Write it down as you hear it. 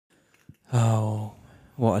Oh,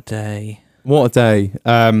 what a day. What a day.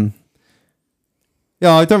 Yeah,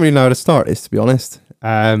 I don't really know how to start this, to be honest.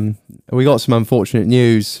 We got some unfortunate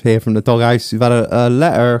news here from the doghouse. We've had a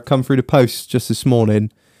letter come through the post just this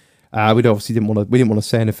morning. We obviously didn't want to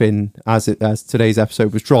say anything as today's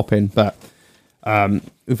episode was dropping, but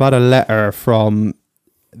we've had a letter from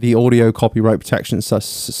the Audio Copyright Protection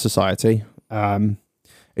Society.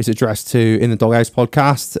 It's addressed to In the Doghouse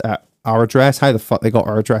podcast at our address. How the fuck they got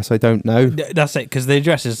our address, I don't know. That's it, because the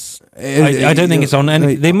address is... I don't think it's on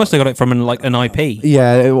any... They must have got it from an IP.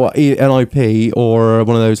 Yeah, an IP or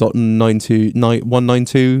one of those like 192,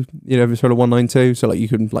 sort of 192. So like you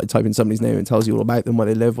can like type in somebody's name and it tells you all about them, where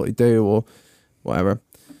they live, what they do, or whatever.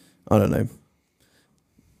 I don't know.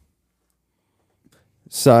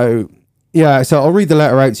 So yeah, so I'll read the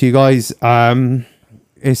letter out to you guys.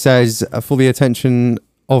 It says, for the attention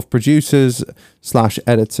of producers /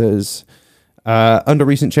 editors, under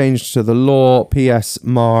recent change to the law PS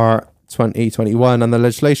MAR 2021 and the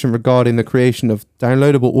legislation regarding the creation of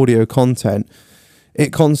downloadable audio content,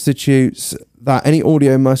 it constitutes that any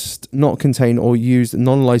audio must not contain or use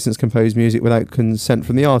non-licensed composed music without consent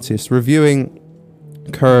from the artist. Reviewing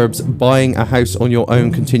curbs buying a house on your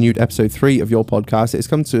own continued episode 3 of your podcast. It's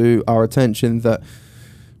come to our attention that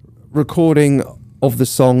recording of the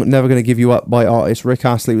song Never Gonna Give You Up by artist Rick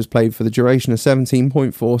Astley was played for the duration of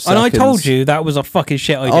 17.4 seconds. And I told you that was a fucking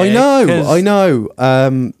shit idea. I know.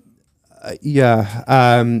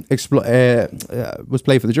 Was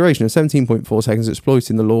played for the duration of 17.4 seconds,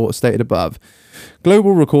 exploiting the law stated above.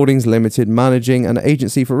 Global Recordings Limited, managing an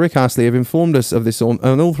agency for Rick Astley, have informed us of this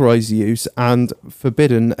unauthorized use and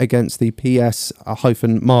forbidden against the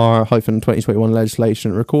PS-MAR 2021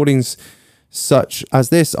 legislation. Recordings such as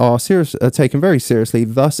this are taken very seriously.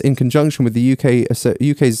 Thus, in conjunction with the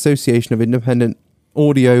UK's Association of Independent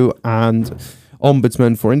Audio and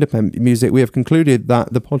Ombudsman for Independent Music, we have concluded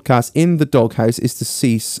that the podcast In the Doghouse is to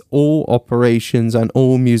cease all operations and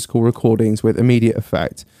all musical recordings with immediate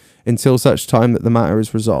effect until such time that the matter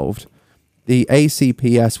is resolved. The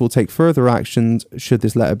ACPS will take further action should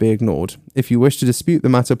this letter be ignored. If you wish to dispute the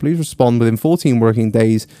matter, please respond within 14 working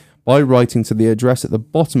days by writing to the address at the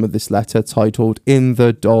bottom of this letter titled In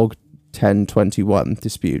the Dog 1021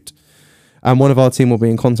 Dispute. And one of our team will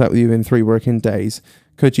be in contact with you in 3 working days.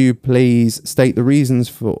 Could you please state the reasons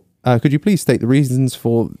for the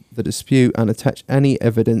dispute and attach any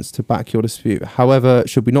evidence to back your dispute? However,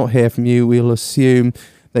 should we not hear from you, we'll assume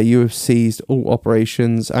that you have ceased all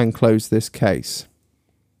operations and closed this case.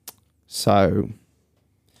 So,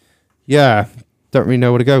 yeah, don't really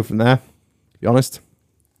know where to go from there, to be honest.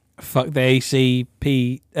 Fuck the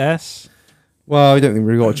ACPS. Well, I don't think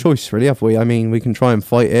we've got a choice, really, have we? I mean, we can try and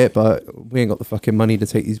fight it, but we ain't got the fucking money to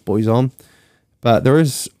take these boys on. But there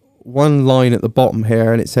is one line at the bottom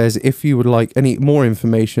here, and it says, if you would like any more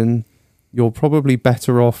information, you're probably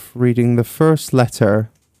better off reading the first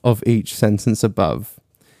letter of each sentence above.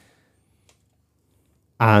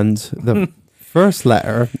 And the first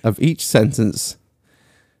letter of each sentence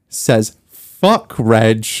says, fuck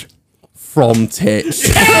Reg from Titch.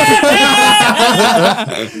 What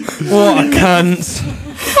a cunt.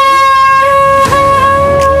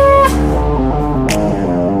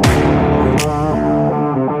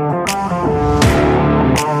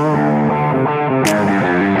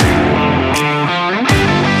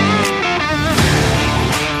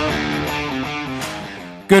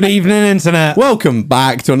 Good evening, Internet. Welcome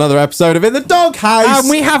back to another episode of In the Doghouse.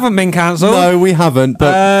 We haven't been cancelled. No, we haven't.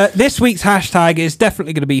 But this week's hashtag is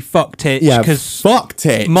definitely going to be fuck Titch. Yeah, fuck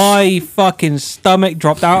Titch. My fucking stomach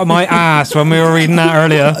dropped out of my ass when we were reading that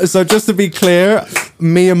earlier. So just to be clear,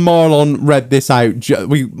 me and Marlon read this out.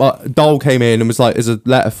 Dole came in and was like, "There's a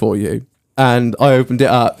letter for you," and I opened it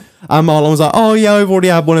up. And Marlon was like, "Oh yeah, I've already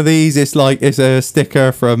had one of these. It's a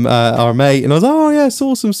sticker from our mate." And I was like, "Oh yeah, it's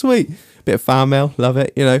awesome, sweet." Bit of fan mail, love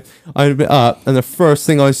it, I opened it up, and the first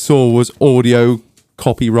thing I saw was Audio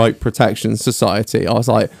Copyright Protection Society. I was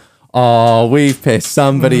like, oh, we've pissed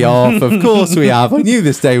somebody off. Of course we have. I knew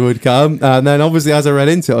this day would come. And then obviously as I read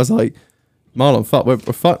into it, I was like, Marlon, fuck, we're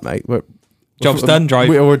fucked, mate. Job's done, drive.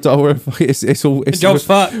 It's job's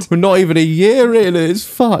fucked. We're not even a year in, it's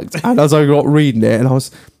fucked. And as I got reading it, and I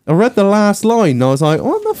read the last line, and I was like,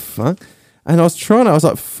 what the fuck? And I was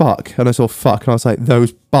like, fuck. And I saw fuck. And I was like,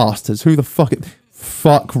 those bastards. Who the fuck?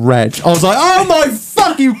 Fuck Reg. I was like, oh my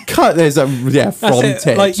fuck, you cut this. From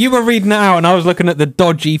Titch. Like, you were reading it out, and I was looking at the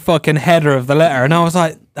dodgy fucking header of the letter, and I was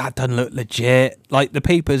like, that doesn't look legit. Like, the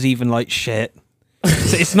paper's even like shit.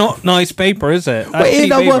 It's not nice paper, is it?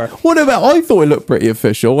 What about? I thought it looked pretty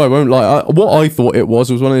official. I won't lie. What I thought it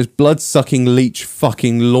was one of those blood-sucking leech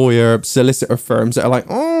fucking lawyer solicitor firms that are like,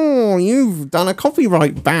 oh, "Oh, you've done a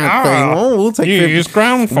copyright bad thing. Oh, we'll take use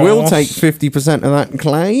ground force. we'll take 50% of that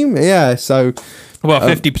claim." Yeah, so Well,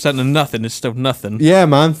 50% of nothing is still nothing. yeah,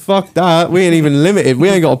 man, fuck that. We ain't even limited. We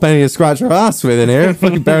ain't got a penny to scratch our ass with in here.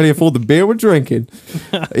 Fucking barely afford the beer we're drinking.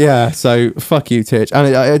 Yeah, so fuck you, Titch.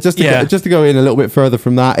 And just to go in a little bit further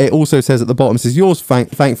from that, it also says at the bottom, it says, "Yours,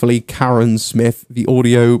 thankfully, Karen Smith, the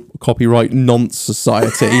Audio Copyright Nonce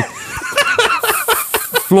Society."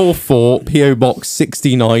 Floor 4, PO Box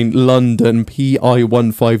 69, London,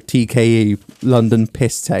 PI15TKE, London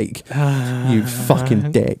Piss Take. You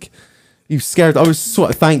fucking dick. You scared. I was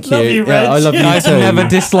sort of thank you. Love you, Reg. I love you I've too. never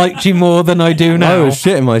disliked you more than I do now. I was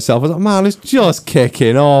shitting myself. I was like, man, it's just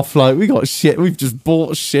kicking off. Like, we got shit. We've just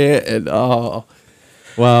bought shit. And,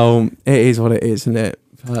 well, it is what it is, isn't it?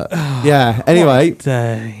 But, yeah. Anyway,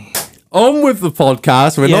 Day. on with the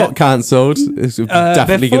podcast. We're not cancelled. It's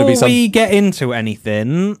definitely going to be Before some. we get into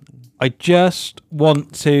anything, I just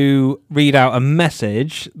want to read out a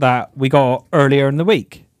message that we got earlier in the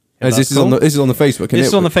week. As this is on the Facebook. This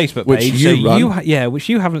is on the Facebook which page, you run. which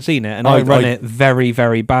you haven't seen it, and I run it very,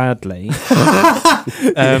 very badly.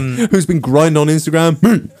 Who's been grinding on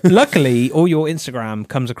Instagram? Luckily, all your Instagram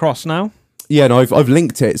comes across now. Yeah, no, I've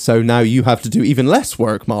linked it, so now you have to do even less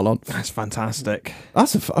work, Marlon. That's fantastic.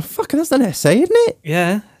 That's that's an essay, isn't it?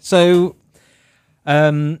 Yeah. So,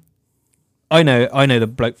 I know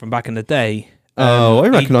the bloke from back in the day. I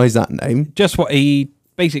recognise that name. Just what he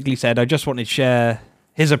basically said. I just wanted to share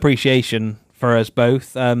his appreciation for us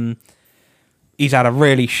both. He's had a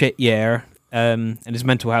really shit year, and his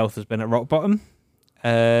mental health has been at rock bottom,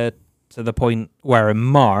 to the point where in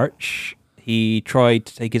March he tried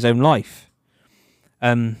to take his own life.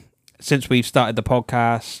 Since we've started the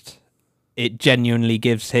podcast, it genuinely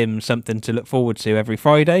gives him something to look forward to every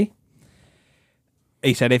Friday.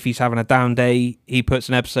 He said if he's having a down day, he puts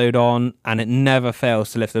an episode on, and it never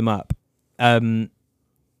fails to lift him up. That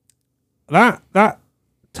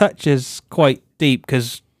touches quite deep,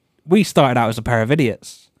 because we started out as a pair of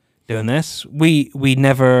idiots doing this. We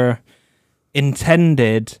never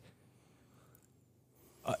intended.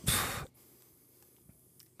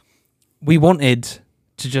 We wanted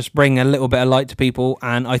to just bring a little bit of light to people,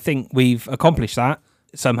 and I think we've accomplished that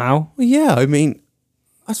somehow. Well, yeah, I mean,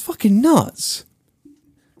 that's fucking nuts.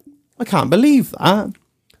 I can't believe that.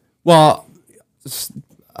 Well,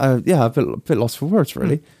 yeah, a bit lost for words,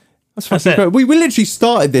 really. That's fucking great. We literally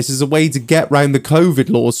started this as a way to get round the COVID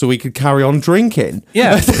laws so we could carry on drinking.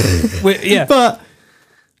 Yeah. Yeah. But,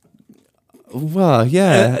 well,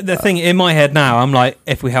 yeah. The thing in my head now, I'm like,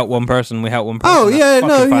 if we help one person, we help one person. Oh, yeah,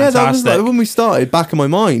 no, yeah, that was fantastic. like when we started, back in my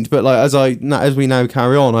mind. But like as we now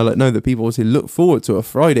carry on, I know that people obviously look forward to a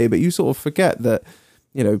Friday, but you sort of forget that,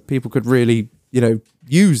 people could really,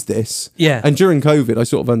 use this. Yeah. And during COVID, I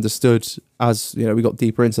sort of understood as, we got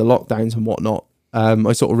deeper into lockdowns and whatnot.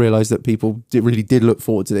 I sort of realised that people really did look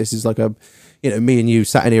forward to this. It's like me and you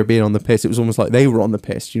sat in here being on the piss. It was almost like they were on the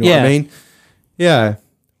piss. Do you know what I mean? Yeah.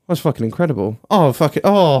 That's fucking incredible. Oh, fuck it.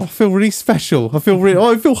 Oh, I feel really special. I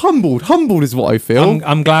feel humbled. Humbled is what I feel.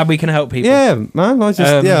 I'm glad we can help people. Yeah, man. I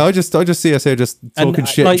just see us here just talking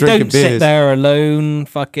shit, like, drinking don't beers. sit there alone,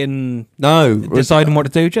 fucking deciding what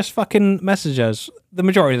to do. Just fucking message us. The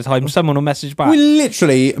majority of the time, someone will message back. We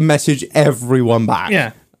literally message everyone back.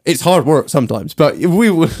 Yeah. It's hard work sometimes, but we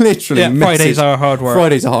will literally message. Fridays are hard work.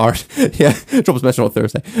 Fridays are hard. Yeah. Drop us a message on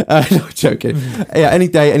Thursday. No, joking. Yeah, any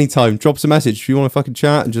day, any time. Drop us a message if you want to fucking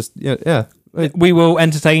chat and just, yeah. We will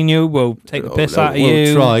entertain you. We'll take the piss out of you.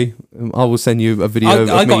 We'll try. I will send you a video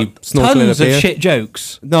I of me got snorkeling tons up of here. shit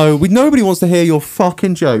jokes. No, nobody wants to hear your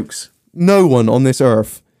fucking jokes. No one on this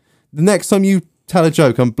earth. The next time you tell a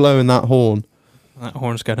joke, I'm blowing that horn. That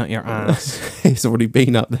horn's going up your ass. It's already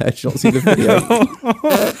been up there. Did you not see the video?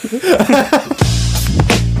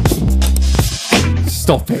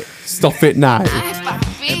 Stop it now.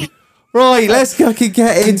 Right, let's fucking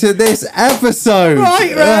get into this episode.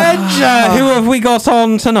 Right, Reg. Who have we got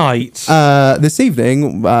on tonight? This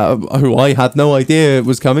evening, who I had no idea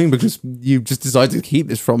was coming because you just decided to keep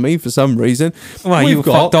this from me for some reason. Well, you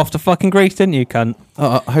fucked off to fucking Greece, didn't you, cunt?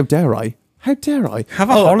 How dare I? How dare I?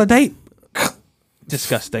 Have a holiday?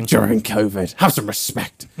 Disgusting. During COVID. Have some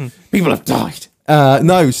respect. People have died.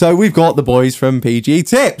 No, so we've got the boys from PG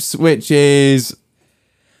Tips, which is...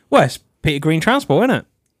 Well, it's Peter Green Transport, isn't it?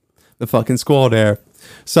 The fucking squad here.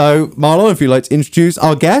 So, Marlon, if you'd like to introduce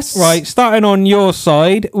our guests. Right, starting on your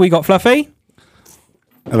side, we got Fluffy.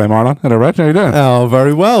 Hello, Marlon. Hello, Reg. How you doing? Oh,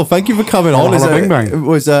 very well. Thank you for coming on. Bing bang. It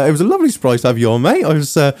was a lovely surprise to have you on, mate. I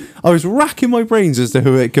was racking my brains as to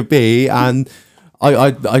who it could be, and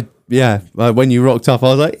when you rocked up,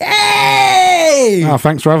 I was like, hey! Oh,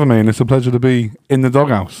 thanks for having me, and it's a pleasure to be in the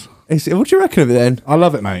doghouse. What do you reckon of it then? I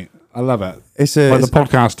love it, mate. I love it. It's Like the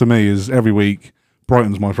podcast to me is every week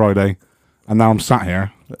brightens my Friday, and now I'm sat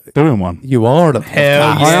here doing one. you are the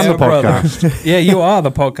Hell podcast. yeah, I am the brother. podcast. Yeah, you are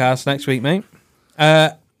the podcast next week, mate.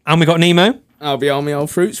 And we got Nemo. I'll be on my old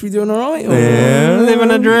fruits. We doing all right? Yeah. Living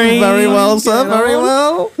a dream. Very well, sir. Getting Very on.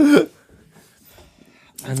 well.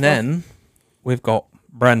 And then we've got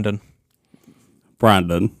Brandon.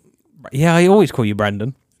 Brandon. Yeah, I always call you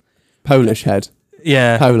Brandon. Polish head.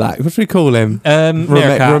 Yeah. Polak. What should we call him?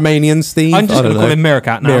 Meerkat. Romanian Steve. I'm just I going don't to call know. him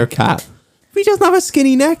Meerkat now. Meerkat. He doesn't have a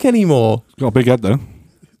skinny neck anymore. Got a big head though.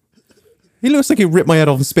 He looks like he ripped my head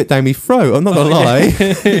off and spit down my throat. I'm not gonna lie.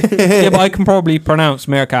 Yeah, but I can probably pronounce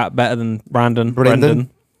Meerkat better than Brandon. Brandon.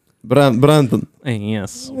 Brandon.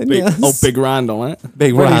 Yes. Big, Yes. Oh, big Rand on it.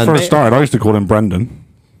 Big When he Rand. first started, I used to call him Brendan.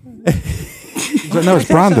 He's like, no, it's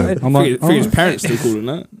Brandon. I'm like, Figure his parents still calling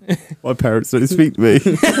that. My parents don't speak to me.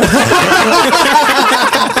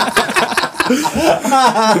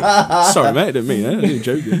 Sorry, mate. I didn't mean it. I didn't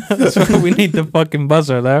joking. So we need the fucking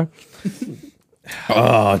buzzer there.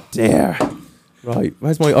 Oh dear. Right,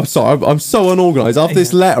 where's my? I'm sorry, I'm so unorganised. After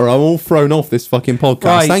this letter, I'm all thrown off this fucking podcast.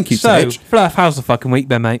 Right, Thank you, so, Titch. Fluff, how's the fucking week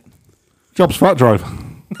been, mate? Job's fat drive.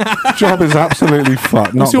 Job is absolutely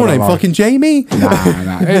fucked. What's your name? Fucking Jamie?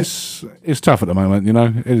 Nah. It's tough at the moment, you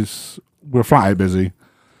know. We're flat out busy.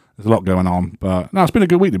 There's a lot going on, but no, it's been a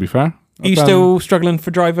good week to be fair. Are you still struggling for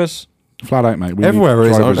drivers? flat out, mate? We Everywhere need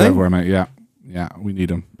is, aren't drivers they? everywhere, mate. Yeah, we need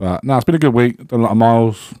them. But no, it's been a good week. Done a lot of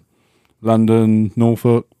miles, London,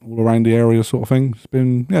 Norfolk, all around the area, sort of thing. It's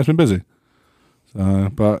been busy. So,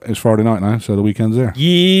 but it's Friday night now, so the weekend's there.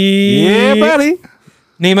 Yeah, buddy.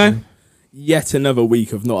 Nemo? Yet another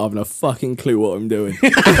week of not having a fucking clue what I'm doing.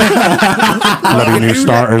 Bloody new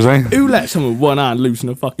starters, eh? Who let someone with one hand loose in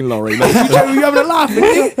a fucking lorry? Like, you having a laugh,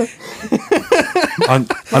 aren't you?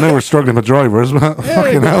 I know we're struggling for drivers, but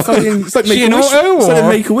fucking hell. It's like She an Make-A-Wish. auto, It's like or- the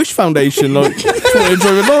Make-A-Wish Foundation. Like, trying to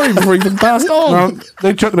drive a lorry before he even passed on. No,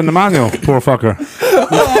 they chucked them in the manual, poor fucker.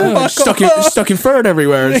 Stuck in third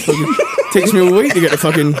everywhere. It's fucking, takes me a week to get the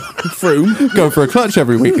fucking through. Go for a clutch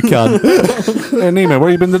every week, you can. Hey, Nemo, where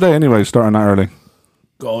you been today anyway, starting that early?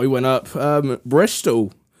 God, we went up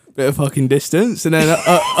Bristol, bit of fucking distance, and then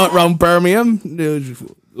up round Birmingham.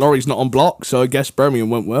 Lorry's not on block, so I guess Birmingham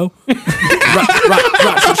went well. Rats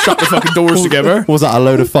had shut the fucking doors together. Was that a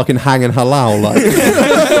load of fucking hanging halal? Like,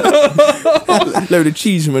 Load of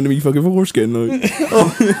cheese from under me fucking foreskin. Like.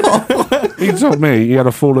 He told me he had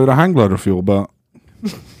a full load of hang glider fuel, but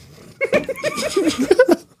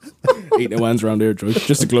Ain't no hands around here, Joe.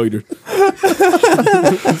 Just a glider.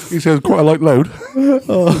 he says quite a light load.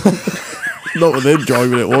 Not with him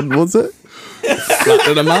driving it one, was it? Flat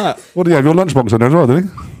to the mat. What do you have? Your lunchbox in there as well, did he?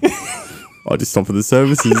 I just stop for the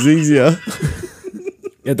services. It's easier.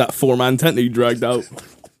 He had that 4-man tent that he dragged out.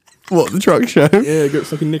 What, the truck show? Yeah, got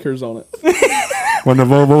fucking knickers on it. When the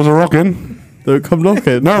Volvos are rocking. Don't come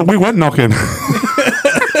knocking. No, we went knocking.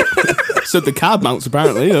 So the cab mounts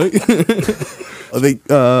apparently. Like. I think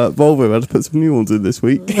Volvo had to put some new ones in this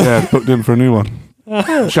week. Yeah, booked in for a new one.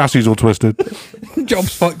 Chassis all twisted.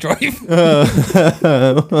 Jobs fuck drive.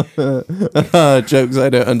 jokes I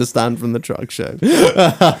don't understand from the truck show.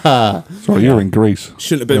 Sorry, you're in Greece.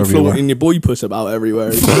 Shouldn't have been Wherever you floating your boy puss about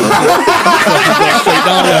everywhere. Straight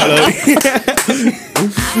down there,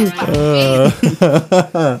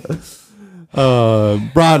 like.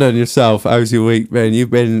 Brandon, yourself, how's your week been? You've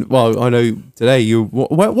been, well, I know today you,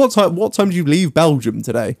 what time did you leave Belgium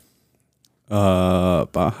today?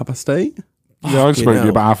 About 8:30? Yeah, I spoke to hell. you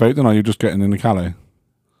about 8:30, didn't I? You're just getting into Calais.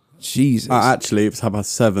 Jesus. Actually, it was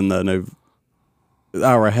 7:30 then. An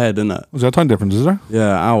hour ahead, isn't it? Was there a time difference, is there?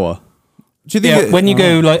 Yeah, hour. Do you think Yeah, when you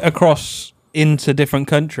go like across into different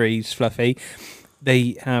countries, Fluffy,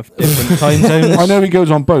 they have different time zones. I know he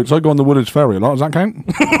goes on boats. I go on the Woolwich Ferry a lot. Does that count?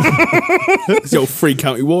 It's the old Free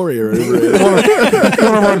County Warrior over here.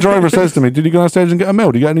 One of our drivers says to me, did you go downstairs and get a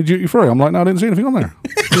meal? Did you get any duty free? I'm like, no, I didn't see anything on there.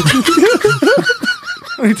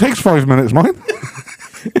 It takes 5 minutes, mine.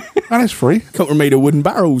 And it's free. Couple were made of wooden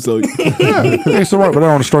barrels, like. Yeah, it's all right, but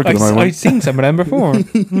they're on strike at the moment. I've seen some of them before.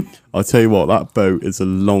 I'll tell you what, that boat is the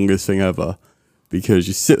longest thing ever because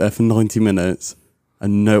you sit there for 90 minutes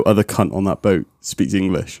and no other cunt on that boat speaks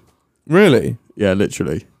English. Really? Yeah,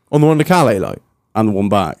 literally. On the one to Calais, like? And the one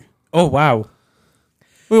back. Oh wow.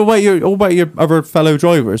 Well, wait, all about your other fellow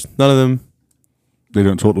drivers. None of them. They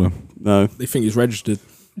don't talk to him. No, They think he's registered.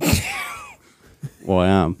 well, I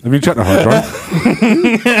am. Have you checked the hard drive?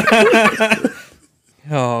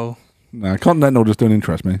 Oh, No, Continental just don't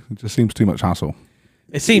interest me. It just seems too much hassle.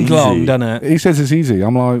 it seems Easy. long, doesn't it? He says it's easy.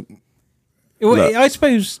 I'm like, Well, Look. I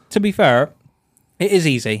suppose, to be fair, it is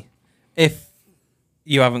easy if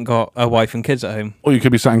you haven't got a wife and kids at home. Or you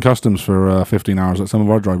could be sat in customs for 15 hours like some of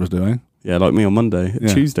our drivers do, eh? Yeah, like me on Monday,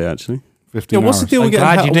 Yeah. Tuesday actually. 15 Yeah, what's hours. the deal I'm with getting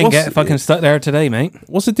glad you didn't what's- get fucking stuck there today, mate.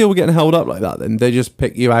 What's the deal with getting held up like that? Then they just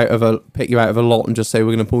pick you out of a lot and just say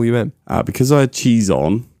we're going to pull you in. Because I had cheese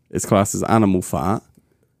on, it's classed as animal fat,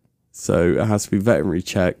 so it has to be veterinary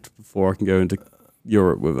checked before I can go into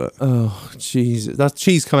Europe with it. Oh, Jesus. That's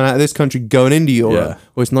cheese coming out of this country going into Europe. Yeah.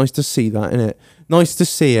 Well, it's nice to see that, isn't it? Nice to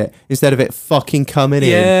see it instead of it fucking coming in.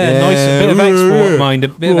 Yeah, nice bit of export, mind. A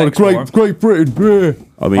bit of export. Great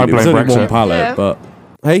Britain. I mean, I it was blame only one Brexit. pallet, Yeah. but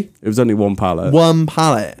Hey, it was only one pallet. one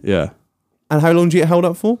pallet. Yeah, And how long do you get held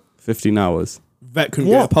up for? 15 hours. Vet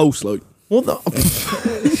couldn't What? get a pulse, like. What the?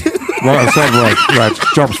 Right, I said, Reg,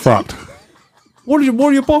 job's fucked. What did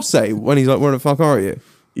your boss say when he's like, "Where the fuck are you?"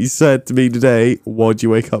 He said to me today, "Why'd you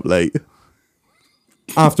wake up late?"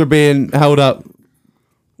 After being held up.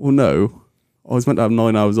 Well, no, I was meant to have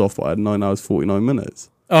 9 hours off, but I had 9 hours 49 minutes.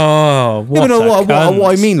 Oh, Yeah, what but no, a what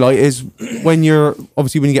I cunt. mean, like, is when you're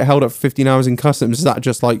obviously when you get held up for 15 hours in customs, is that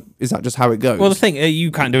just how it goes? Well, the thing,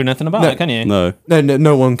 you can't do nothing about No. it, can you? No,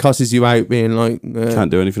 no one cusses you out being like, can't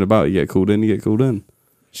do anything about it. You get called in, you get called in.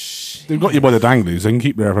 They've got you by the danglies. They can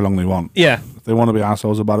keep you there for long they want. Yeah. If they want to be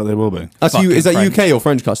assholes about it, they will be. That's Fucking is that French. UK or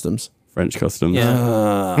French customs? French customs.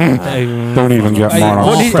 Yeah. Don't even get Hey, Marlon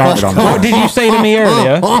what did- started on What that. did you say to me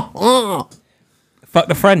earlier? Fuck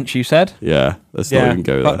the French, you said? Yeah, let's not even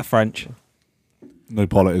go fuck there. the French. No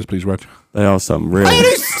politics, please, Reg. They are some real.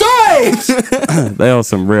 Stop! They are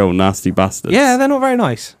some real nasty bastards. Yeah, they're not very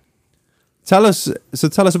nice. Tell us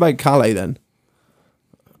about Calais then.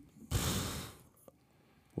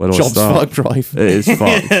 Where do I Jobs start? fuck drive. It is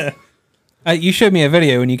fucked. You showed me a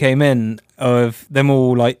video when you came in of them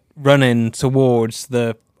all like running towards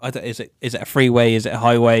the. Is it a freeway? Is it a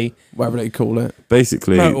highway? Whatever they call it.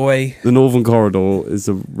 Basically, Motorway. the Northern Corridor is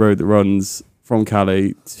the road that runs from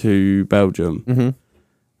Calais to Belgium, Mm-hmm.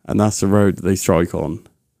 and that's the road that they strike on.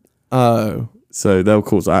 Oh. So they'll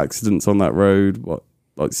cause accidents on that road.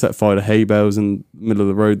 Like set fire to hay bales in the middle of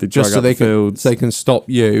the road. They drag Just so out they the fields. can stop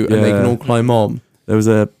you and they can Yeah. all climb on. There was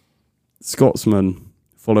a Scotsman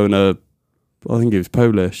following I think he was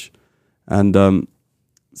Polish, and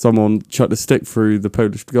someone chucked a stick through the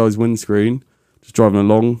Polish guy's windscreen, just driving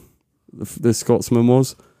along. This Scotsman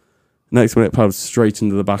was. Next minute, paddled straight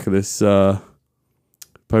into the back of this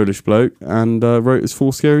Polish bloke and wrote his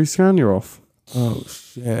full scary Scania off. Oh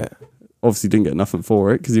shit. Obviously, didn't get nothing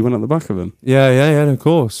for it because he went at the back of him. Yeah, of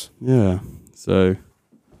course. Yeah. So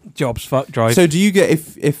Jobs fuck drive. So do you get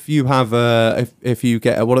if you have if you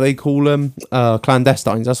get what do they call them?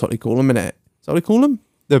 Clandestines. That's what they call them, innit? Is that what they call them?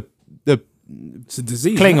 The It's a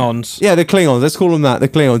disease. Klingons. yeah, the Klingons. Let's call them that. The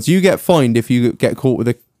Klingons. You get fined if you get caught with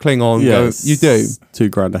a Klingon. yeah, You do. it's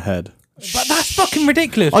 $2,000 a head. But that's fucking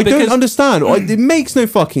ridiculous. I don't because- understand. It makes no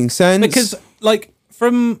fucking sense. Because, like,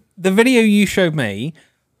 from the video you showed me,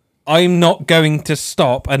 I'm not going to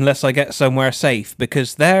stop unless I get somewhere safe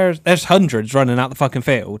because there's hundreds running out the fucking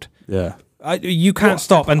field. Yeah. You can't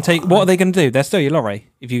stop and take. What are they going to do? They're still your lorry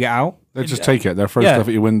if you get out. They just take it. They'll throw Yeah. stuff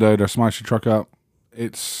at your window. They'll smash your truck up.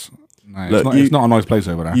 It's Look, it's not a nice place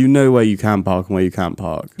over there. You know where you can park and where you can't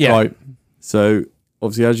park. Yeah. Right. So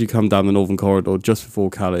obviously, as you come down the Northern Corridor just before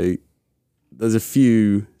Calais, there's a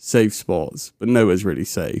few safe spots, but nowhere's really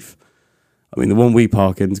safe. I mean, the one we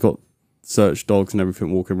park in's got search dogs and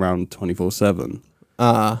everything walking around 24/7,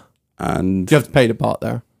 and Do you have to pay to park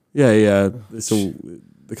there? yeah, it's all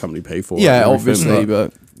the company pay for. it Yeah, and everything, obviously,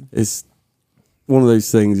 but but it's one of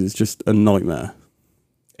those things. It's just a nightmare.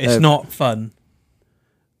 It's not fun.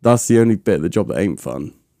 That's the only bit of the job that ain't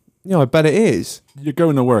fun. yeah, I bet it is. You're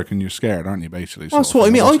going to work and you're scared, aren't you? Basically, That's sort what I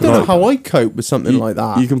of mean. thing. I That's don't know what- how I cope with something You- like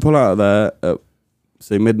that. You can pull out of there at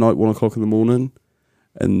say midnight, 1 o'clock in the morning,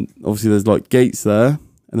 and obviously there's like gates there,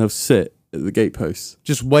 and they'll sit at the gate posts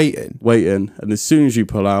Just waiting. waiting, and as soon as you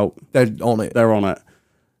pull out, They're on it. they're on it.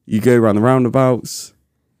 You go around the roundabouts,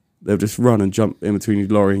 they'll just run and jump in between your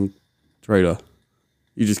lorry and trailer.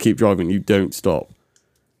 You just keep driving, you don't stop.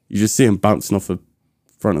 You just see them bouncing off the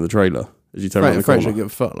front of the trailer as you turn around the French corner. don't give a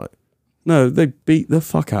fuck. Like, No, they beat the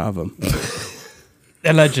fuck out of them.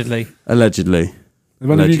 Allegedly. Allegedly. Have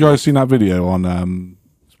any of you Allegedly. guys seen that video on?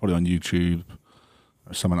 It's probably on YouTube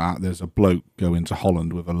or something like that. There's a bloke go into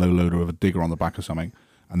Holland with a low loader with a digger on the back or something,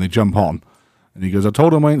 and they jump on, And he goes, I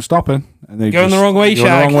told him I ain't stopping. And they Going the wrong way, going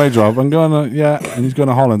Shag. the wrong way, Job. I'm going, yeah. And he's going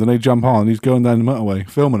to Holland, and they jump on, and he's going down the motorway,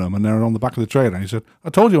 filming them, and they're on the back of the trailer. And he said, I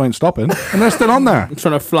told you I ain't stopping. And they're still on there. I'm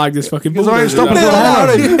trying to flag this fucking Because ball. I ain't stopping Slow till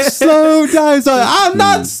Holland. down, slow down. It's like, I'm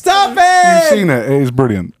not stopping. You've seen it. It is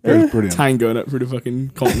brilliant. It is brilliant. Tang going up through the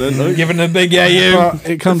fucking continent. Like. Giving a big yeah, you. But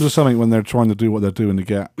it comes to something when they're trying to do what they're doing to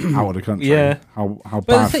get out of the country. Yeah. How the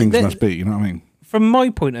bad thing things that- must be, you know what I mean? From my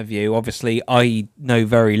point of view, obviously, I know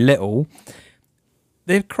very little.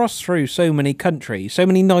 They've crossed through so many countries, so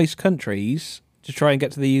many nice countries to try and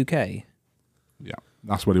get to the UK. Yeah.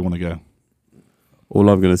 That's where they want to go. All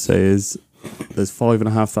I'm going to say is there's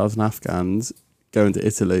 5,500 Afghans going to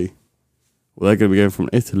Italy. Well, they're going to be going from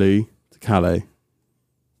Italy to Calais.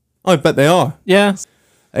 I bet they are. Yeah.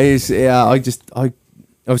 I've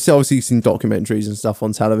obviously seen documentaries and stuff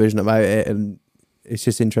on television about it, and it's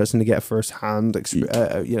just interesting to get a first-hand,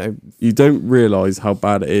 You don't realise how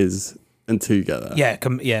bad it is until you get there. Yeah.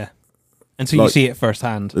 Yeah. Until you Like- see it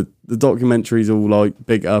firsthand. The documentary's all like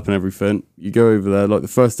big up and everything. You go over there, like the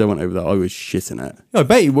first day I went over there, I was shitting it. I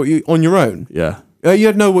bet you on your own. Yeah. You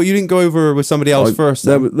had you didn't go over with somebody else first.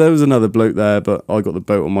 There, then? there was another bloke there, but I got the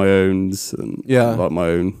boat on my own. And Yeah. like my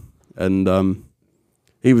own. And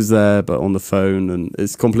he was there, but on the phone, and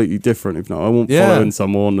it's completely different. If not, I won't Yeah. following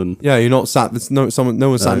someone, and Yeah, you're not sat. There's no one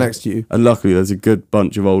sat No. next to you. and luckily there's a good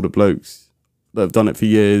bunch of older blokes that have done it for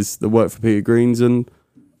years. That work for Peter Greens, and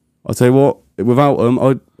I'll tell you what, without them,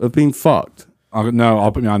 I'd have been fucked. I'll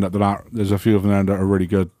put my hand up to that. There's a few of them there that are really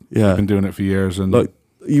good. Yeah. They've been doing it for years. And Like,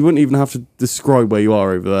 you wouldn't even have to describe where you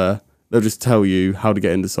are over there. They'll just tell you how to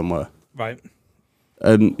get into somewhere. Right.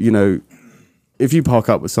 And, you know, if you park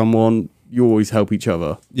up with someone, you always help each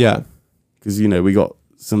other. Yeah, Because, you know, we got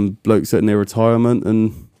some blokes sitting near retirement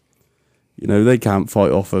and, you know, they can't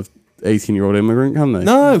fight off a 18-year-old immigrant, can they?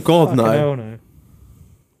 no, God, Fucking no. hell, no.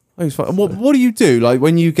 What do you do? Like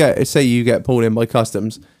when you get pulled in by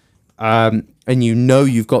customs, and you know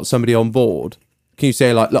you've got somebody on board. Can you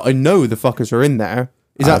say like, look, I know the fuckers are in there?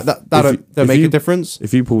 Is that if make you- a difference?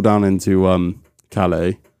 If you pull down into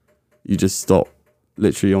Calais, you just stop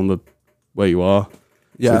literally on the where you are. So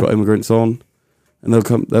Yeah, you've got immigrants on, and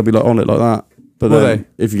they'll be like on it like that. But Will then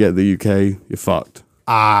if you get to the UK, you're fucked.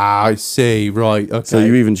 I see. Right. Okay. So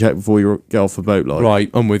you even check before you get off the boat, like. right.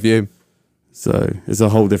 I'm with you. So it's a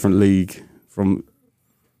whole different league from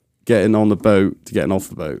getting on the boat to getting off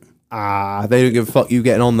the boat. They don't give a fuck you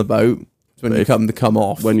getting on the boat. It's when But you if- come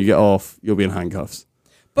off. When you get off, you'll be in handcuffs.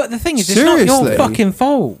 But the thing is, it's not Seriously? your fucking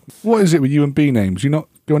fault. what is it with you and B names? You not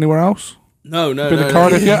go anywhere else? No. Been to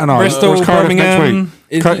Cardiff yet? No. Bristol, Where's Cardiff next Birmingham.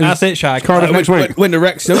 week? That's it, Shag. Cardiff next week. Went to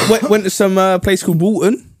Wrexham. went to some place called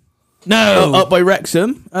Walton. No. Up by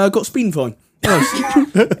Wrexham. Got speeding fine.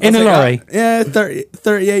 In a lorry. Yeah,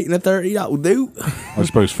 38 and a 30. That will do. I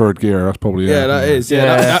suppose third gear. That's probably Yeah, that is.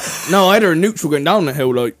 Yeah. Yeah. No, I had her in neutral going down the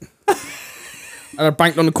hill like. And I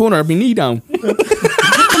banked on the corner. I had my knee down What's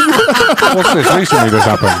this? Recently this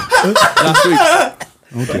happened. last week.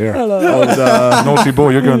 Oh dear. Old, Naughty boy,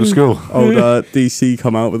 you're going to school. old DC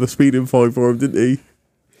come out with a speeding fine for him, didn't he?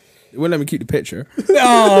 They wouldn't let me keep the picture.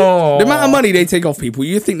 Oh. The amount of money they take off people,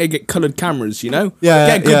 you think they get coloured cameras, you know? Yeah,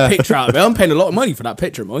 Get a good yeah. picture out of it. I'm paying a lot of money for that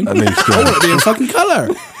picture, mine. At least, I yeah. want to be in fucking colour.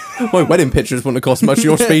 My wedding pictures wouldn't have cost much.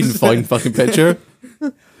 Your speeding fine fucking picture.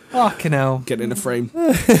 Fucking hell. Get in the frame.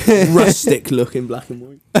 Rustic looking black and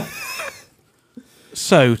white.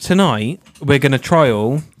 So tonight we're going to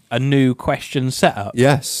trial a new question setup.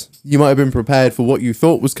 Yes, you might have been prepared for what you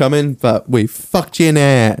thought was coming, but we fucked you in the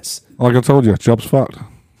ass. Like I told you, job's fucked.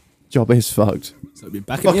 Job is fucked. So be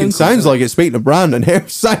back at Fucking sounds like it's speaking of Brandon here.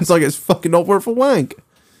 Sounds like it's fucking not worth a wank.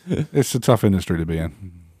 It's a tough industry to be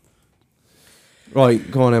in. Right,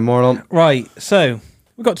 go on then, Marlon. Right, so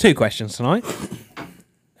we've got two questions tonight.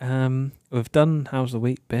 We've done how's the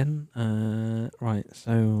week been? Right,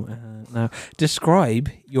 so now describe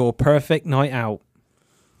your perfect night out.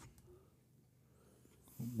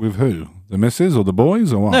 With who? The missus or the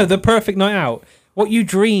boys or what? No, the perfect night out. What you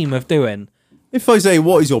dream of doing. If I say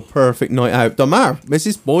what is your perfect night out, don't matter,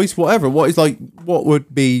 Mrs. Boys, whatever. What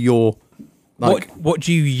would be your like? What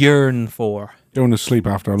do you yearn for? Going to sleep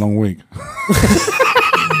after a long week.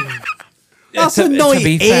 That's To- a to night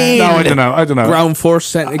be fair- in. No, I don't know. ground force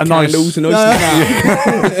scented A nice- candles and those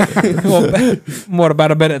What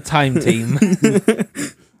about a bit of time, team?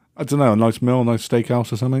 I don't know. A nice meal, a nice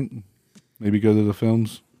steakhouse or something. Maybe go to the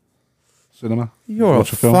films, cinema. You're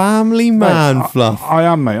watch a a film. family man, Mate, Fluff. I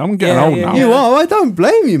am, mate. I'm getting Yeah, old yeah, now. yeah. You are. I don't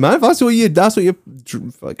blame you, man. If that's what you. That's what you.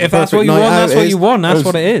 If that's what you want, that's what you want. That's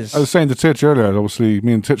what it is. I was saying to Titch earlier, obviously,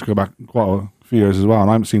 me and Titch go back quite a few years as well, and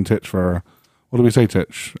I haven't seen Titch for, what do we say,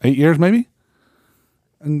 Titch? 8 years, maybe?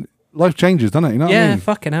 And life changes, doesn't it? You know what I Yeah, mean?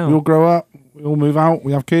 fucking We all hell. grow up. We all move out.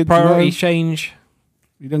 We have kids. Priorities change.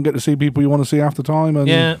 You don't get to see people you want to see half the time, and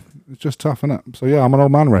Yeah. it's just tough, isn't it? So yeah, I'm an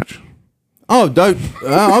old man, Rich. Oh, don't.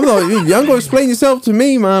 I'm not. You haven't got to explain yourself to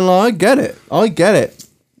me, man. Like, I get it. I get it.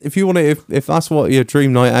 If you want to, if that's what your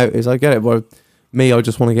dream night out is, I get it. But me, I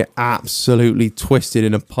just want to get absolutely twisted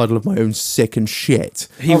in a puddle of my own sick and shit.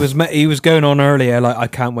 He was going on earlier, like, I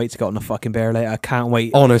can't wait to go on the fucking bear later. I can't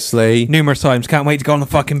wait. Honestly, Numerous times, can't wait to go on the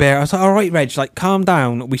fucking bear. I was like, all right, Reg, like, calm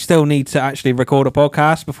down. We still need to actually record a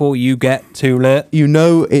podcast before you get too lit. you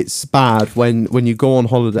know it's bad when you go on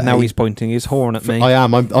holiday. Now he's pointing his horn at me. I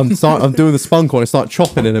am. I'm doing the spunk on. I start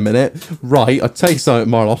chopping in a minute. Right. I tell you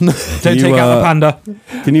something, Marlon. Don't You, take out the panda.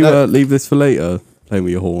 Can you leave this for later? Playing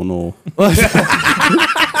with your horn or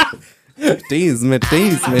Tease me,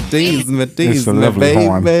 It's a lovely baby.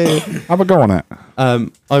 horn. Have a go on it. I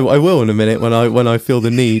will in a minute when I feel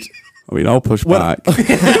the need. I mean, I'll push back.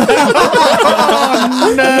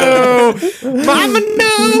 No! Mama,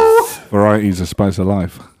 no! Variety's a spice of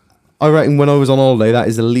life. I reckon when I was on holiday, that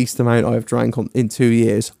is the least amount I've drank in 2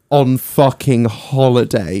 years. On fucking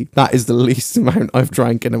holiday, that is the least amount I've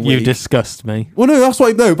drank in a You week. disgust me. Well, no, that's what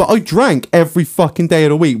I know. But I drank every fucking day of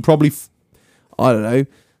the week. Probably, I don't know,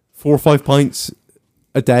 4 or 5 pints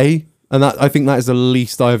a day, and I think that is the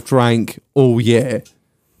least I've drank all year.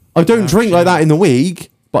 I don't drink like that in the week,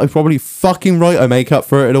 but I probably fucking right. I make up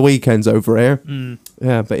for it at the weekends over here.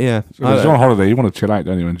 Yeah, but yeah. So if you're on holiday, you want to chill out,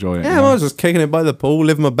 don't you? Enjoy it. Yeah, you know? I was just kicking it by the pool,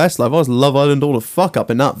 living my best life. I was Love Island all the fuck up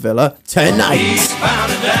in that villa tonight.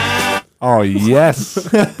 Oh yes,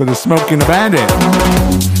 with the smoking the bandit.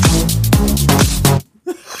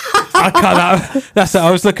 I can't. That's it.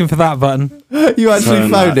 I was looking for that button. You actually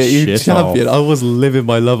Turn found that it, you shit champion. I was living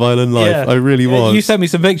my Love Island life. Yeah. I really was. You sent me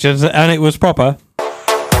some pictures, and it was proper.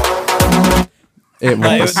 It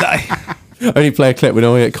was. I Only play a clip when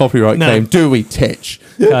I get copyright No. claim. Do we, Titch?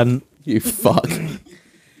 can't. You fuck.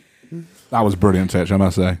 That was brilliant, Titch, I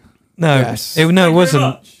must say. No, Yes. it Thank you very wasn't.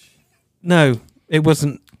 much. No, it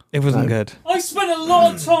wasn't. It wasn't No. good. I spent a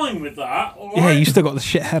lot of time with that. All Yeah, right? you still got the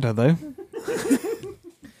shit header though.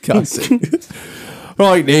 Cussing.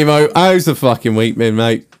 Right, Nemo. How's the fucking week been,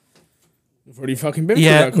 mate? I've already fucking been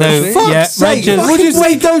Yeah, through that no. question. Yeah, Fuck's sake. Reg is- What did you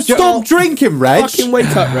say? Don't stop drinking, Reg. Fucking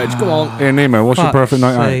wake up, Reg. Come on. Hey, Nemo, what's your Fuck's perfect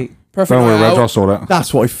night out? sake. Perfect Don't worry, night Reg, out. I'll sort it.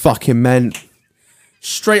 That's what I fucking meant.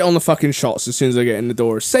 Straight on the fucking shots as soon as I get in the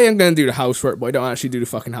door. Say I'm going to do the housework, but I don't actually do the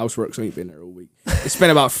fucking housework, so I ain't been there all week. It's been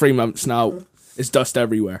about 3 months now. It's dust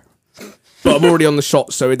everywhere. But I'm already on the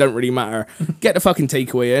shots, so it don't really matter. Get the fucking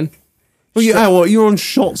takeaway in. Well, you're on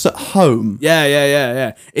shots at home.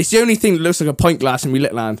 Yeah. It's the only thing that looks like a pint glass in me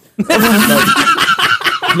lit land.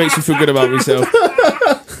 Makes me feel good about myself.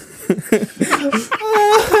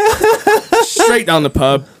 Straight down the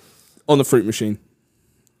pub on the fruit machine.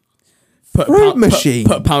 Put Fruit machine?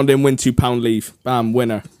 Put a pound in, win £2 leave. Bam,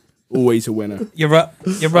 winner. Always a winner. You're up.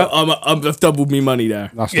 You're up. I've doubled me money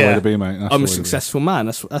there. That's the Yeah. way to be, mate. That's I'm the a way to be. successful man.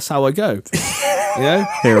 That's how I go. You know?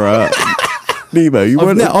 Here, Nemo, you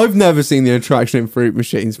weren't. I've never seen the attraction in fruit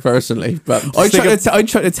machines personally, but I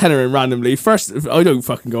chuck the tenner in randomly. First, I don't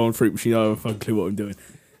fucking go on fruit machine. I don't have a fucking clue what I'm doing.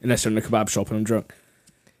 Unless I'm in a kebab shop and I'm drunk.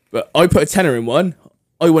 But I put a tenner in one.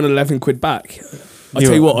 I won 11 quid back. I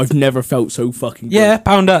tell you what, I've never felt so fucking good. Yeah,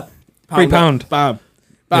 pound up. £3. Bam.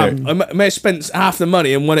 Bam. I may have spent half the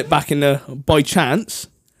money and won it back in the by chance.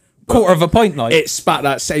 Quarter of a pint, like. It spat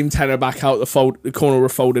that same tenner back out the corner were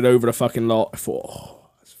folded over the fucking lot. I thought, oh,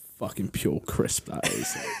 that's fucking pure crisp, that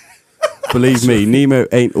is. Believe me, Nemo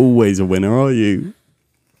ain't always a winner, are you?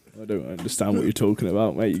 I don't understand what you're talking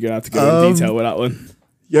about, mate. You're going to have to go in detail with that one.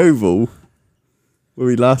 Yeovil. Were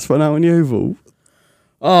we last one out in Yeovil?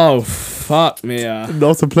 Oh, fuck me.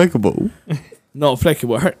 Not applicable. Not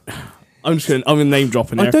applicable. I'm gonna name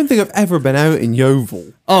dropping I here. don't think I've ever been out in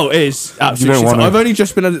Yeovil. Oh, it is You absolutely. don't shit. wanna- I've only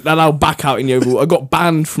just been allowed back out in Yeovil. I got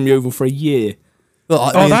banned from Yeovil for a year.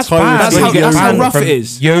 Oh, that's bad. That's when how- you get that's how banned rough from it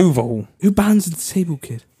is. Yeovil. Who bans a disabled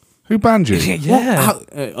kid? Who banned you? Yeah.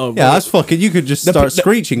 Oh, Yeah, that's fucking. You could just start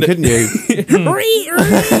screeching, couldn't you?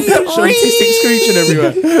 autistic screeching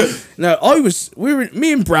everywhere. No,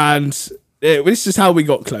 me and Brand. This is how we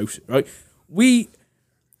got close, right? We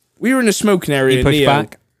were in a smoking area He in pushed Neo,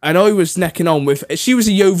 back. and I was necking on with. She was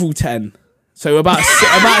a Yeovil 10, so about a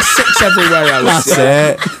six everywhere else.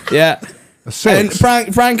 That's it. Yeah. A six.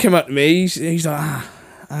 And Bran came up to me. He's like,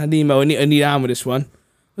 Nemo, I need a hand with this one.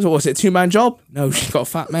 I was like, what's it, 2-man job? No, she's got a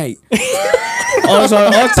fat mate. I was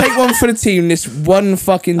like, I'll take one for the team this one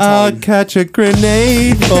fucking I'll time. catch a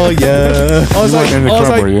grenade for you. I was You weren't in the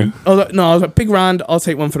club, were you? I was like, big Rand, I'll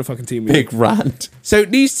take one for the fucking team. Big rant. So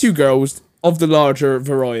these two girls of the larger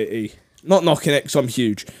variety, Not knocking it because I'm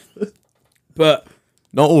huge. But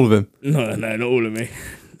Not all of him. no, not all of me.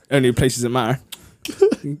 Only places that matter.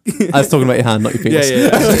 I was talking about your hand, not your penis.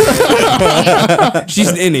 Yeah. She's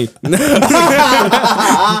an innie.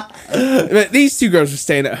 But these two girls were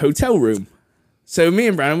staying at a hotel room. So me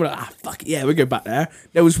and Brandon were like, fuck it, yeah, we'll go back there.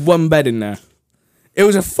 There was one bed in there. It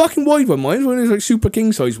was a fucking wide one, mine. It was one of those like super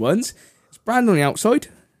king size ones. It's Brandon on the outside.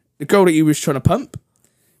 The girl that he was trying to pump.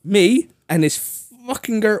 Me and this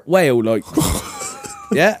fucking girt whale, like.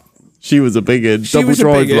 Yeah. She was a big one. She Double was a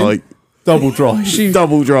drive, big un. like. Double dry.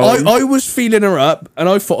 Double drive. I was feeling her up, and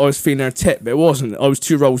I thought I was feeling her tip, but it wasn't. I was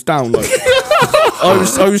 2 rolls down, like.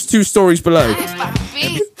 I was 2 stories below.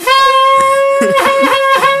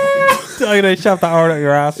 I'm gonna shove that hard at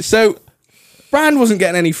your ass. So, Brand wasn't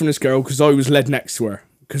getting any from this girl because I was led next to her.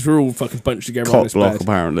 Because we're all fucking bunched together on Cock this block, bed.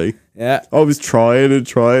 apparently. Yeah. I was trying and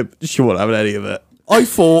trying. She wasn't having any of it. I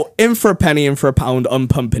thought, in for a penny, in for a pound, I'm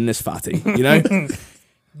pumping this fatty, you know?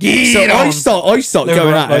 Get So on. I start They're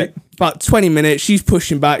going right, at it. About 20 minutes, she's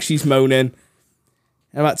pushing back, she's moaning.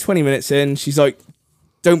 And about 20 minutes in, she's like,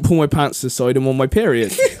 don't pull my pants to the side, I'm on my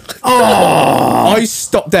period. I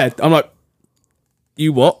stopped dead. I'm like,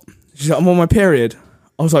 you what? She's like, I'm on my period.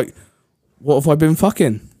 I was like, what have I been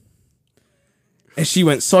fucking? And she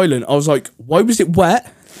went silent. I was like, why was it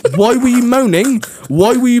wet? Why were you moaning?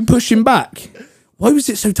 Why were you pushing back? Why was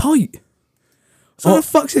it so tight? So what the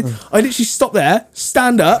fuck's it? I literally stopped there,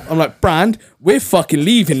 stand up. I'm like, Brand, we're fucking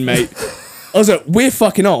leaving, mate. I was like, we're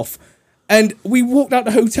fucking off. And we walked out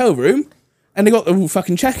the hotel room, and they got the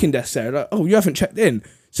fucking check-in desk there. Like, oh, you haven't checked in.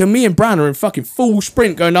 So me and Brand are in fucking full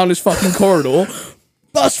sprint going down this fucking corridor.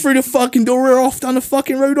 Bust through the fucking door, we're off down the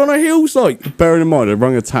fucking road on our heels, like. Bearing in mind, I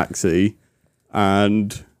rung a taxi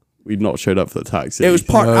and we'd not showed up for the taxi. It was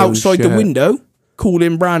parked Oh, outside the shit. window,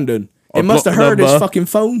 calling Brandon. It I must have blocked heard the his number. fucking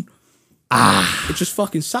phone. It just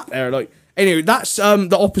fucking sat there, like. Anyway, that's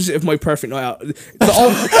the opposite of my perfect night out. The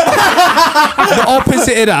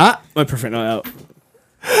opposite of that, my perfect night out.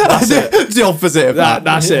 It's the opposite of that.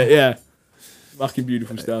 That's it, yeah. Fucking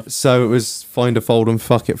beautiful stuff. So it was find a fold and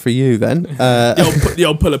fuck it for you then. The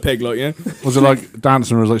old pull a pig, like, yeah. Was it like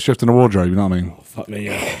dancing or was it like shifting a wardrobe? You know what I mean? Fuck me,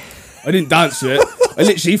 yeah. I didn't dance to it. I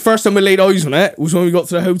literally, first time we laid eyes on it was when we got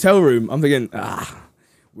to the hotel room. I'm thinking,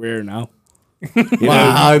 we're here now.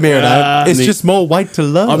 Wow, I'm here now. It's need- just more white to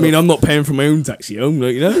love. I mean, I'm not paying for my own taxi home,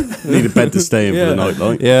 like, you know? Need a bed to stay in for Yeah. the night,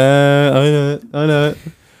 like. yeah, I know it. I know it.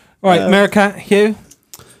 Right, Meerkat, Hugh.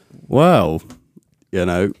 Well, you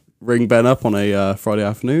know, ring Ben up on a Friday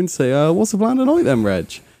afternoon, say, what's the plan tonight then,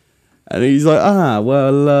 Reg? And he's like,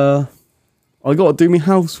 well, I got to do my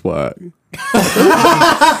housework.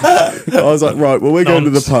 I was like, right, well, we're going to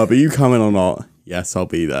the pub. Are you coming or not? Yes, I'll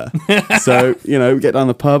be there. So, you know, we get down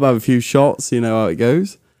the pub, have a few shots, you know how it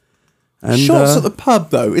goes. And, Shots at the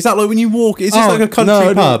pub though. Is that like when you walk? Is this like a country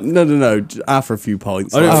no, pub? No. After a few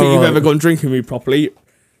pints. I don't like- think you've right. ever gone drinking with me properly.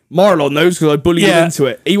 Marlon knows because I bullied Yeah. him into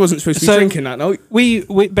it. He wasn't supposed to be So- drinking that night. We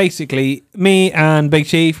basically, me and Big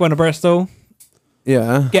Chief went to Bristol.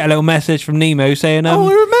 Yeah. Get a little message from Nemo saying, Oh,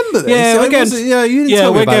 I remember this. yeah, I we're going. wasn't- yeah, you didn't yeah,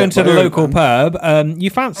 tell me we're about going it, to but the I local remember. pub. You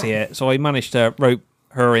fancy it? So I managed to rope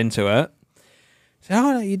her into it. So,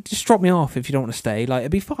 oh, no, you just drop me off if you don't want to stay. Like,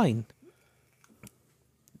 it'd be fine.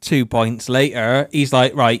 2 points later, he's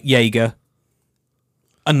like, right, Jaeger.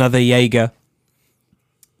 Another Jaeger.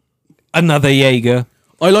 Another Jaeger.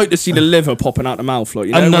 I like to see the liver popping out the mouth, like,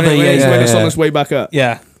 you know, Another when it's yeah. on its way back up.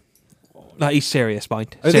 Yeah. Like, he's serious,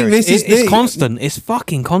 mind. I think Serious. this is It's the- constant. It's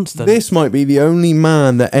fucking constant. This might be the only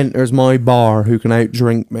man that enters my bar who can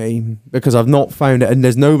outdrink me because I've not found it, and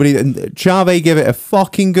there's nobody. And Chave gave it a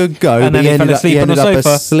fucking good go, And but then he fell asleep he on the ended up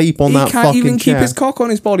sofa. asleep on He that can't fucking even chair. keep his cock on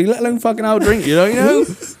his body, let alone fucking out drink, you know?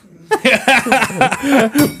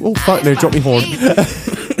 Oh fuck! No, drop me horn.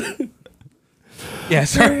 Yeah,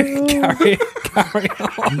 sorry. carry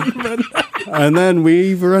on. And then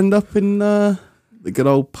we either end up in the good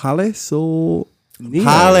old Palace or Neo.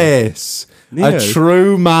 Palace, Neo. a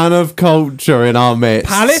true man of culture in our midst.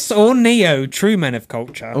 Palace or Neo, true men of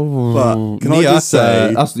culture. Oh, But can I just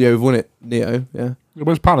say- that's the Oval, isn't it? Neo, yeah.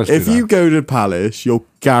 Where's Palace? If do you that? go to Palace, you're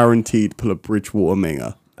guaranteed to pull a Bridgewater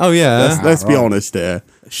Minger. Oh yeah. Let's be right. honest here.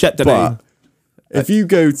 Shut the But name. if you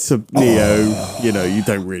go to Neo, you know, you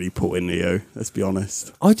don't really pull in Neo. Let's be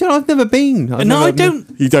honest. I've never been. I've No, never- I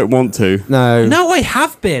don't. You don't want to. No. No, I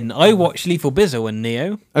have been. I watched Lethal Bizzle and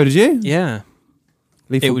Neo. Oh, did you? Yeah.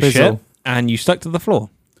 Lethal It was Bizzle. shit. And you stuck to the floor.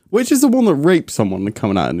 Which is the one that raped someone and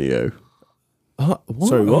coming out of Neo? What?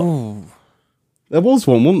 Sorry, what? Oh. There was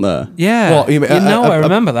one, wasn't there? Yeah. What, you mean, I a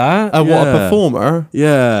remember that. What, a Yeah. performer?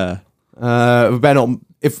 Yeah. Better not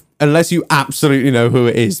unless you absolutely know who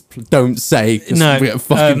it is, don't say. 'Cause No, we get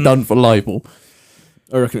fucking done for libel.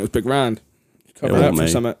 I reckon it was Big Rand. Cover It it up wasn't for me.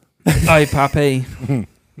 something. Hi, Pappy.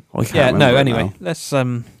 I can't Yeah, remember no, it anyway, now. let's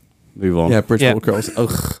Move on. Yeah, Bridgewater Girls.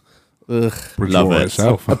 Ugh. Bridgewater Love it.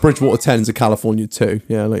 itself. A Bridgewater 10's a California 2.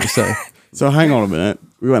 Yeah, like you say. So hang on a minute.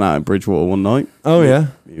 We went out in Bridgewater one night. Oh, yeah.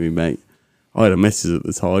 Me and me mate. I had a missus at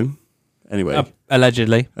the time. Anyway,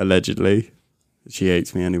 allegedly. allegedly. She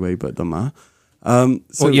hates me anyway, but it doesn't matter.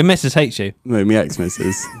 So Well, your missus hates you. no, my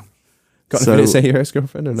ex-missus. Got So- anything to say your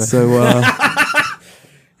ex-girlfriend or no? So,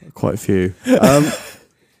 quite a few.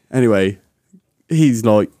 Anyway, he's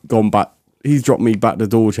like gone back. He's dropped me back to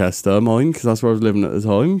Dorchester, mine, because that's where I was living at the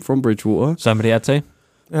time, from Bridgewater. Somebody had to. Yeah,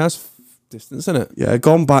 that's distance, isn't it? Yeah,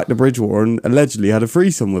 gone back to Bridgewater and allegedly had a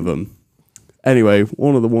threesome with him. Anyway,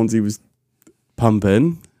 one of the ones he was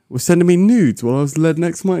pumping was sending me nudes while I was led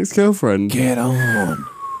next to my ex-girlfriend. Get on.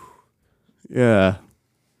 Yeah.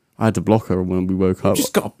 I had to block her when we woke up.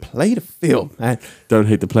 Just got to play the field, man. Don't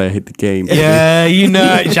hate the player, hate the game. Yeah, you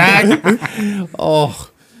know it, Jack.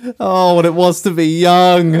 Oh, what it was to be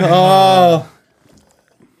young. Oh.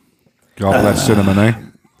 God bless cinnamon, eh?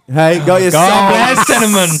 Hey, got your God bless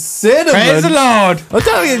cinnamon. Cinnamon. Praise the Lord. I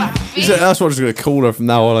don't even, that's what I'm just going to call her from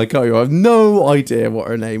now on. I got you. I have no idea what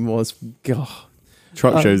her name was. God.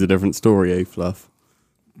 Truck show's a different story, eh, Fluff?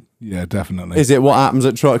 Yeah, definitely. Is it what happens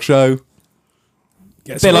at truck show?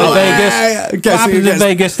 Bit like Vegas. What happens in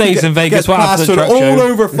Vegas stays in Vegas. Gets What happens at plastered truck all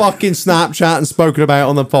show? over fucking Snapchat and spoken about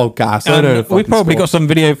on the podcast. I know the We fucking probably got sport. some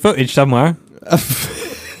video footage somewhere.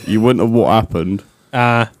 You wouldn't have what happened.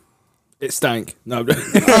 It stank. No.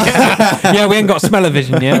 Yeah, we ain't got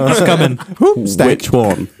smell-o-vision yet. It's coming. Steak. Which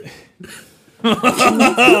one?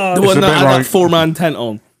 The one a that bit had like- that 4-man tent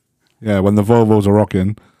on. Yeah, when the Volvos are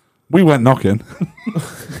rocking, we went knocking.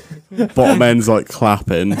 Bottom end's like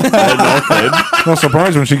clapping. They're knocking. Not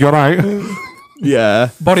surprised when she got out. Yeah.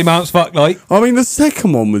 Body mounts fuck like. I mean, the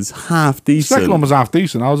second one was half The decent. second one was half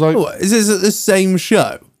decent. I was like, What, is this at the same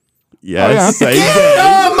show? Yeah, Oh, yeah. same day.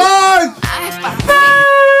 Come on!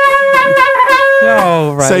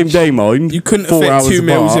 Oh, right. Same day, mine. You couldn't 4 fit hours 2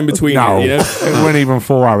 meals apart. in between no, it, you know? it went even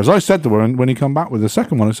 4 hours. I said to her when he come back with the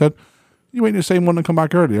second one, I said, "You ain't the same one that come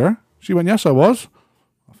back earlier." She went, "Yes, I was."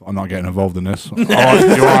 I thought, I'm not getting involved in this. All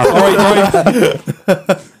right, you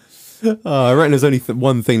are. I reckon there's only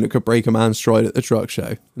one thing that could break a man's stride at the truck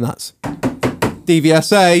show, and that's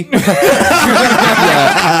DVSA.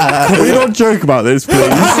 Can we not joke about this,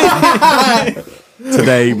 please?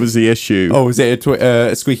 Today was the issue. Oh, is it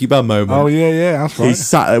a squeaky bum moment? Oh yeah, that's He right.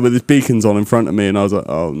 sat there with his beacons on in front of me, and I was like,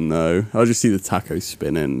 "Oh no!" I just see the taco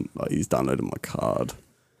spinning, like he's downloading my card.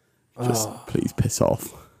 Just please piss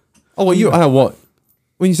off. Oh, what you? What?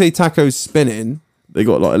 When you say tacos spinning, They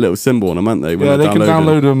got like a little symbol on them, haven't they? When Yeah, they they're can download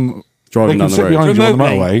downloading, them. They driving can down sit the road. behind you on the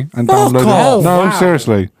Remotely? motorway and Fuck download off. them. No, Wow.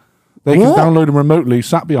 seriously, they What? can download them remotely,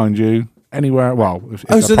 sat behind you anywhere. Well, if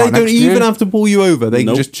oh, they're so they parked don't next to you. even have to pull you over. They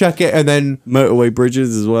Nope. can just check it and then. Motorway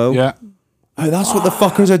bridges as well. Yeah, Oh, that's what the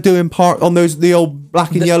fuckers are doing. Part on the old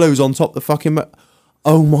black and yellows on top the fucking.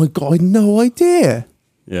 Oh my god, I had no idea.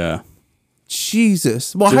 Yeah.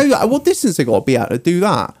 Jesus. Well, what distance they got to be at to do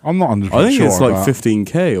that? I'm not 100% I think sure. it's like but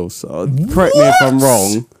 15k or so. Correct me if I'm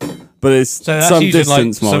wrong, but it's So that's some using like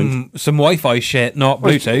distance, mind. some Wi-Fi shit, not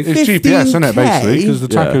Bluetooth. It's GPS, isn't it? 15K? Basically, because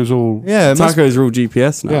the Yeah. tacos all. Yeah, it must Tacos are all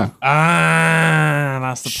GPS now. Yeah,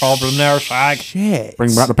 That's the problem there, Shag. shit.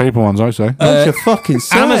 bring back the paper ones. I say. What you fucking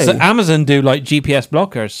say? Amazon do like GPS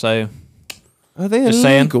blockers, so Are they Just a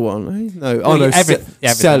saying. legal one? No. Well, Oh no,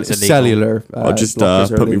 everything's illegal. cellular. I'll just blockers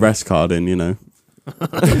are put my illegal. rest card in, you know.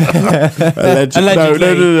 Allegedly.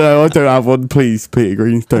 Allegedly. No, I don't have one. Please, Peter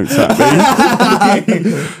Green, don't sack me.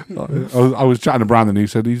 I was chatting to Brandon. He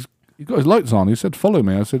said he's got his lights on. He said, "Follow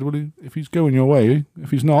me." I said, "Well, if he's going your way,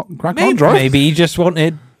 if he's not, crack on, drive." maybe he just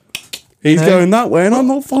wanted. He's going that way, and I'm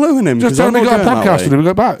not following him. Just 'cause tell I'm him we not got a going that podcast to do. way. We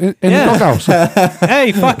got back in Yeah. the doghouse.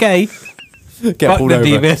 Hey, fuck a. Get Fuck pulled the over.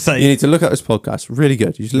 DVSA. You need to look at this podcast. Really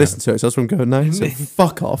good. You should listen to it. So that's what I'm going now. So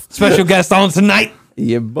fuck off. Special guest on tonight.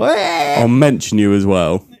 Yeah, boy. I'll mention you as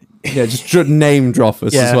well. Yeah, just name drop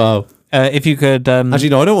us Yeah. as well. If you could, Actually,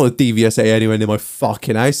 no, I don't want a DVSA anywhere near my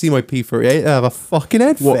fucking house. See my P38, I have a fucking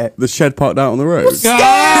head What? fit. The shed parked out on the road. Absolute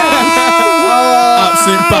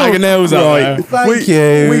bag of nails out there. Thank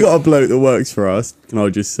you. We got a bloke that works for us. Can I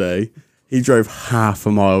just say, he drove half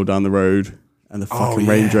a mile down the road, and the fucking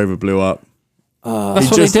Range Rover blew up. that's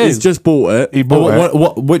what they do. He's just bought it. He bought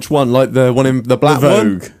it. Which one? Like the one in the black The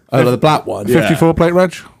one? Vogue. Oh, the black one. Yeah. 54 plate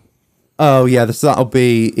reg. Oh yeah, that'll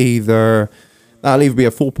either be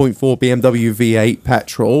a 4.4 BMW V8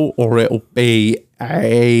 petrol, or it'll be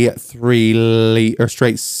a 3 litre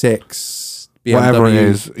straight 6 Whatever it BMW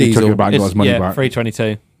is, he diesel. took it back and got his money yeah, back.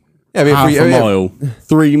 322. Yeah, Half a mile,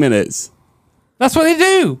 3 minutes. That's what they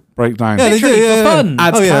do. Breakdown. Yeah, they do, Literally for fun.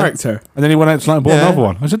 Adds Oh, yeah. character. And then he went out tonight and bought Yeah. another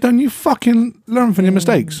one. I said, don't you fucking learn from your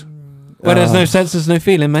mistakes? Where there's no sense, there's no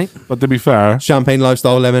feeling, mate. But to be fair, Champagne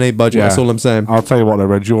lifestyle lemonade budget. Yeah. That's all I'm saying. I'll tell you what, though,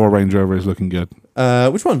 Reg, your Range Rover is looking good.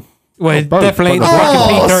 Which one? Well, both, definitely the but the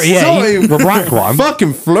black black P38. sorry. The black one.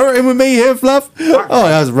 Fucking flirting with me here, Fluff. Oh,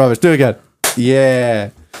 that was rubbish. Do it again. Yeah.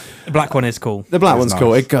 The black one is cool. The black It's one's nice.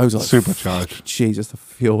 cool. It goes like Supercharged. Jesus, the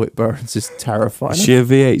fuel it burns is terrifying. Is she a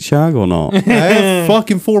V8 shag or not?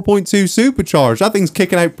 Fucking 4.2 supercharged. That thing's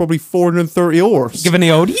kicking out probably 430 horse. Given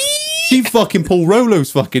the old. She fucking pulled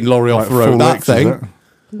Rolo's fucking lorry off Like the road. full That mix, is thing. it?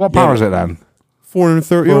 What power is it then?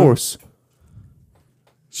 430 Well- horse.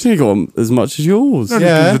 She got as much as yours. No,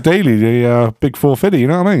 Yeah. The daily, the big 450, you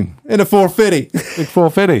know what I mean? In a 450. Big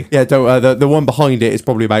 450. Yeah, don't, the one behind it is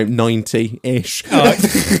probably about 90-ish.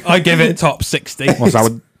 I give it top 60. What's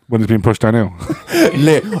that when it's been pushed downhill?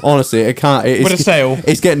 Honestly, it can't. With a sail.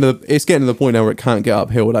 It's getting to the point now where it can't get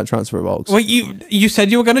uphill with that transfer box. Well, you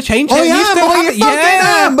said you were going to change it. I you am, still I haven't. fucking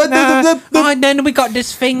am, but the- and then we got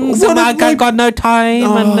this thing. What So if I my- got no time.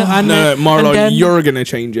 and No, Marlon, and then- you're going to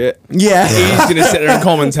change it. Yeah. He's going to sit there and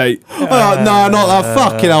commentate. Oh, no, not that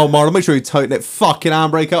fucking hell, Marlon. Make sure you tighten it fucking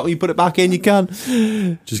handbrake up when you put it back in. You can.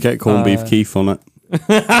 Just get corned beef Keith on it.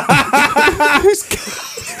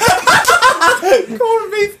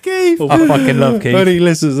 Corned beef Keith. I fucking love Keith. When he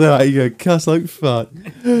listens to that, he go cuss like fuck.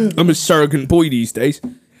 I'm a surrogate boy these days.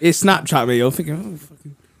 He Snapchat me. I'm thinking, oh,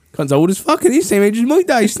 fucking cunt's old as fuck. And he's same age as my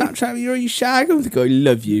dad. He Snapchat me, are you shag? I'm thinking, I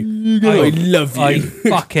love you. I love you. I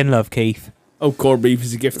fucking love Keith. Oh, corned beef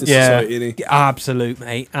is a gift to Yeah, society, isn't he? absolute,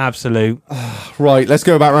 mate. Absolute. Right, let's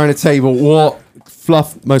go back around the table. What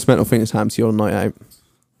Fluff most mental thing has happened to you on a night out?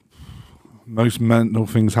 Most mental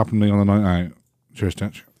things happen to me on a night out. Cheers,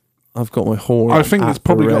 Titch. I've got my horn. I think it's app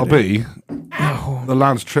probably got to ready. be the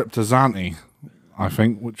lad's trip to Zante, I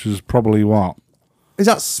think, which is probably what? Is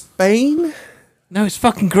that Spain? No, it's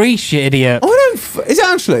fucking Greece, you idiot. I don't. Is it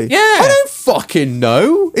actually? Yeah. I don't fucking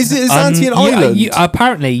know. Is it Zante an island?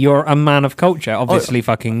 Apparently, you're a man of culture. Obviously,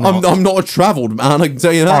 fucking not. I'm not a travelled man. I can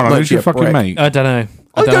tell you that Hold on, much. who's your you fucking prick. mate? I don't know.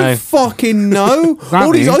 I don't know. fucking know.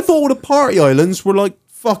 All these, Zante? I thought all the party islands were like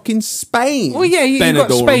fucking Spain. Well, yeah, you got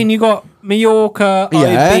Benidorm. Spain, you got Mallorca,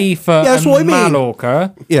 Yeah. Ibiza, Yeah, that's and what I mean.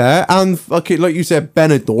 Mallorca. Yeah, and fucking like you said,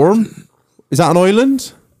 Benidorm. Is that an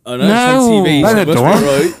island? I know, it's on TV. So it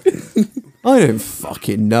must be right. I don't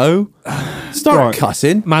fucking know. Start Right.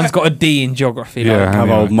 cussing. Man's got a D in geography. Yeah. Like. Have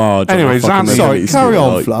Anyway. old Marge. Anyway, Zante. Sorry, carry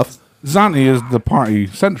on, Fluff. Zante is the party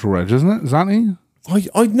central, Reg, isn't it? Zante?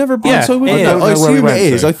 I've never been, Yeah, so I it wouldn't is. know. I don't know I where we assume went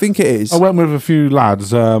it is. to. I think it is. I went with a few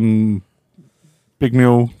lads. Big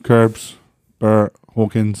Mule, Curbs, Bert,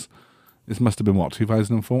 Hawkins. This must have been what,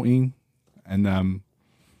 2014? And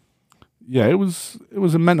yeah, it was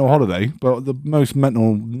a mental holiday, but the most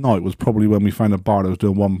mental night was probably when we found a bar that was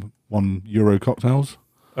doing €1 cocktails.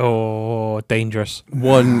 Oh, dangerous.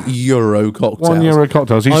 €1 cocktail. €1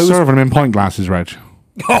 cocktails. He's I was- serving them in pint glasses, Reg.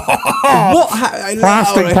 What?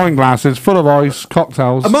 Plastic pint glasses full of ice,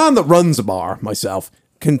 cocktails. A man that runs a bar, myself,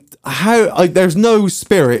 there's no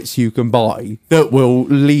spirits you can buy that will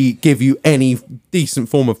give you any decent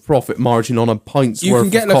form of profit margin on a pint's You worth can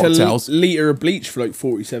get of like cocktails. a litre of bleach for like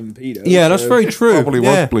 47p though. Yeah, that's very true. Probably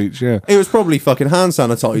yeah. was bleach, yeah. It was probably fucking hand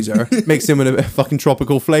sanitizer mixed in with a bit of fucking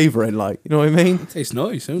tropical flavouring, like, you know what I mean? Tastes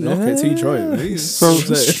nice. Don't knock it till you try it, mate. So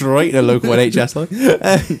straight to local NHS,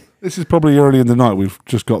 like. This is probably early in the night. We've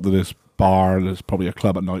just got to this bar. There's probably a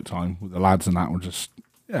club at night time with the lads and that. We're just,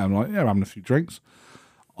 I'm like, yeah, having a few drinks.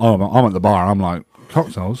 I'm at the bar. I'm like,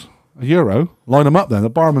 cocktails, €1. Line them up then. The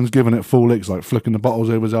barman's giving it full licks, like flicking the bottles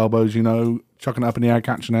over his elbows, chucking it up in the air,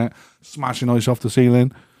 catching it, smashing ice off the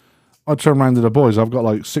ceiling. I turn around to the boys. I've got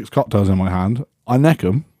like 6 cocktails in my hand. I neck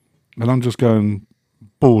them, and I'm just going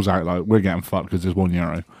balls out like, we're getting fucked because there's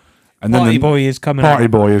 €1. And Party the boy is coming Party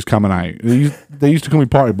out. boy is coming out. They used to call me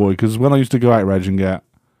Party boy because when I used to go out, Reg, and get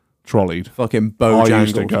trolleyed, Fucking I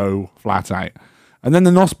used to Bojangles. go flat out. And then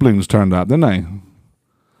the Nos balloons turned up, didn't they?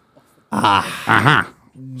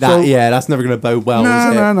 That's never going to bode well,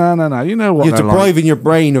 is it? No. You know what You're they're like. depriving your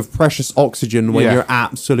brain of precious oxygen when Yeah. you're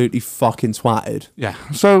absolutely fucking twatted. Yeah.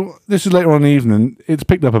 So this is later on in the evening. It's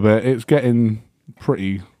picked up a bit. It's getting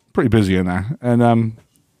pretty busy in there. And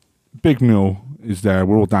Big Mule is there.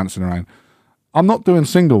 We're all dancing around. I'm not doing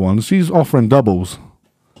single ones. She's offering doubles.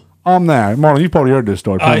 I'm there. Marlon, you've probably heard this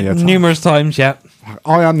story plenty of times. Numerous times, yeah.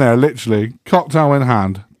 I am there, literally, cocktail in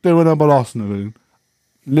hand, doing a balloon,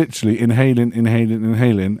 literally inhaling, and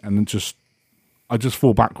then I just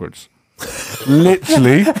fall backwards.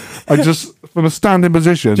 Literally, I just from a standing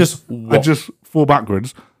position, I just fall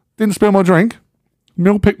backwards. Didn't spill my drink.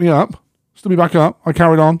 Mill picked me up, stood me back up. I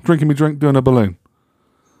carried on drinking my drink, doing a balloon.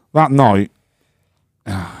 That night,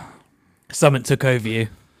 Something took over you.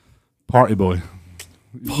 party boy.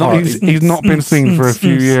 He's not been seen for a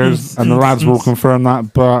few years, and the lads will confirm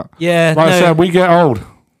that. But Yeah, like I said, we get old.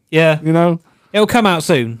 yeah, You know. it'll come out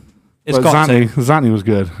soon. It's But got to. Zanny was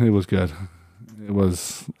good. It was good. It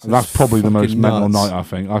was. That's probably the most fucking mental nuts.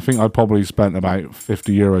 night. I think I probably spent about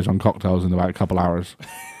 €50 on cocktails in about a couple hours.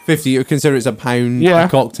 50, you consider it's a pound Yeah. a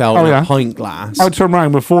cocktail Oh, in yeah. a pint glass. I turned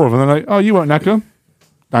around with 4 of them. They're like, "Oh, you won't neck them."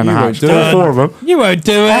 Down the You won't hatch. do it. 4 of them. You won't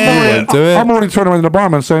do it. won't do it. I'm already turning around to the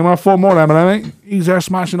barman saying, "Well, 4 more them, mate." He's there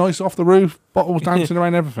smashing ice off the roof, bottles dancing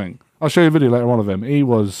around, everything. I'll show you a video later on of him. He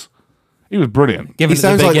was brilliant. Giving He it the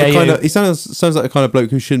sounds big like the AU. kind of sounds like the kind of bloke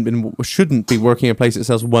who shouldn't be working in a place that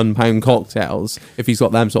sells £1 cocktails if he's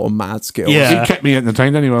got them sort of mad skills. Yeah. He kept me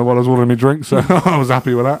entertained anyway while I was ordering my drink, so I was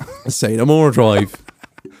happy with that. Say no more drive.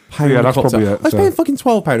 Pound Yeah, a that's cocktail. probably it, I was so. paying fucking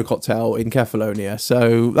 £12 a cocktail in Kefalonia,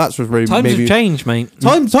 so that's was really Times maybe have changed, mate.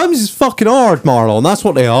 Times is fucking hard, Marlon. That's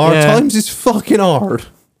what they are. Yeah. Times is fucking hard.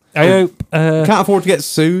 I hope. Can't afford to get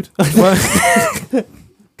sued.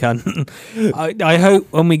 Cunt. I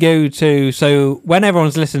hope when we go to. So when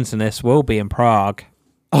everyone's listening to this, we'll be in Prague.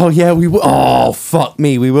 Oh yeah, we will. Oh fuck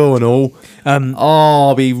me, we will and all. Oh,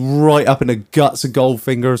 I'll be right up in the guts of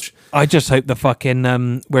Goldfingers. I just hope the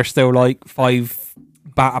fucking we're still like £5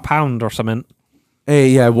 a pound or something. Hey,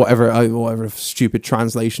 yeah, whatever stupid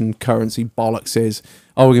translation currency bollocks is.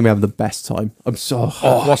 Oh, we're gonna be having the best time. I'm so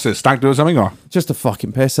What's this? Stag do or something? Or just a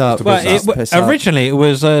fucking piss up. Well, Just a piss up. originally it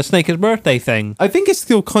was Snaker's birthday thing, I think it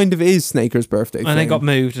still kind of is Snaker's birthday. and thing. it got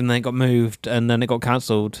moved, and then it got moved, and then it got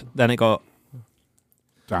cancelled. Then it got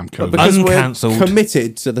damn But COVID. because Uncancelled. we're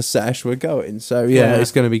committed to the sesh, we're going. So yeah, Yeah.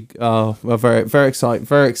 it's gonna be very very excited,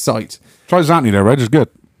 very excited. Try Zantny there, Reg. It's good.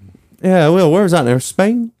 Yeah, Will, where was that now?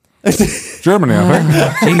 Spain? Germany,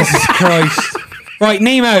 I think. Jesus Christ. Right,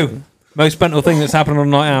 Nemo. Most mental thing that's happened on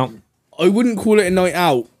a night out. I wouldn't call it a night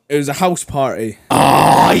out. It was a house party.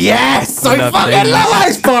 Oh yes, I Love fucking things. love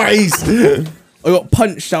house parties. I got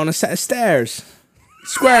punched down a set of stairs.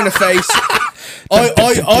 Square in the face.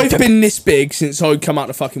 I've been this big since I come out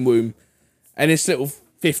the fucking womb. And this little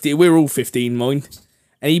 50, we're all 15, mind.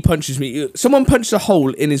 And he punches me. Someone punched a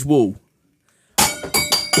hole in his wall.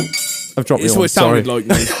 I've dropped It's you what on, it sounded sorry. like,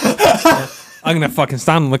 mate. I'm going to fucking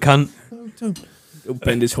stand on the cunt. He'll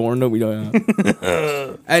bend his horn, don't we? Like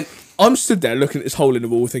that. And I'm stood there looking at this hole in the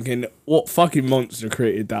wall thinking, what fucking monster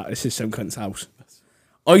created that? This is some cunt's house.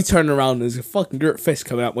 I turn around and there's a fucking dirt fist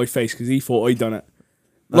coming out my face because he thought I'd done it.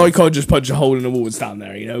 Like I just punch a hole in the wall and stand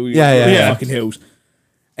there, you know? Yeah. Fucking hills.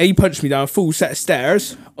 And he punched me down a full set of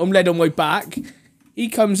stairs. I'm led on my back. He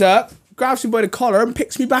comes up, grabs me by the collar and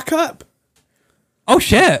picks me back up. Oh,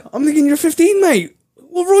 shit. I'm thinking, you're 15, mate.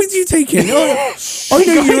 What roids are you taking? I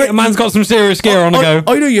know you're... A man's got some serious gear on the go.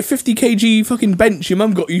 I know your 50 kg fucking bench your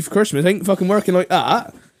mum got you for Christmas ain't fucking working like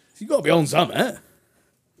that. So you got to be on something.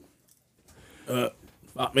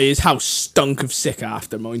 Fuck me, his house stunk of sick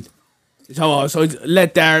after mine. So I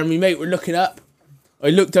led there and my mate were looking up. I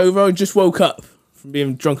looked over, I just woke up from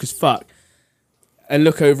being drunk as fuck. And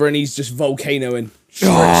look over and he's just volcanoing. Straight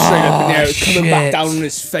up in the air, it was coming back shit. down on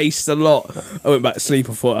his face a lot. I went back to sleep,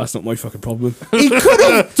 I thought that's not my fucking problem. He could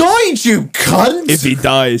have died, you cunt. If he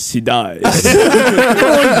dies, he dies.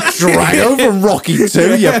 Drag over Rocky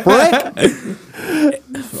 2, you prick.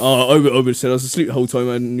 Oh, I would have said I was asleep the whole time.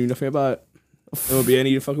 I knew nothing about it. There won't be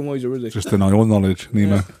any fucking wiser, was it? Just deny all knowledge,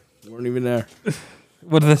 Nemo. Weren't even there.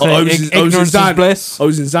 What do they say? I was in Ignorance is Zant- bliss. I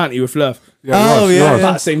was in Zante with Fluff Oh, you yeah, was.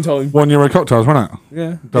 at the same time. €1 cocktails, wasn't it?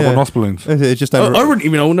 Yeah. Double Yeah. nos balloons. It's just I over, wasn't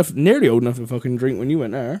even old enough, nearly old enough to fucking drink when you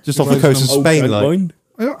went there. just off the coast of Old Spain, cunt like. mind.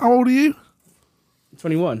 How old are you?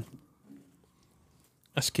 21.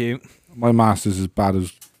 That's cute. My master's as bad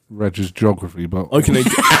as Reg's geography, but I can.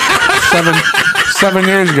 7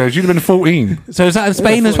 years ago, you'd have been 14. So is that in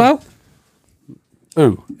Spain as well?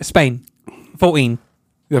 Oh, Spain. 14.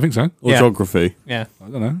 yeah, I think so. Or Yeah. geography. Yeah. I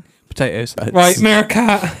don't know. Potatoes. Right,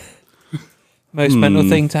 Meerkat. Most mental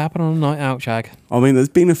thing to happen on a night out, Shag. I mean, there's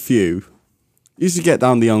been a few. Used to get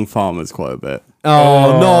down the young farmers quite a bit.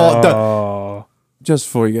 Oh, no. Oh. Just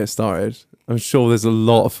before you get started, I'm sure there's a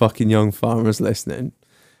lot of fucking young farmers listening.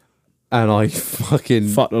 And I fucking...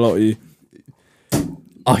 Fucked a lot of you.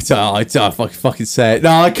 I don't fucking say it.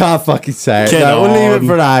 No, I can't fucking say it. Get No, we'll leave on. it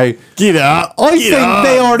for now. Get up. I think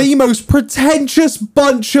they are the most pretentious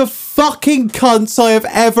bunch of fucking cunts I have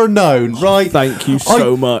ever known, right? Thank you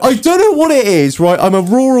so much. I don't know what it is, right? I'm a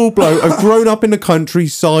rural bloke. I've grown up in the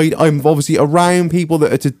countryside. I'm obviously around people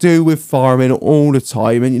that are to do with farming all the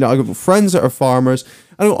time. And, you know, I've got friends that are farmers.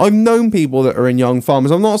 And I've known people that are in young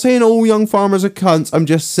farmers. I'm not saying all young farmers are cunts. I'm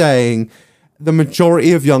just saying the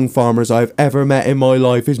majority of young farmers I've ever met in my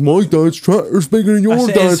life is my dad's tractor's bigger than your That's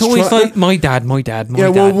it, dad's it's always tractor. like my dad. Yeah,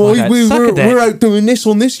 well, we're out doing this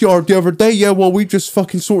on this yard the other day. Yeah, well, we just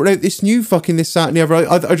fucking sorted out this new fucking this, that, and the other.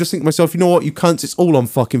 I just think to myself, you know what, you cunts, it's all on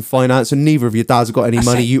fucking finance, and neither of your dads have got any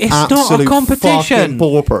money. You it's absolute not a competition. fucking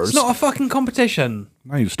paupers. It's not a fucking competition.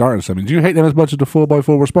 Now you started something. Do you hate them as much as the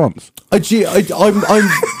 4x4 response? I'm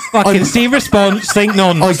Fucking see response, think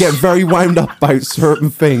none. I get very wound up about certain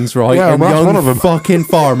things, right? Yeah, and well, that's young one of them. fucking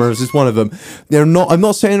farmers is one of them. They're not. I'm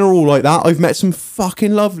not saying they're all like that. I've met some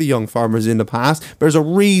fucking lovely young farmers in the past. But there's a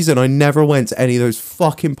reason I never went to any of those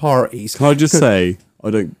fucking parties. Can I just say, I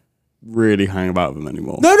don't really hang about them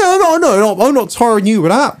anymore. No. I'm not tarring you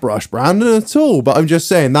with that brush, Brandon, at all. But I'm just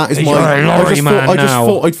saying that is You're a lorry man I just now.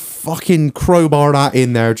 thought I'd fucking crowbar that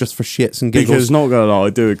in there just for shits and giggles. Because not gonna lie, I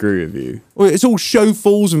do agree with you. Well, it's all show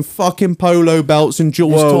falls and fucking polo belts and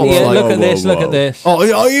Jules Whoa, tops. Yeah, whoa, look whoa, at this. whoa, Look whoa. at this. Oh,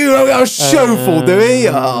 you got a show fall, do we?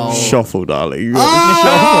 Oh. Shuffle, darling.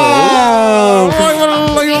 Oh, right,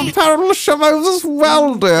 well, you're parallel shovels as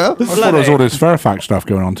well, dear. I thought there was all this Fairfax stuff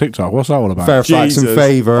going on TikTok. What's that all about? Fairfax in Jesus.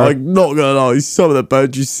 favour. I'm not gonna lie, some of the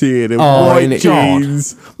birds you see in Oh, white innit?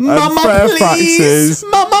 jeans, and Mama, please.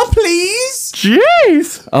 Fairfaxes. Mama, please.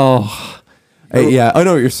 Jeez. Oh. Yeah, I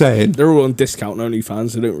know what you're saying. They're all on discount on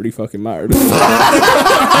OnlyFans. They don't really fucking matter. do they?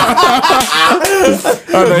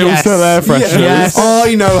 Are they all still there, fresh? Yes.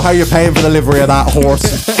 I know how you're paying for the livery of that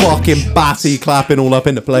horse. Fucking batty clapping all up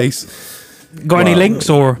in the place. Got any links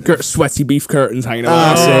or? Got sweaty beef curtains hanging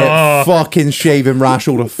out. That's it. Fucking shaving rash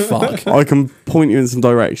all the fuck. I can point you in some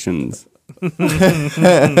directions.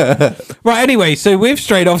 Right. Anyway, so we've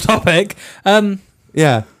strayed off topic.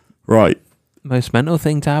 Yeah. Right. Most mental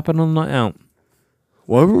thing to happen on the night out.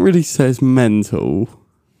 Well, I wouldn't really say it's mental,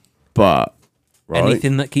 but right.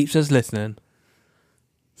 Anything that keeps us listening.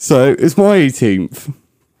 So it's my 18th.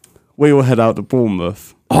 We will head out to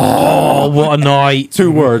Bournemouth. Oh, what a night!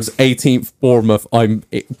 2 words. 18th Bournemouth. I'm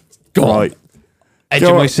gone. Right. Edge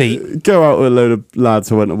of my seat. Go out with a load of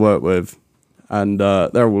lads I went to work with, and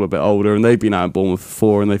they're all a bit older, and they've been out in Bournemouth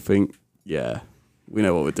before, and they think, yeah, we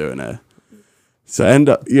know what we're doing here. So end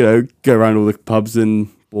up, go around all the pubs in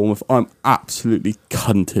Bournemouth. I'm absolutely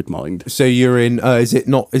cunted, mind. So you're in. Is it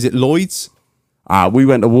Lloyd's? We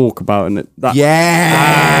went to Walkabout, and that.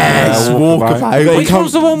 Yes. Walkabout. Walkabout. Which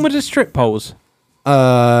one's the one with the strip poles?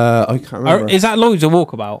 I can't remember. Or is that Lloyd's or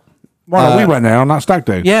Walkabout? Well, we went there on that stag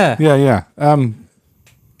do. Yeah. Yeah.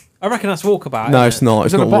 I reckon that's Walkabout. No, isn't it's not.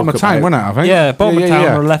 It's It's at not the bottom of town, Walkabout. wasn't it, I think? Yeah, bottom of town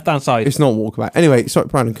yeah. on the left hand side. It's not Walkabout. Anyway, sorry,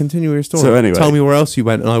 Brandon, continue your story. So anyway. Tell me where else you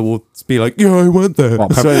went, and I will be like, yeah, I went there.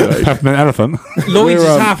 What, So anyway. Peppermint Elephant. Lloyd's is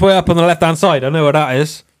We're, halfway up on the left hand side. I know where that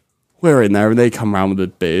is. We're in there, and they come round with the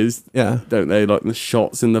beers, Yeah. don't they? Like the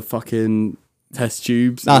shots in the fucking test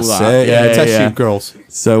tubes. And That's all that. it. Yeah, test tube girls.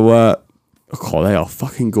 So, they are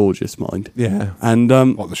fucking gorgeous, mind. Yeah. And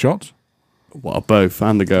What, the shots? both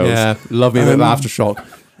and the girls. Yeah. Love me a bit of Um, aftershock.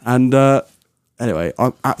 And anyway,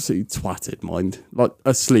 I'm absolutely twatted, mind, like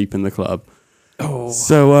asleep in the club. Oh.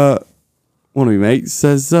 So one of my mates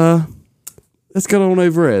says, "Let's get on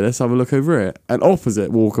over here. Let's have a look over here." And opposite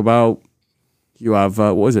Walkabout, you have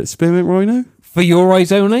what is it, Spearmint Rhino? For your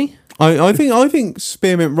eyes only? I think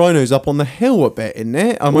Spearmint Rhino's up on the hill a bit, isn't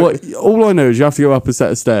it? All I know is you have to go up a set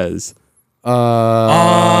of stairs.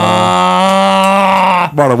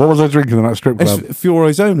 Brother, what was I drinking in that strip club? It's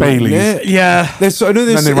Fiore's only. Bailey's. Isn't it? Yeah. I know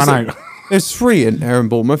Then they ran out. There's 3 in there in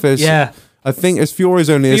Bournemouth. Yeah. I think there's Fiore's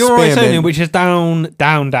only. For your eyes only, Spearmint. which is down.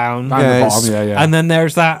 Down Yeah, the bottom, it's- yeah. And then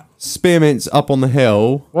there's that. Spearmint's up on the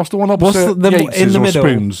hill. What's the one opposite? the- Yates's in the or middle?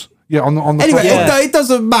 Spoons? Yeah, on the Anyway, front. Yeah. it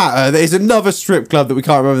doesn't matter. There's another strip club that we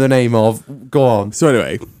can't remember the name of. Go on. So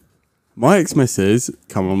anyway, my ex-missus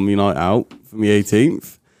come on me night out for me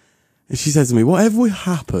 18th, and she says to me, "Whatever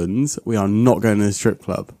happens, we are not going to the strip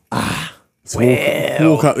club." So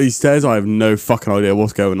walk up these stairs. I have no fucking idea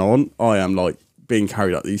what's going on. I am like being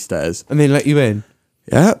carried up these stairs. And they let you in.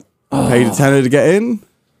 Yeah, paid a tenner to get in.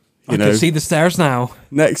 I can see the stairs now.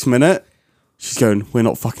 Next minute, she's going, "We're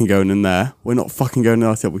not fucking going in there. We're not fucking going in there."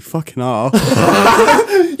 I said, "We fucking are."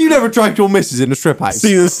 You never dragged your missus in a strip house.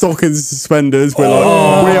 See the stockings and suspenders. We're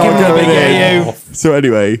like, we give are me the going big in. AU. So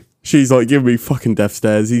anyway, she's like giving me fucking death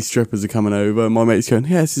stares. These strippers are coming over. And my mate's going,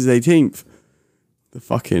 "Yeah, this is 18th. the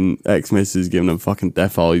fucking ex-missus giving them fucking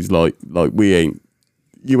death eyes like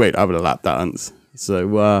you ain't having a lap dance.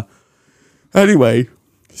 So anyway,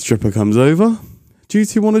 stripper comes over. Do you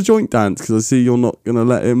two want a joint dance? Because I see you're not going to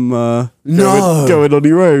let him go in on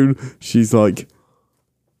your own. She's like,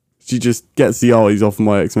 she just gets the eyes off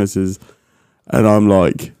my ex-missus. And I'm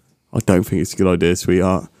like, I don't think it's a good idea,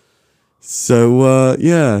 sweetheart. So,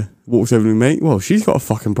 yeah, walks over to me, mate. Well, she's got a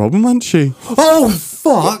fucking problem, hasn't she? Oh,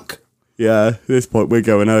 fuck! Yeah, at this point, we're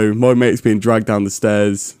going home. My mate's being dragged down the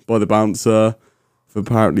stairs by the bouncer for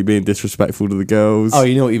apparently being disrespectful to the girls. Oh,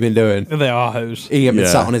 you know what you've been doing? They are hoes. He ain't been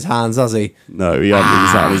Yeah. sat on his hands, has he? No, he hasn't even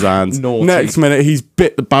sat on his hands. naughty. Next minute, he's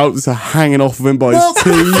bit the bouncer hanging off of him by his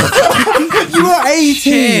teeth. You are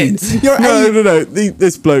 18! Shit. You're 18! No.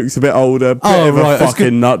 This bloke's a bit older, bit Oh, of right, I a was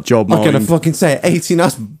fucking nut job I'm going to mind. fucking say it. 18,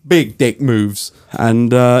 that's big dick moves.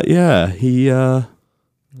 And yeah, he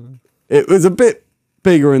it was a bit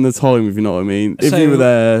bigger in the time, if you know what I mean. If So- you were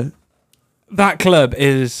there, That club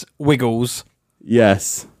is Wiggles.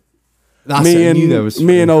 yes. That's Me it. I knew there and was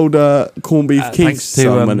me and old corned beef Keith's thanks to,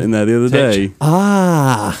 son went in there the other Titch. day.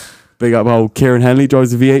 Ah. Big up old Kieran Henley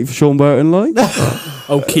drives a V8 for Sean Burton, like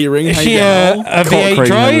Oh, keyring. Is how she you getting on? a V8 Cochrane,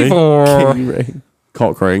 drive Henley. or?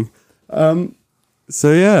 cock ring.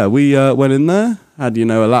 So yeah, we went in there, had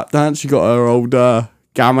a lap dance. She got her old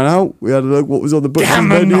gammon out. We had a look what was on the butcher's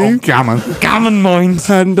Gammon, menu. Gammon. Gammon mind.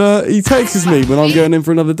 And he texts me when I'm going in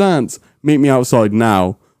for another dance. Meet me outside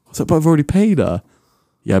now. I was like, but I've already paid her.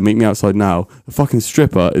 Yeah, meet me outside now. The fucking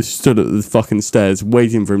stripper is stood at the fucking stairs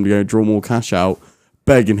waiting for him to go draw more cash out,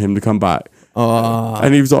 begging him to come back.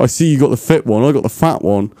 And he was like, I see you got the fit one. I got the fat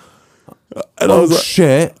one. And I was like,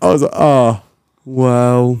 shit. I was like,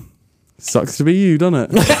 well, sucks to be you, doesn't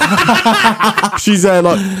it? She's there,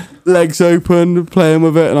 like, legs open, playing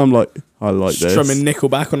with it. And I'm like, I like this. Strumming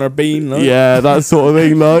Nickelback on her bean. Like. Yeah, that sort of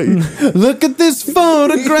thing. Like, Look at this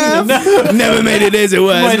photograph. Never made it as it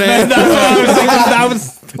was, Wait, man. that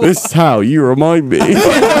was this is how you remind me.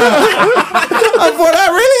 Of what I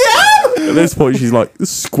really am. At this point, she's like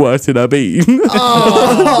squirting her bean.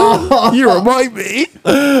 You remind me.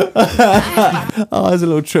 Oh, there's a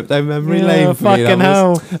little trip down memory lane for me. fucking that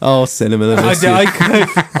was. hell. Oh, cinema.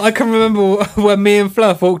 I can remember when me and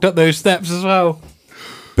Fluff walked up those steps as well.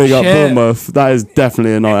 Big up Shit. Bournemouth. That is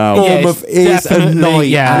definitely a night out. Yeah, Bournemouth it's is a definitely- night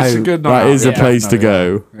yeah. out. It's a good night. That out, is a yeah. place to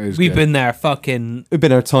go. It is We've good. been there fucking. We've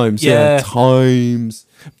been there times. Yeah. Yeah. Times.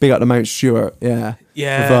 Big up to Mount Stewart. Yeah.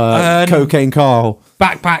 Yeah. With Cocaine Carl.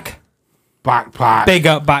 Backpack. Backpack. Big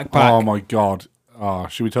up backpack. Oh my god. Oh,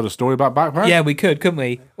 should we tell a story about backpack? Yeah, we could, couldn't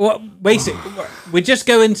we? Well, basically, we just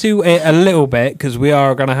go into it a little bit because we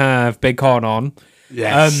are going to have Big Con on.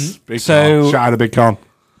 Yes. Big so- Con. Shout out to Big Con.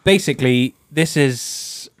 Basically, this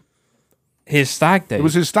is his stag do. It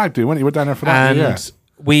was his stag do, when he went down there for that. And Yeah.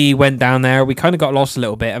 we went down there. We kind of got lost a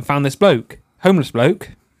little bit and found this bloke, homeless bloke,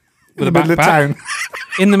 with In the a middle of backpack town.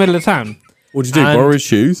 in the middle of town. What'd you do? And- Borrow his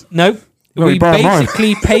shoes? Nope. No, he We borrowed mine.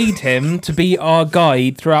 basically paid him to be our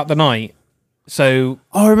guide throughout the night. So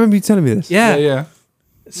Oh, I remember you telling me this. yeah, Yeah.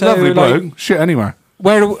 So Lovely like, bloke. Shit anywhere.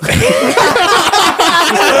 where? Do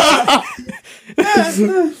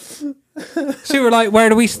so we're like, where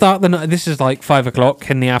do we start the night? This is like 5 o'clock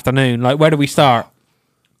in the afternoon. Like, where do we start?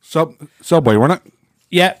 Subway, wasn't it?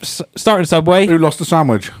 Yep, starting Subway. Who lost the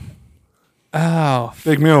sandwich? Oh,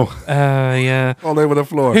 Big Mule. yeah. All over the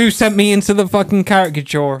floor. Who sent me into the fucking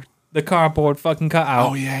caricature? The cardboard fucking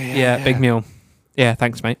cutout. Oh, yeah. Yeah, Big Meal. Yeah,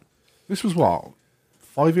 thanks, mate. This was what?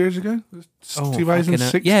 5 years ago? Oh, 2016?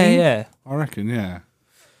 fucking hell. Yeah. I reckon, yeah.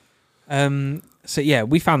 So yeah,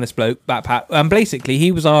 we found this bloke backpack, and basically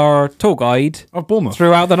he was our tour guide Of Bournemouth.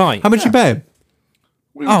 throughout the night. How much you pay him?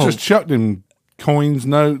 We Oh. just chucked him coins,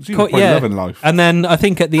 notes. He was probably loving life. And then I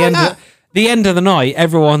think at the end of the night,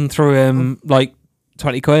 everyone threw him like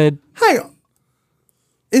 20 quid. Hang on.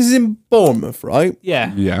 This is in Bournemouth, right?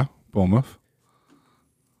 Yeah. Yeah, Bournemouth.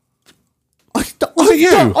 Was it you?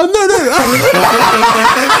 Oh,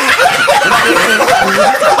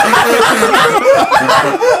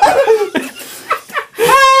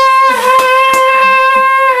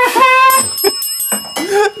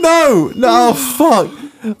 no. No, fuck.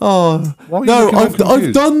 Oh Why are you no! looking all I've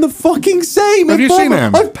confused? done the fucking same. Have in you seen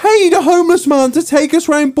Bournemouth. him? I've paid a homeless man to take us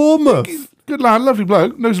round Bournemouth. Good lad, lovely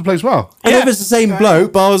bloke. Knows the place well. I don't know if it's the same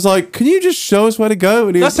bloke, but I was like, "Can you just show us where to go?"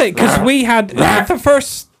 And he That's was, it, because we had the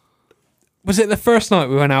first. Was it the first night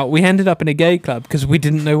we went out? We ended up in a gay club because we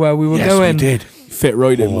didn't know where we were going. did. Fit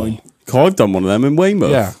right in mine. I've done one of them in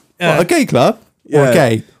Weymouth. Yeah. What, a gay club or a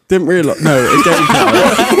gay. Didn't realise. No, a gay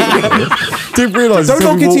club. Didn't realise. Don't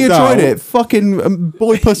until knock we it till you walked tried out. it. Fucking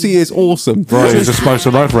boy pussy is awesome. Right, it's a spice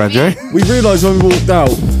of life, Reggie. We realised when we walked out.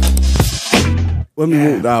 when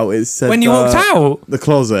we walked out, it said When you walked out? the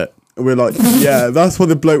closet. And we're like, yeah, that's why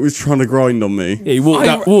the bloke was trying to grind on me. Yeah, he walked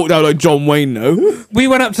out like John Wayne, though. We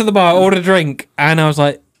went up to the bar, ordered a drink, and I was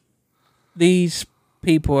like, these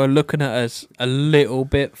people are looking at us a little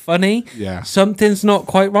bit funny. Yeah. Something's not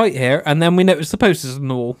quite right here. And then we noticed the posters on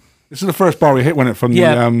the wall. This is the first bar we hit when it from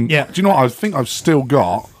Yeah, the. yeah. Do you know what I think I've still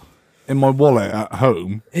got in my wallet at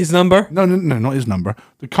home? His number? No, not his number.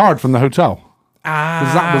 The card from the hotel.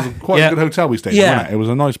 Because that was quite yeah. a good hotel we stayed in, Yeah. wasn't it? It was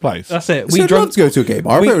a nice place. That's it. So We I'd love drunk. to go to a gay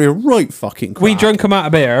bar. we- I bet we're right fucking crack. We drunk him out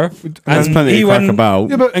of beer, There's and plenty he of crack went about.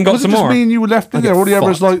 Yeah, but and got was some it just more. me and you were left in I there? get All the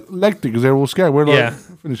others fucked. like legged it because they were all scared. We're like Yeah.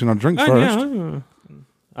 finishing our drink Oh, first. yeah,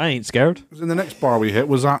 I ain't scared. And the next bar we hit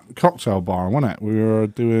was that cocktail bar, wasn't it? We were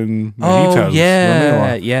doing mojitos. Oh yeah,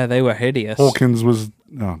 remember? yeah, they were hideous. Hawkins was.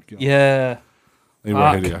 Oh god, Yeah. they were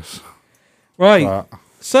Fuck. hideous. Right. But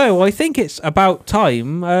So I think it's about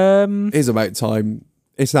time. It is about time.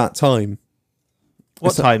 It's that time.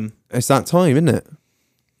 What It's a- time It's that time, isn't it?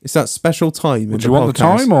 It's that special time. would you want the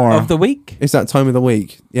time or? of the week? It's that time of the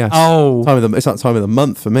week. Yes. Oh. Time of the. It's that time of the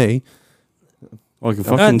month for me. I can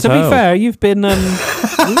fucking To tell. be fair, you've been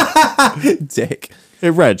Dick.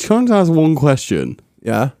 Hey, Reg, can I ask one question?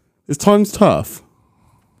 Yeah. Is times tough?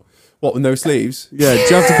 What with no sleeves? Yeah, do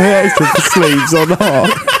you have to pay extra for sleeves or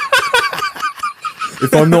not?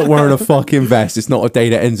 If I'm not wearing a fucking vest, it's not a day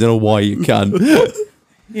that ends in a Y. You can.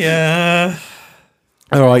 yeah.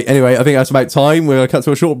 All right. Anyway, I think that's about time. We're gonna cut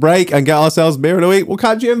to a short break and get ourselves beer of the week. We'll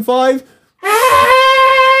catch you in 5.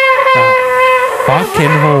 Fucking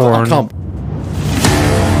horn. I can't.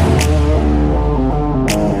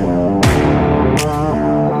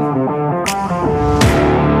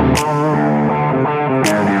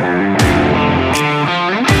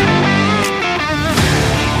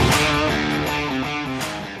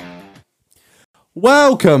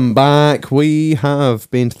 Welcome back. We have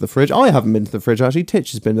been to the fridge. I haven't been to the fridge actually.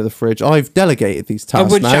 Titch has been to the fridge. I've delegated these I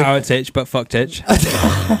tasks would now. shout out Titch, but fuck Titch.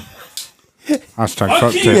 Hashtag I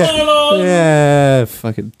fuck keep Titch. Marlon. Yeah,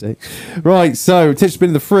 fucking dick. Right, so Titch's been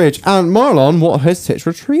in the fridge. And Marlon, what has Titch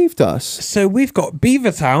retrieved us? So we've got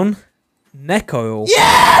Beavertown neck oil.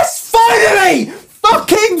 Yes! Finally!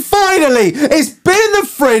 Fucking finally! It's been in the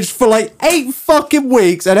fridge for like 8 fucking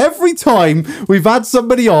weeks, and every time we've had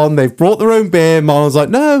somebody on, they've brought their own beer. Marlon's like,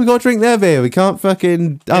 no, we gotta drink their beer. We can't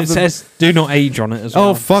fucking have It the-" says do not age on it as well.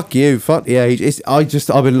 Oh, fuck you. Fuck the age. I've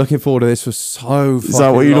been looking forward to this for so fucking Is that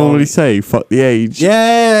what you long. normally say? Fuck the age?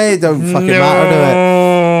 Yeah, it don't fucking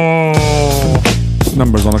matter, do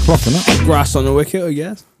Numbers on the clock, isn't it? Grass on the wicket, I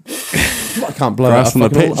guess. it? I can't blow Grass it. on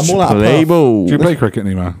the pitch. I'm all out of Play puff. ball. Do you play cricket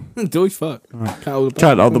anymore? Do we fuck? Can't hold the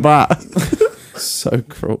Can't hold the bat. So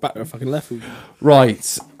cruel. back to fucking left. Right.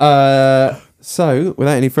 So,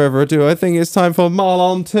 without any further ado, I think it's time for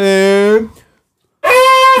Marlon to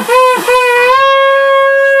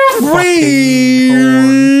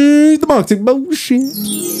read the marketing bullshit.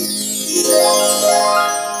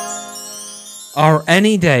 Our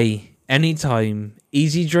any day, anytime,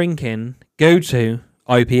 easy drinking, go to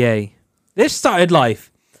IPA. This started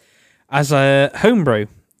life as a homebrew.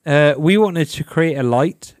 We wanted to create a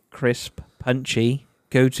light, crisp, punchy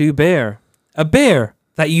go-to beer. A beer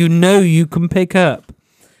that you know you can pick up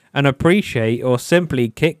and appreciate, or simply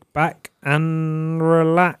kick back and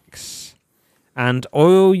relax and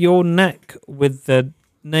oil your neck with the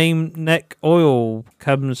name Neck Oil.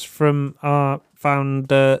 Comes from our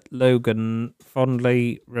founder Logan.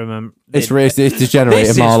 Fondly remember. It's degenerated,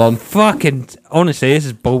 This Marlon. is fucking honestly, this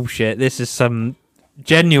is bullshit. This is some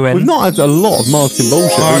genuine We've not had a lot of marketing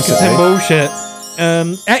bullshit marketing recently.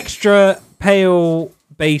 bullshit. Extra pale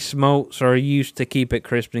base malts are used to keep it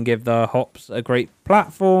crisp and give the hops a great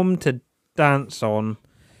platform to dance on.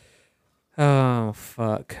 Oh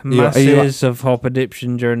fuck! Are you- Masses of hop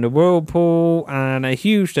addiction during the whirlpool and a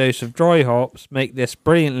huge dose of dry hops make this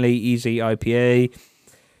brilliantly easy IPA.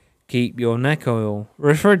 Keep your neck oil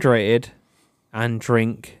refrigerated and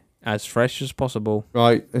drink as fresh as possible.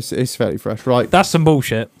 Right, it's fairly fresh. Right, That's some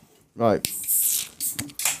bullshit. right.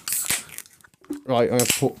 Right, I'm going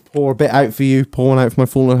to pour a bit out for you, pour one out for my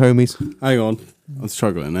fallen homies. Hang on. I'm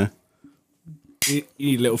struggling there. You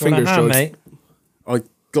need little Want a finger hand, strokes. mate? I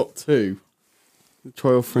got 2.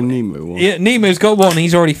 Try off for Nemo one. Yeah, Nemo's got one.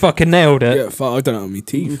 He's already fucking nailed it. Yeah, fuck, I don't know my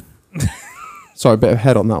teeth. Sorry, a bit of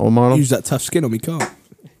head on that one, Marlon. Use that tough skin on me car.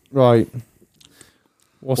 Right.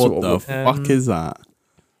 What's What the Um, fuck is that?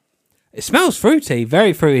 It smells fruity,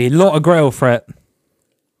 very fruity. A lot of grail for it.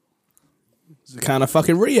 It's a kind of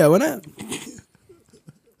fucking Rio, isn't it?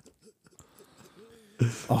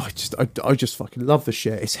 Oh, I just fucking love the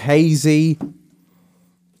shit. It's hazy.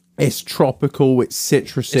 It's tropical. It's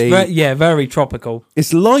citrusy. Very tropical.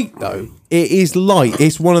 It's light though. It is light.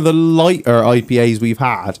 It's one of the lighter IPAs we've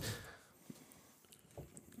had.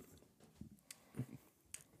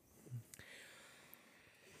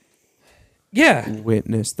 Yeah.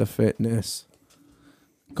 Witness the fitness.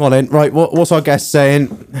 Go on then. Right, what's our guest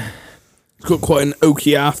saying? It's got quite an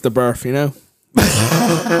oaky afterbirth, you know.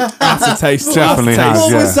 Aftertaste. Definitely has,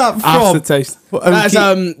 What yeah. was that from? Aftertaste. What, That's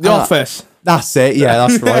oaky- The Office. That's it. Yeah,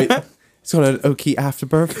 that's right. It's got an oaky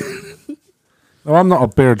afterbirth. No, I'm not a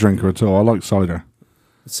beer drinker at all. I like cider.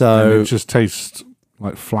 And So it just tastes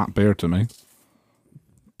like flat beer to me.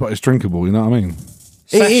 But it's drinkable, you know what I mean?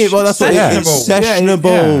 it is. Well, that's what it is. Sessionable.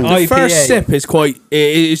 Sessionable. Yeah. The first IPA. sip is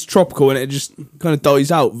it is tropical and it just kind of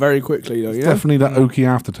dies out very quickly, though. You know? Definitely that oaky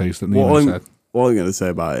aftertaste that Nemo said. What I'm going to say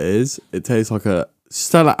about it is, it tastes like a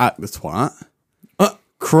Stella Act the Twat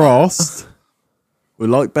crossed with,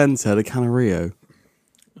 like Ben said, a Canario.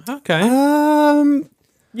 Okay. Yeah.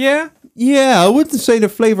 Yeah. Yeah, I wouldn't say the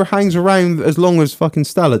flavour hangs around as long as fucking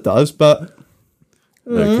Stella does, but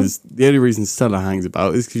Because the only reason Stella hangs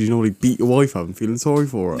about is because you normally beat your wife up and feeling sorry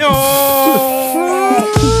for her.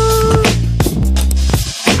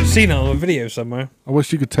 I've seen it on a video somewhere. I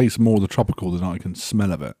wish you could taste more of the tropical than I can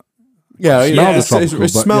smell of it. yeah, Smell yeah, the tropical,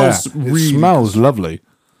 it but smells yeah, really. It smells lovely.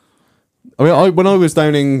 I mean, when I was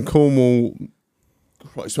down in Cornwall,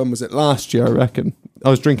 Christ, when was it? Last year, I reckon. I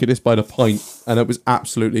was drinking this by the pint, and it was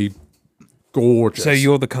absolutely gorgeous. So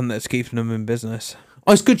you're the cunt that's keeping them in business.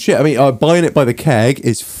 Oh, it's good shit. I mean, buying it by the keg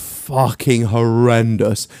is fucking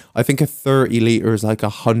horrendous. I think a 30 litre is like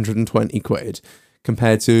 120 quid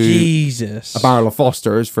compared to Jesus. a barrel of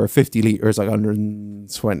Foster's for a 50 litre is like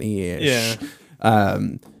 120-ish. Yeah.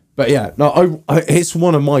 But yeah, no, it's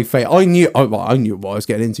one of my favorite. I knew what I was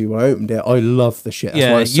getting into when I opened it. I love the shit. That's why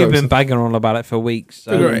Yeah, it's you've so been bagging on about it for weeks.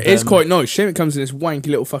 So, It's quite nice. Shame it comes in this wanky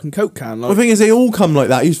little fucking Coke can. The Like, thing is, they all come like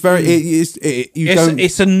that. It's very.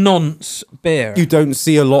 It's a nonce beer. You don't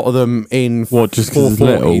see a lot of them in What, just 'cause it's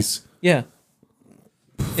 440s. Yeah.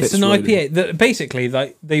 It's an really- IPA. That basically,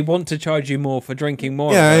 like, they want to charge you more for drinking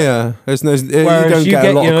more. Yeah, of it. yeah. There's no. You Whereas don't get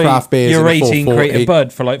a lot of craft beers. your in a 18 crate 440. of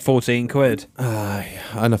Bud for like 14 quid.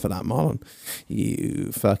 Enough of that, Marlon.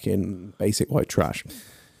 You fucking basic white trash.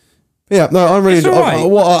 Yeah, no, I really. It's all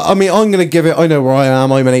right. I mean, I'm gonna give it. I know where I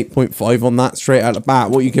am. I'm an 8.5 on that straight out the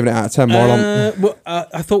bat. What are you giving it out of 10, Marlon?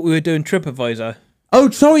 I thought we were doing TripAdvisor. Oh,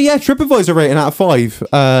 sorry. Yeah, TripAdvisor rating out of 5.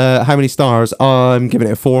 How many stars? I'm giving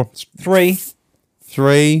it a 4. 3.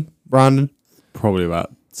 3. Brandon. Probably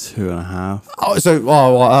about 2.5.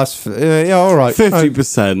 Well, that's yeah. All right.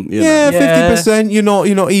 50%. You know. Yeah, Yeah. 50%. You're not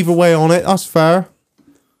either way on it. That's fair.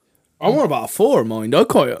 I'm on about a 4 of mine. I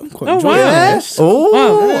quite Oh, enjoy wow. this. Oh,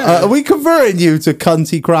 Wow. are we converting you to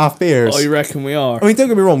cunty craft beers? Oh, you reckon we are? I mean, don't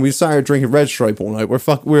get me wrong. We sat here drinking Red Stripe all night.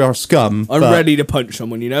 We are scum. I'm but- ready to punch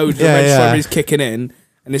someone, you know? The Yeah, red yeah. stripe is kicking in,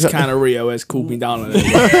 and this can of Rio has cooled me down a little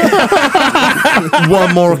bit.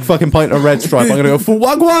 One more fucking pint of Red Stripe. I'm gonna go for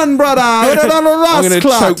one, brother. We're on a I'm going to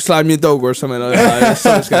Rust choke slam your dog or something like that. That's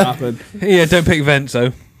what's going to happen. Yeah, don't pick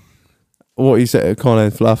Venzo. What you said, Colin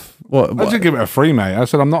Fluff? What? I did give it a 3, mate. I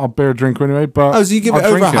said I'm not a beer drinker anyway, but Oh, so you give it I'll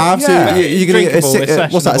over drink half? So Yeah, you're gonna get Drinkable,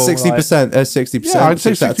 it's what's that? sessionable, 60%? 60%. yeah I'd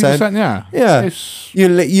say 6 out of 10. 60%. Yeah, Yeah. It's-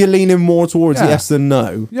 You're leaning more towards Yeah. yes than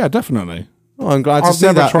no. yeah, definitely. Oh, I'm glad to I've see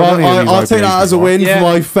never that. tried any of Right, these I'll take IPAs that as a before. win Yeah. for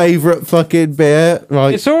my favourite fucking beer.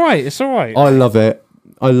 Right. It's all right. It's all right. I love it.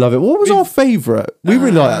 I love it. What was our favourite? We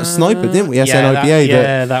really liked that Sniper, didn't we?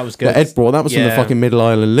 SNIPA. that was good. That Ed brought. That was from the Yeah. fucking Middle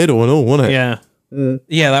Island Lidl and all, wasn't it? Yeah.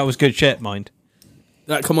 Yeah, that was good shit, mind.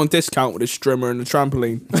 That come on discount with a strimmer and a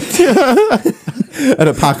trampoline. And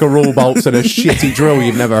a pack of roll bolts and a shitty drill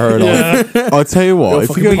you've never heard of. I'll tell you what, if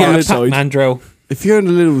fucking you go We to got a Lidl, Pac-Man drill. if you go to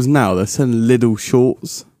Lidl's now, they're selling Lidl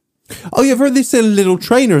shorts. Oh, you've heard they sell little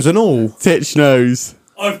trainers and all. Titch nose.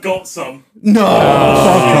 I've got some. No.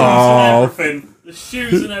 And everything. The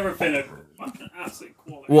shoes and everything are fucking absolute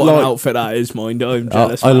quality. What Like- an outfit that is, mind. I'm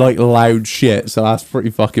jealous. I man. like loud shit, so that's pretty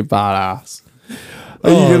fucking badass. Are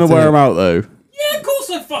you going to dear. wear them out though? Yeah, of course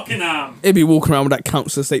I fucking am. He'd be walking around with that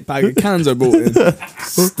council estate bag of cans I brought in.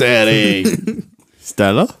 Steady.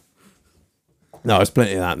 Stella? No, there's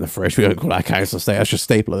plenty of that in the fridge. We don't call that council estate. That's just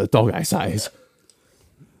staple of the doghouse, that is.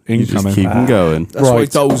 You just Incoming. keep them going. That's why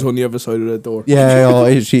Right. Dole's on the other side of the door. Yeah,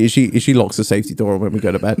 she locks the safety door when we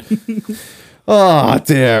go to bed. Oh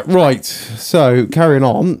dear. Right. So carrying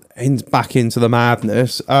on back into the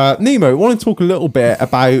madness. Nemo, I want to talk a little bit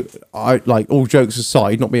about like all jokes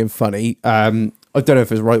aside, not being funny. I don't know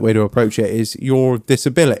if it's the right way to approach it. Is your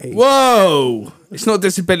disability? Whoa! It's not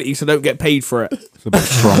disability, so don't get paid for it. It's a bit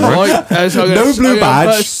strong, Rick. No blue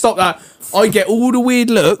badge. Stop that. I get all the weird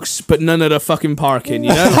looks, but none of the fucking parking,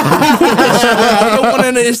 you know? I don't want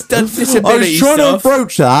any of this disability I was trying to stuff.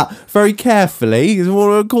 approach that very carefully because I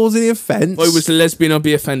want to cause any offence. If I was a lesbian, I'd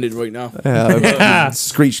be offended right now.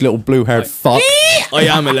 Screech little blue-haired fuck. I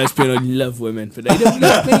am a lesbian. I love women, but they don't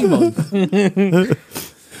love me, man.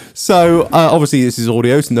 So obviously this is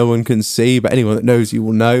audio, so no one can see, but anyone that knows you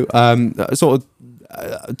will know. Sort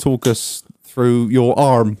of talk us through your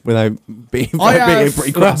arm without being pretty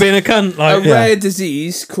Without crass. being a cunt. A Like, rare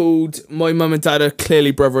disease called my mum and dad are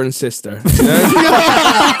clearly brother and sister. You know?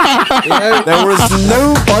 You know? There was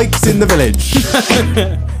no bikes in the village.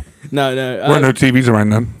 No. Weren't no TVs around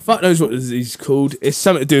then. Fuck knows what the disease is called. It's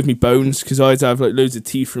something to do with me bones because I had to have like loads of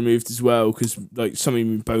teeth removed as well because like some of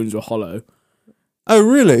my bones were hollow. Oh,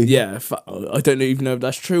 really? Yeah, I don't even know if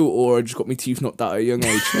that's true or I just got my teeth knocked out at a young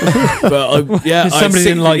age. But Somebody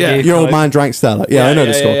didn't like you. Your old man drank Stella. Yeah, I know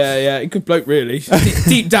the score. Yeah, good bloke really.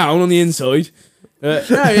 Deep down on the inside. No,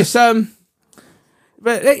 it's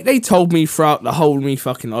But they told me throughout the whole of me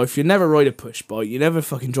fucking life, you never ride a push bike, you never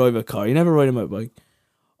fucking drive a car, you never ride a motorbike.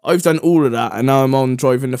 I've done all of that, and now I'm on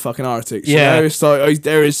driving the fucking Arctic. So Yeah. it's like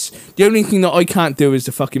there is the only thing that I can't do is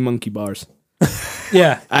the fucking monkey bars,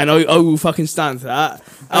 yeah. and I will fucking stand for that.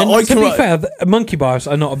 And I to can be ri- fair, monkey bars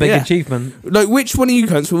are not a big Yeah. achievement. like which one of you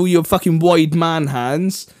cunts with all your fucking wide man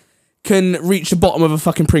hands can reach the bottom of a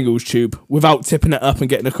fucking Pringles tube without tipping it up and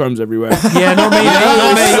getting the crumbs everywhere? Yeah, not me.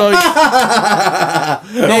 Not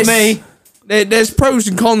me. Not me. There's pros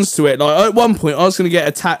and cons to it. Like at one point, I was gonna get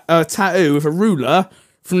a tattoo with a ruler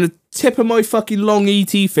from the tip of my fucking long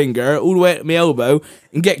ET finger all the way to my elbow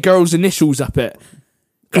and get girls' initials up it.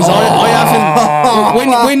 Because I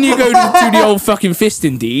haven't. When you go to do the old fucking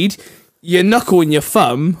fisting deed, your knuckle and your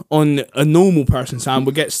thumb on a normal person's hand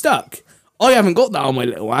would get stuck. I haven't got that on my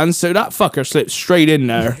little hand, so that fucker slips straight in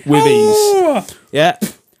there with ease. Yeah.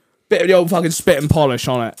 Bit of the old fucking spit and polish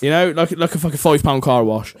on it, you know? Like a fucking £5 car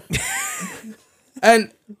wash.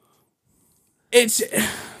 And it's...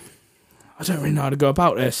 I don't really know how to go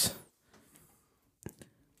about this.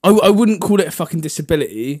 I wouldn't call it a fucking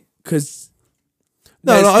disability, because...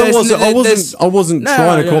 I wasn't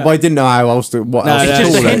trying to call, yeah. but I didn't know how else to what else no, to it's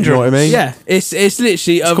call just a it. You know what I mean? Yeah, it's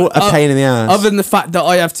literally... It's called a pain in the ass. Other than the fact that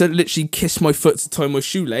I have to literally kiss my foot to tie my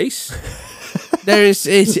shoelace...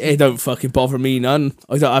 it don't fucking bother me none.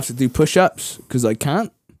 I don't have to do push-ups because I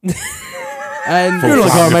can't. And You're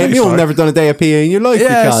like, oh, mate, you've never done a day of PE in your life, you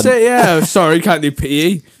cunt. sorry, can't do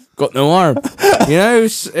PE. Got no arm. You know,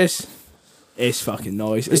 it's fucking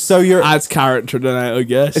nice. So you're adds character to that, I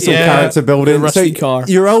guess. it's all character building. The rusty So car.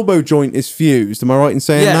 your elbow joint is fused. Am I right in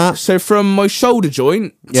saying Yeah, that? so from my shoulder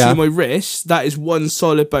joint Yeah. to my wrist, that is one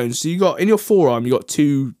solid bone. So you got in your forearm, you got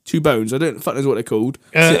two bones. I don't fuck knows what they're called.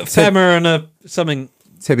 Femur and a something.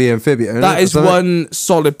 Tibia and fibia. isn't That it? is Something? one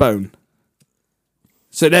solid bone.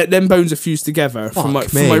 So them bones are fused together from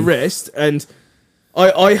Fuck my me. wrist, and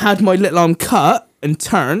I had my little arm cut and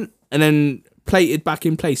turned and then plated back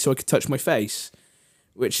in place so I could touch my face,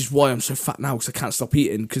 which is why I'm so fat now because I can't stop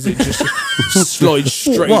eating because it just slides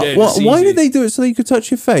straight in. It's Why easy. did they do it so that you could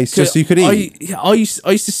touch your face, just so you could eat? I used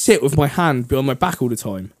to sit with my hand behind my back all the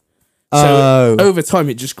time. So Oh. over time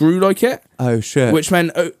it just grew like it, Oh shit! which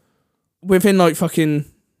meant within like fucking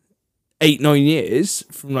 8-9 years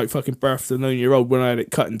from like fucking birth to 9-year-old when I had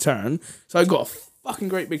it cut and turn, so I got a fucking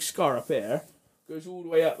great big scar up here, goes all the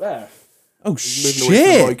way up there. Oh Moving away from the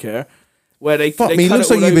shit! mic here, where they Fuck they me! It cut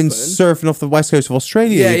looks it like all you've been open. surfing off the west coast of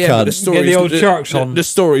Australia. Yeah, you yeah, but the cunt. story's the old sharks on. The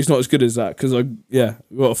story's not as good as that because I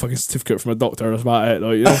got a fucking certificate from a doctor. That's about it.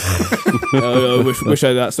 Like, you know? I wish I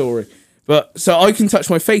had that story. But so I can touch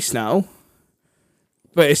my face now,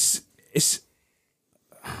 but it's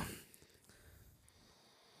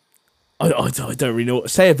I don't really know what to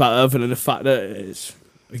say about it other than the fact that it's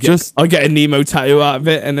I get a Nemo tattoo out of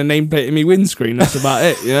it and a nameplate in my windscreen. That's about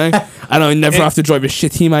it, you know. And I never have to drive a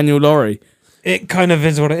shitty manual lorry. It kind of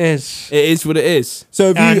is what it is. It is what it is. So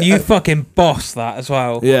have And you, you fucking boss that as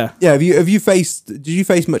well. Yeah. yeah, have you faced? Did you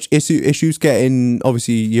face much issues getting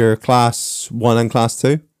obviously your class 1 and class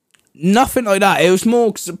 2? Nothing like that. It was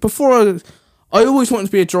more cause before I always wanted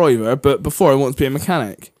to be a driver, but before I wanted to be a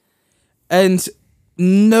mechanic, and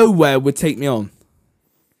nowhere would take me on.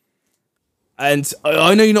 And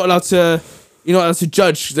I know you're not allowed to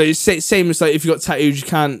judge. It's same as like if you got tattoos, you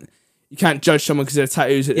can't judge someone because they're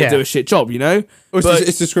tattoos that they Yeah. do a shit job, you know. Or But-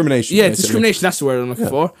 it's discrimination. yeah, basically. discrimination. That's the word I'm looking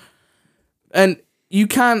for. And you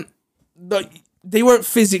can't like. They weren't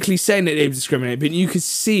physically saying that they were discriminating, but you could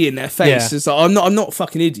see in their face. Yeah. It's like, I'm not a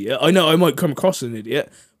fucking idiot. I know I might come across as an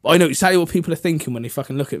idiot, But I know exactly what people are thinking when they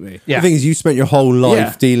fucking look at me. Yeah. The thing is, you spent your whole life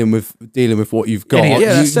Yeah. dealing with what you've got. Idiot.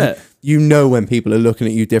 Yeah, that's it. You know when people are looking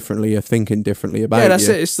at you differently, or thinking differently about Yeah, that's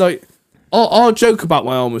you. it. It's like I'll joke about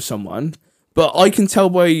my arm with someone, but I can tell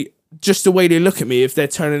by just the way they look at me if they're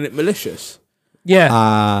turning it malicious.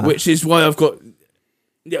 Yeah. Which is why I've got.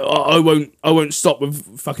 Yeah, I won't stop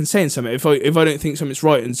with fucking saying something. If I don't think something's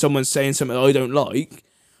right and someone's saying something that I don't like,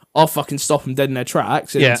 I'll fucking stop them dead in their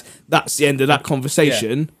tracks, and Yeah. that's the end of that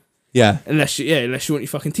conversation. Yeah. Unless you want your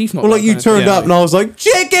fucking teeth knocked Well, out. like you kind of thing. turned up and I was like,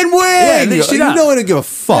 chicken wing! literally you that. know I don't give a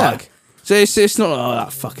fuck. Yeah. So it's not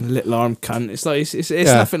that fucking little arm cunt. It's like it's Yeah.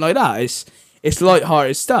 nothing like that. It's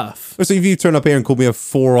light-hearted stuff. So if you turn up here and call me a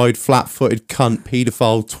four-eyed, flat-footed cunt,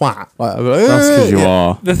 paedophile twat, like, I'm like, That's because you yeah.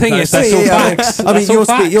 are. The thing is, That's- that's all Yeah, facts. I mean, That's all you're,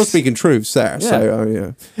 facts. you're speaking truths there.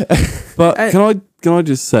 So, yeah. But Eh. can I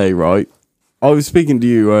just say, right? I was speaking to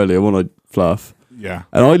you earlier when I fluff, Yeah.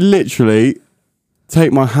 and I literally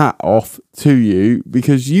take my hat off to you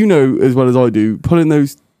because you know as well as I do, pulling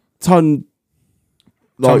those ton,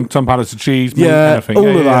 like Some pallets of cheese, meat, yeah, anything. all yeah,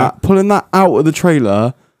 of yeah, that, pulling that out of the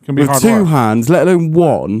trailer Can be with hard two work. hands, let alone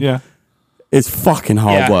one, Yeah. is fucking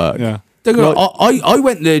hard Yeah. work. Yeah. Don't get me Like- wrong, I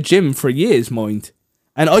went to the gym for years, mind,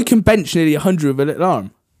 and I can bench nearly 100 with a little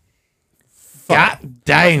arm. God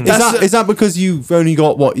damn. Is that because you've only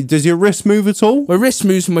got what? Does your wrist move at all? My wrist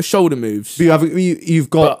moves and my shoulder moves. You've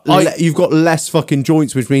got But you've got less fucking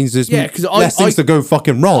joints, which means there's Yeah, 'cause less things to go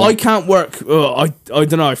fucking wrong. I can't work. I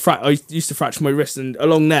don't know. I used to fracture my wrist, and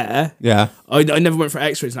along there, yeah, I never went for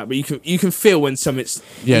X-rays and that, but you can feel when something's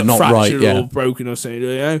not fractured right, yeah. or broken or something,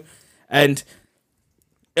 you know. And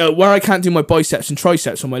where I can't do my biceps and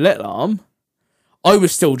triceps on my little arm, I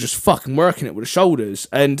was still just fucking working it with the shoulders.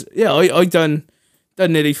 And yeah, I done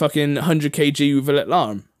nearly fucking 100 kg with a little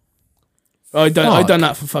arm. I done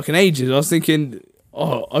that for fucking ages. I was thinking,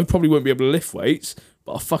 oh, I probably won't be able to lift weights,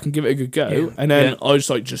 but I'll fucking give it a good go. Yeah. And then Yeah. I was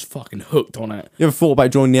like just fucking hooked on it. you ever thought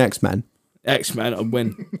about joining the X-Men? X-Men, I'd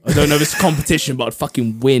win. I don't know if it's a competition, but I'd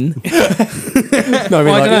fucking win. No, I mean,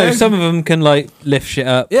 Well, I like, don't know. Some of them can like lift shit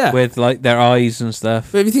up Yeah. with like their eyes and stuff.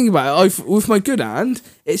 But if you think about it, with my good hand,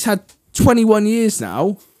 it's had 21 years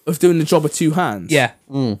now of doing the job of two hands. Yeah.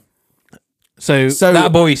 So, So-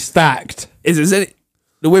 that boy's stacked. Is there any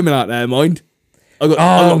the women out there, mind? I got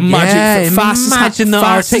Oh, magic yeah, for fastest, imagine the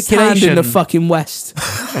fastest hand in articulation. the fucking West.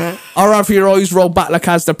 I'll have your eyes roll back like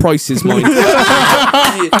as the prices, mind. you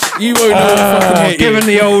won't know what fucking hit you. Given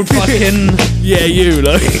the old fucking Yeah, you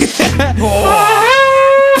look.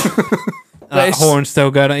 that it's- horn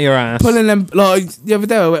still going at your ass, Pulling them like the other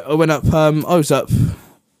day. I went up. I was up.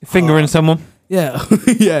 fingering someone. Yeah,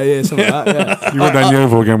 yeah, something like that. Yeah. You went down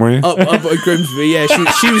Yeovil again, were you? up at Grimsby. Yeah,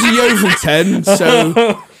 she was a Yeovil 10,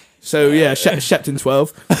 so yeah, Shepton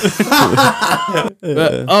 12.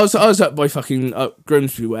 But I was up by fucking up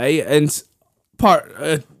Grimsby way, and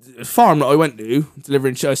farm that I went to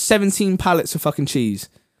delivering 17 pallets of fucking cheese.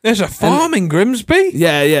 There's a farm in Grimsby.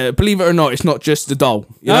 Yeah, believe it or not, it's not just the doll.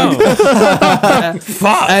 You know? Oh,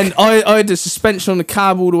 fuck! And I had the suspension on the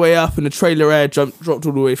cab all the way up, and the trailer air dropped all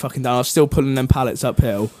the way fucking down. I was still pulling them pallets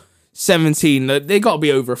uphill. 17, they got to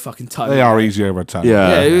be over a fucking ton. They are easy over a ton.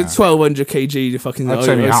 Yeah. Yeah, 1200 kg to fucking. I'd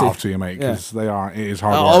say you I see. have to, mate, because it is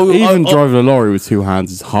hard Oh, work. Even I- driving a lorry with two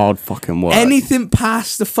hands is hard fucking work. Anything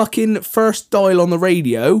past the fucking first dial on the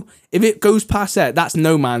radio, if it goes past that, that's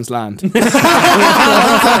no man's land. that's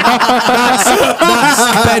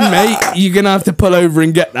Ben, mate. You're gonna have to pull over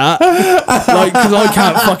and get that, like, because I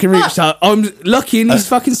can't fucking reach that. I'm lucky in these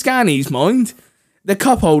fucking scannies, mind. The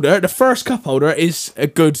cup holder, the first cup holder, is a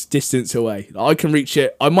good distance away. Like, I can reach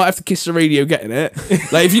it. I might have to kiss the radio getting it.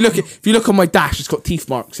 Like if you look on my dash, it's got teeth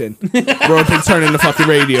marks in where I've been turning the fucking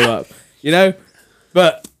radio up. You know,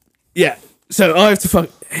 but yeah. So I have to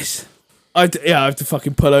I have to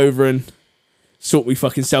fucking pull over and sort me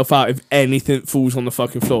fucking self out if anything falls on the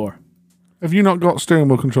fucking floor. Have you not got steering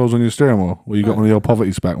wheel controls on your steering wheel? Or you got one of the old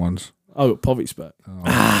poverty spec ones? I got poverty spec.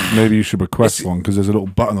 Maybe you should request one because there's a little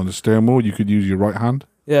button on the steering wheel. You could use your right hand.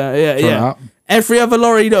 Yeah, Turn it up. Every other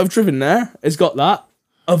lorry that I've driven there has got that,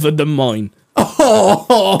 other than mine.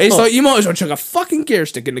 It's like you might as well chuck a fucking gear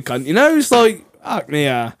stick in the cunt, you know? It's like, fuck me,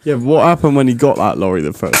 Yeah, but what happened when he got that lorry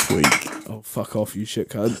the first week? oh fuck off, you shit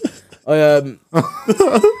cunt.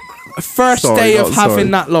 First Sorry, day of not having sorry.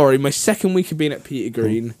 that lorry, my second week of being at Peter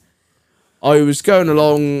Green, I was going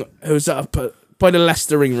along. It was up by the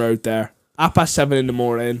Leicester Ring Road there, 7:30 in the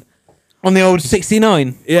morning. On the old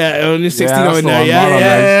 69. Yeah, on the 69 that's the there. one, Yeah, one on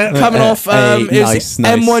yeah. Coming off, Hey, it was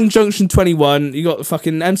nice. M1 Junction 21. You got the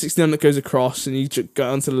fucking M69 that goes across, and you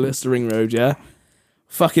go onto the Leicester Ring Road. Yeah,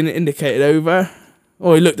 fucking indicated over.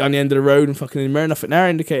 Oh, he looked down the end of the road and fucking in the mirror, nothing there.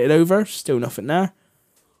 Indicated over, still nothing there.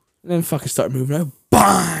 And then fucking started moving over.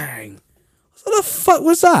 Bang! What the fuck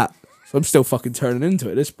was that? So I'm still fucking turning into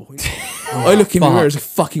it at this point. I look in the mirror, there's a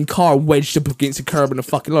fucking car wedged up against the curb in a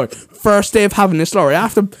fucking lorry. First day of having this lorry.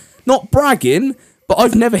 After not bragging, but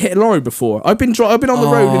I've never hit a lorry before. I've been on the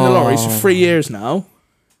road in the lorries for 3 years now,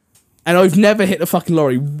 and I've never hit a fucking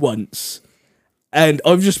lorry once. And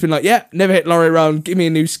I've just been like, yeah, never hit lorry around. Give me a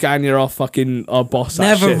new Scania. I'll boss that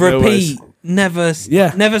Never shit. No repeat. worries.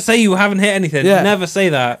 Never say you haven't hit anything. Yeah. Never say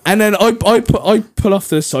that. And then I pull off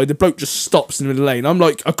to the side. The bloke just stops in the middle of the lane. I'm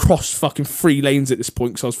like across fucking 3 lanes at this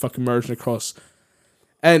point because I was fucking merging across.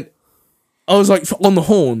 And I was like on the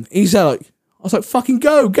horn. He's there like, I was like, fucking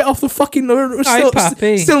go, get off the fucking.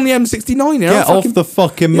 Pappy. Still on the M69 here. Get off the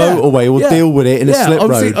fucking motorway or deal with it in a slip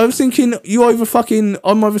road. I was thinking,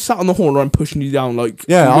 I'm either sat on the horn or I'm pushing you down. Like,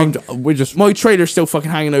 we're just. my trailer's still fucking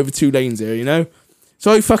hanging over 2 lanes here, you know?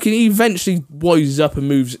 So he eventually wises up and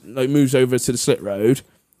moves over to the slip road.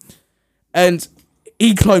 And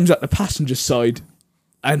he climbs up the passenger side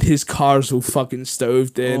and his car's all fucking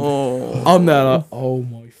stoved in. I'm there like, oh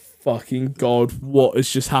my fucking God, what has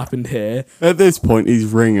just happened here? At this point, he's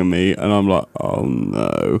ringing me, and I'm like, oh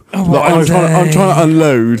no. I'm trying to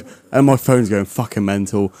unload, and my phone's going fucking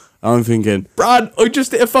mental. And I'm thinking, Brad, I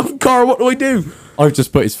just hit a fucking car, what do I do? I've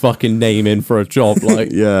just put his fucking name in for a job,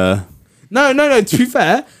 like. yeah. No, to be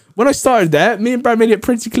fair, when I started there, me and Brad made it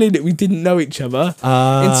pretty clear that we didn't know each other.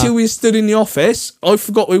 Until we stood in the office, I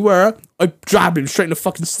forgot we were. I jabbed him straight in the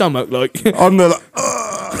fucking stomach, like. I'm there like,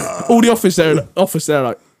 all the office there,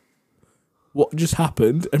 like, what just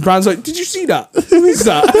happened? And Brad's like, did you see that? Who is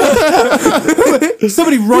that?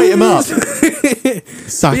 Somebody write him up.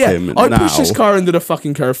 sack him I now. pushed his car into the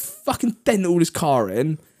fucking curve, fucking dent all his car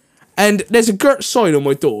in, and there's a girt sign on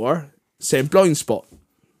my door saying blind spot,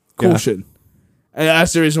 caution. And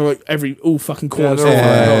as there is on like all fucking corners.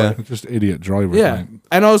 Just idiot drivers. Yeah. Mate.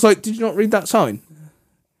 And I was like, did you not read that sign?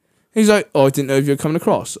 He's like, oh, I didn't know if you were coming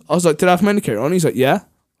across. I was like, did I have my indicator on? He's like, yeah.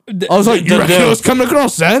 I was like, you reckon I was coming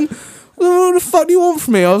across then? What the fuck do you want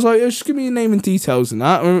from me? I was like, just give me your name and details and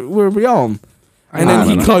that. Where are we on? And then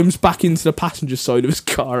he climbs back into the passenger side of his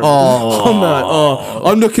car.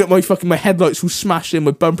 I'm looking at my headlights all smashed in,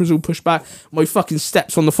 my bumpers all pushed back, my fucking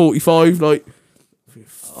steps on the 45, like,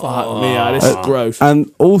 fuck me, this is gross.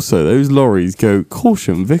 And also, those lorries go,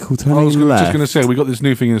 caution, vehicle I turning was left. just going to say, we got this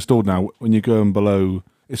new thing installed now. When you're going below,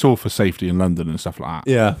 it's all for safety in London and stuff like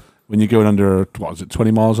that. Yeah. When you're going under,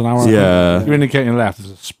 20 miles an hour? Yeah. You're indicating left,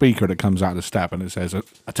 there's a speaker that comes out of the step and it says,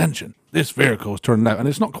 attention, this vehicle is turning left. And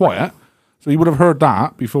it's not quiet. So you would have heard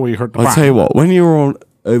that before you heard the I'll bang. tell you what, when you're on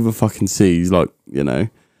over fucking seas, like, you know,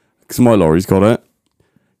 because my lorry's got it,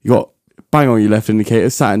 you got bang on your left indicator,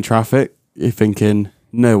 sat in traffic, you're thinking,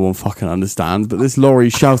 no one fucking understands, but this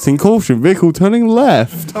lorry's shouting, caution, vehicle turning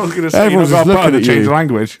left. I was going to say, Everyone's you've just got a looking button to at change you. the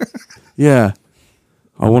language. Yeah.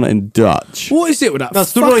 I want it in Dutch. What is it with that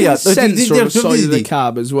That's the fucking right, yeah. sensor on the side of the Absolutely.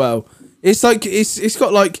 cab as well? It's like, it's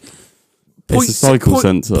got like... It's a cycle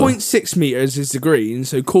sensor. 0.6 meters is the green,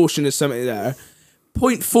 so caution is something there.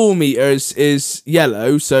 0.4 meters is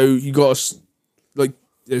yellow, so you got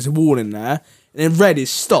there's a warning there, and then red is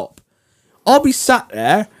stop. I'll be sat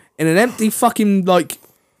there in an empty fucking like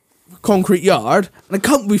concrete yard, and the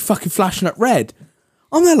cunt will be fucking flashing up red.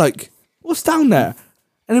 I'm there like, what's down there?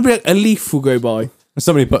 And it'll be like a leaf will go by.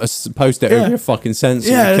 Somebody put a post-it over your fucking sensor.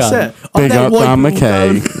 Yeah, you that's cunt. it. Big I'm up there Dan wiping all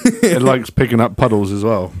down. McKay. It likes picking up puddles as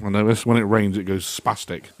well. I notice when it rains, it goes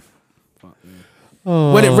spastic.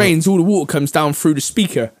 When it rains, all the water comes down through the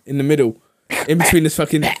speaker in the middle, in between the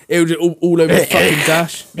fucking, it'll just all over the fucking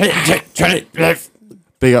dash.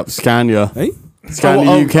 Big up Scania. Hey?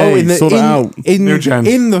 Scania UK, sort it out. New gen.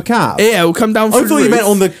 In the cab. Yeah, it'll come down through I thought the you roof. meant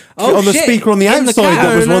on the shit. speaker on the In the outside. cab.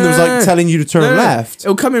 That was one that was No, like telling you to turn No, left.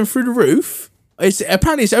 It'll come in through the roof.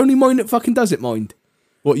 Apparently it's only mine that fucking does it, mind.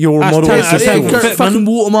 What your That's model terrible. is? That's Yeah, terrible. got Fitment. fucking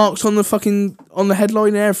watermarks on the headline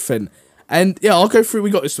and everything. And yeah, I'll go through. We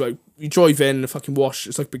got this like you drive in, the fucking wash.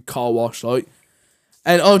 It's like a big car wash, like.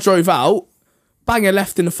 And I'll drive out, bang a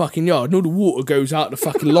left in the fucking yard, and all the water goes out the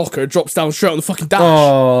fucking locker, drops down straight on the fucking dash.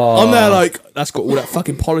 I'm there like that's got all that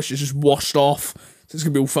fucking polish is just washed off. So it's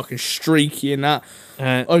gonna be all fucking streaky and that.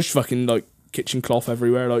 I just fucking like kitchen cloth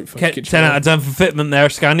everywhere, like fucking kitchen 10 cloth. out of 10 for fitment there,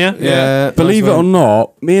 Scania. Yeah. Believe it or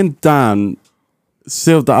not, me and Dan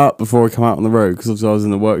sealed that up before I come out on the road, because obviously I was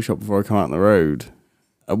in the workshop before I come out on the road.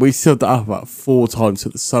 And we sealed that up about 4 times,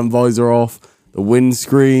 took the sun visor off, the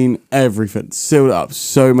windscreen, everything. Sealed it up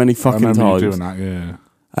so many I fucking remember times. you doing that, yeah.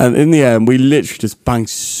 And in the end, we literally just banged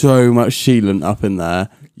so much sealant up in there,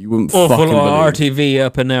 you wouldn't Awful fucking lot believe. of RTV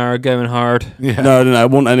up in there going hard. Yeah. No, I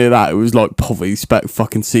want any of that. It was like poverty spec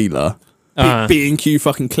fucking sealer. B&Q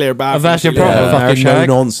fucking clear bathroom. Oh, that's your Yeah. problem. fucking Shag.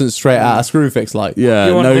 no nonsense straight out of Screwfix like. Yeah,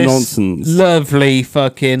 You want no this nonsense. Lovely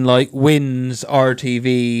fucking like Wins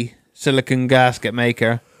RTV silicon gasket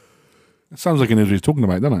maker. It sounds like he knows what he's talking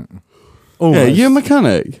about, doesn't it? Yeah, Almost. you're a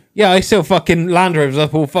mechanic. Yeah, I still fucking Land Rovers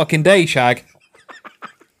up all fucking day, Shag.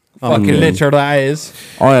 Fucking yeah. litter that is.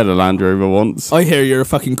 I had a Land Rover once. I hear you're a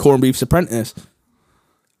fucking corned beef's apprentice.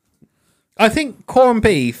 I think corned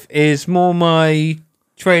beef is more my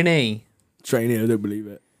trainee. Trainee, I don't believe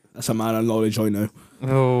it. That's a man of knowledge I know.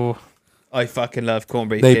 Oh, I fucking love corned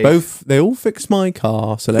beef. They all fixed my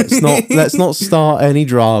car, so let's not start any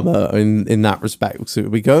drama in that respect. So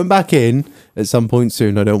we'll be going back in at some point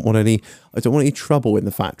soon. I don't want any trouble in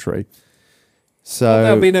the factory. So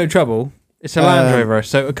There'll be no trouble. It's a Land Um, Rover,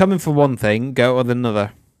 so it'll come in for one thing, go with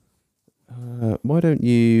another. why don't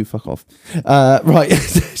you fuck off? Right,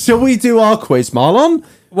 shall we do our quiz, Marlon?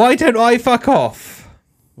 Why don't I fuck off?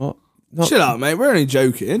 What? Not, Chill out, mate. We're only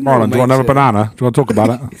joking. Marlon, do you want to have a banana? Do you want to talk about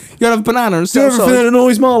it? You gotta have a banana and do stuff. everything that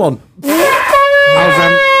annoys Marlon. How's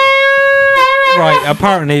Right,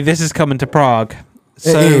 apparently this is coming to Prague.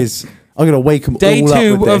 So It is. I'm gonna wake them Day all up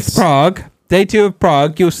 2 with of this. Prague. Day 2 of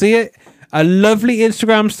Prague. You'll see it. A lovely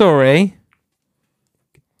Instagram story.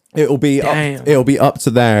 It'll be Damn. up, it'll be up to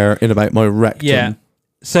there in about my rectum. Yeah.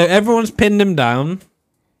 So everyone's pinned him down,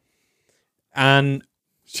 and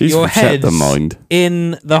She's your set head's the mind.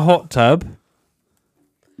 in the hot tub,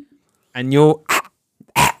 and you're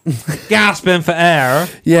gasping for air,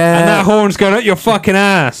 Yeah. and that horn's going up your fucking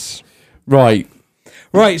ass. Right.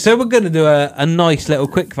 Right, so we're going to do a nice little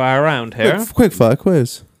quickfire round here. Quick fire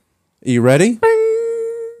quiz. Are you ready?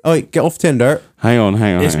 Oh, wait, get off Tinder. Hang on. It's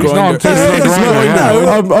hang on. Grindr. It's not That's Grindr, what I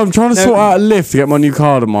yeah. know. I'm trying to sort out a lift to get my new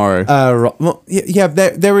car tomorrow. Right. Well, yeah,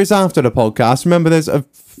 there is after the podcast. Remember, there's a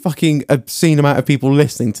fucking obscene amount of people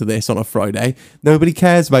listening to this on a Friday. Nobody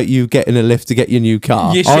cares about you getting a lift to get your new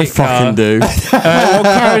car. You I shit car. fucking do. What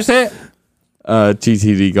car is it?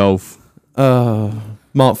 GTD Golf.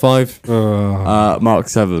 Mark 5. Mark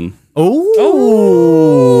 7.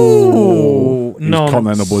 Oh. These No.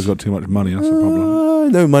 Continental boys got too much money. That's the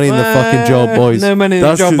problem. No money in the fucking job, boys. No money in the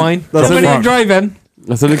That's job, 'cause- mine. that's No money only- in driving.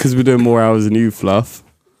 That's only because we're doing more hours than you, Fluff.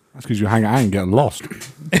 That's because you hang out and get lost.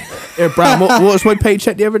 Yeah, Brad, what was my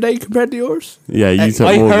paycheck the other day compared to yours? Yeah, you took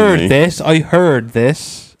I more than heard me.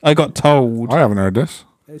 this. I got told. I haven't heard this.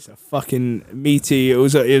 It's a fucking meaty. It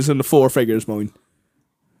was in the 4 figures, mine.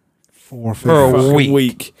 4 For a Fucking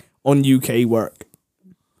week. on UK work.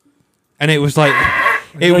 And it was like,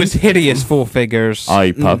 it was hideous 4 figures.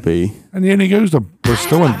 Aye, puppy. And he only goes to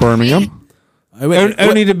Bristol and Birmingham. I went,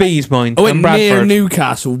 Only the bees, mine. I went and near Bradford.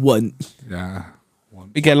 Newcastle once. Yeah.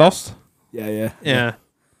 You get lost? Yeah. Yeah.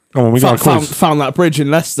 Come on, we got a Found, quiz. found that bridge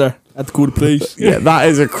in Leicester. Had to call the police. Yeah, that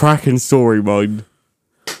is a cracking story, mine.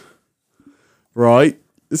 Right.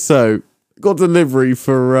 So, got delivery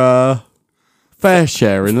for Fair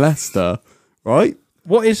Share in Leicester. Right?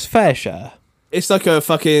 What is fair share? It's like a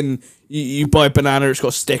fucking. You buy a banana. It's got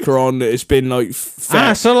a sticker on that. It's been like.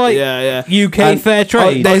 Fair. So like yeah. UK And- fair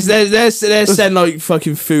trade. They send like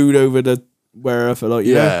fucking food over the wherever. Like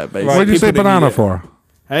Yeah, basically. What did you people say that banana eat it. for?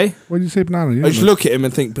 Hey, What did you say banana? You I just didn't. look at him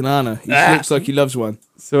and think banana. He looks like he loves one.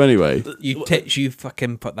 So, anyway, you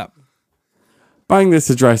fucking put that. bang this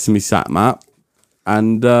address in my sat map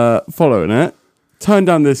and following it, turn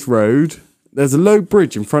down this road. There's a low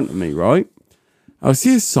bridge in front of me, right? I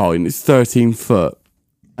see a sign, it's 13 foot.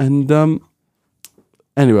 And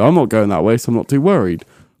anyway, I'm not going that way, so I'm not too worried.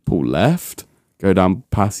 Pull left, go down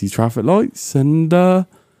past these traffic lights, and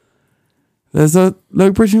there's a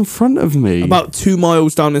low bridge in front of me. About 2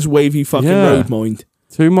 miles down this wavy fucking Yeah. road, mind.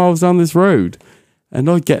 2 miles down this road. And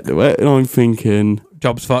I get to it, and I'm thinking,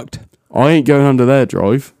 Job's fucked. I ain't going under their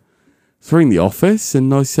drive. So I ring the office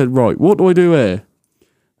and I said, right, what do I do here?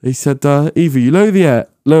 They said, either you lower the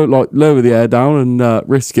air down and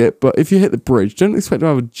risk it, but if you hit the bridge, don't expect to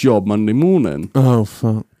have a job Monday morning. Oh,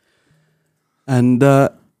 fuck. And I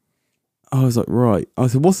was like, right. I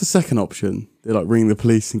said, what's the second option? They like ring the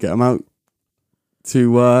police and get them out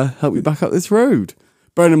to help you back up this road.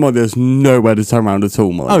 Bearing in mind, there's nowhere to turn around at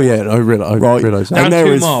all, Mike. Oh, yeah, I realise that. Down And there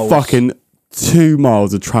 2 is miles. fucking 2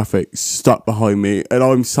 miles of traffic stuck behind me, and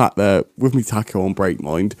I'm sat there with me taco on brake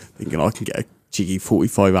mind, thinking I can get a cheeky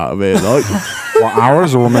 45 out of here, like What,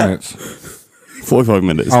 hours or minutes? 45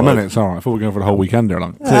 minutes. Oh, like. minutes. All right. I thought we were going for the whole weekend there.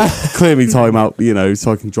 Like. Clear me time out,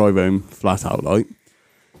 so I can drive home flat out, like.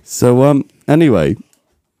 So, anyway,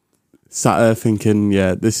 sat there thinking,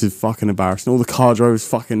 yeah, this is fucking embarrassing. All the car drivers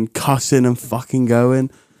fucking cussing and fucking going.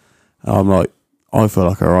 And I'm like, I feel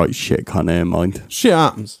like a right shit cunt here, mind. Shit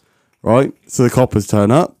happens. Right? So the coppers turn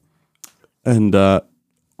up and I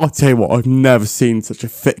I tell you what, I've never seen such a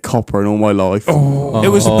fit copper in all my life. It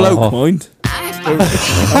was a bloke, mind.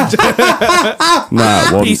 Nah,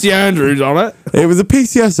 it wasn't. PC Andrews on it. It was a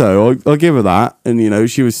PCSO. I'll give her that. And you know,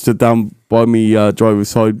 she was stood down by me driver's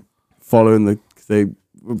side, following they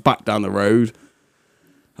were back down the road.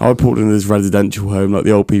 I pulled into this residential home, like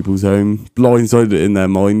the old people's home, blindsided it in their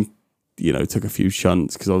mind. You know, took a few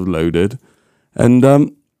shunts because I was loaded, and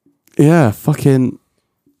yeah, fucking.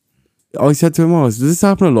 I said to him, "Does this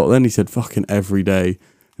happen a lot?" Then he said, "Fucking every day."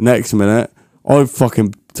 Next minute, I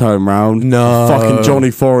fucking turn around. No. Fucking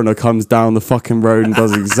Johnny Foreigner comes down the fucking road and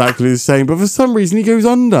does exactly the same, but for some reason he goes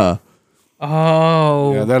under.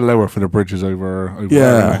 Oh. Yeah, they're lower for the bridges over Yeah.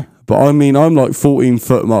 there. But I mean, I'm like 14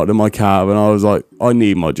 foot marked in my cab, and I was like, I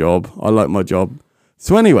need my job. I like my job.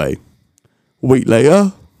 So anyway, a week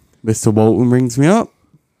later, Mr. Walton rings me up.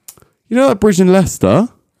 You know that bridge in Leicester?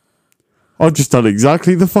 I've just done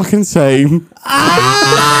exactly the fucking same.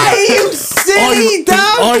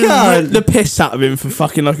 I ripped the piss out of him for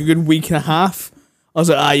fucking like a good week and a half. I was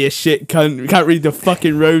like, you shit, can't read the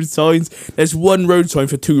fucking road signs. There's one road sign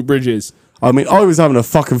for 2 bridges. I mean, I was having a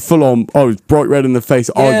fucking full-on, I was bright red in the face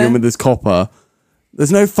arguing with this copper.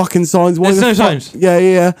 There's no fucking signs. Why There's the no fuck- signs?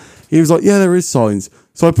 Yeah. He was like, yeah, there is signs.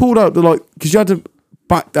 So I pulled out the, like, because you had to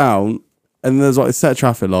back down, and there's like a set of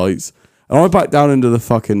traffic lights. And I backed down into the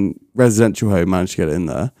fucking residential home, managed to get in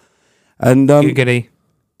there. And Giggity.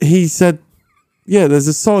 he said, yeah, there's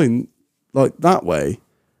a sign, like, that way.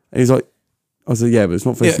 And he's like, I was like, yeah, but it's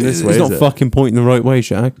not facing this way, It's is not it? fucking pointing the right way,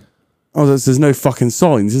 Shag. I was like, there's no fucking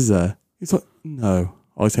signs, is there? He's like, no.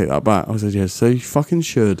 I take that back. I said, yeah, so you fucking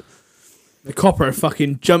should. The copper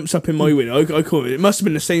fucking jumps up in my window. I call it. It must have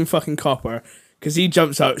been the same fucking copper because he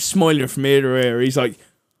jumps out smiling from ear to ear. He's like,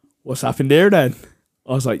 "What's happened there then?"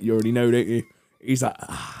 I was like, "You already know, don't you?" He's like,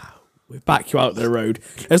 "We'll back you out the road."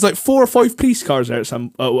 There's like 4 or 5 police cars there at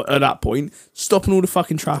that point, stopping all the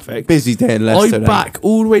fucking traffic. Busy day in Leicester. I then. back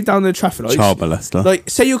all the way down the traffic lights. Child molester. Like,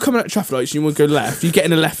 say you're coming out of traffic lights and you want to go left, you get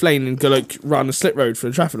in the left lane and go like round the slip road for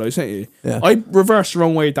the traffic lights, don't you? Yeah. I reverse the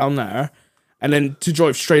wrong way down there, and then to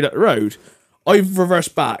drive straight up the road, I've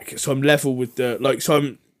reversed back, so I'm level with the so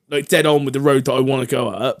I'm like dead on with the road that I want to go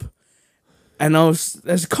up, and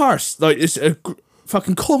there's a car like it's a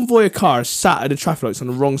fucking convoy of cars sat at the traffic lights on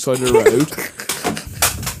the wrong side of the road.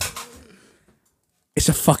 It's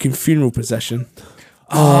a fucking funeral procession.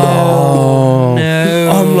 No.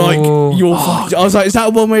 I'm like, you're fucked. I was like, is that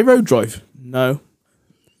a one-way road drive? No.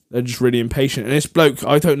 They're just really impatient. And this bloke,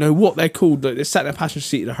 I don't know what they're called. Like, they're sat in the passenger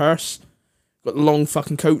seat of the hearse. Got the long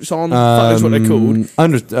fucking coats on. Fuck knows what they're called.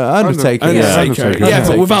 Undertaker. Undertaker. Yeah, Undertaker.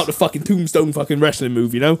 but without the fucking tombstone fucking wrestling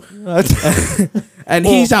move, you know? And Or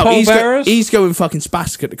he's out. pallbearers? He's going fucking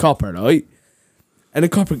spastic at the copper, right? And the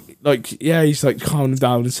copper, like, yeah, he's like calming them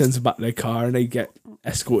down and sends them back to their car, and they get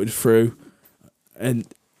escorted through. And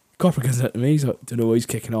copper comes up to me. He's like, don't know why he's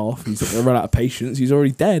kicking off. He's like, I run out of patience. He's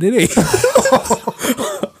already dead, isn't he?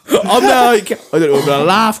 I'm like, I don't know if I'm gonna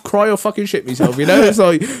laugh, cry, or fucking shit myself. You know, it's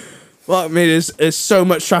like, well, I mean, there's so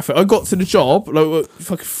much traffic. I got to the job, like,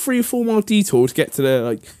 fucking 3 or 4 mile detour to get to the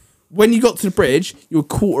like. When you got to the bridge, you were a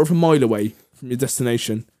quarter of a mile away from your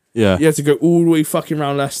destination. Yeah. You had to go all the way fucking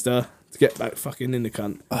round Leicester to get back fucking in the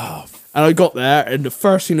cunt. And I got there, and the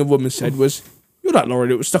first thing the woman said was, "You're that lorry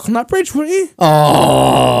that was stuck on that bridge, weren't you?"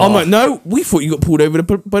 Oh. I'm like, "No, we thought you got pulled over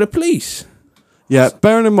by the police." Yeah,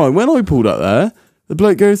 bearing in mind, when I pulled up there, the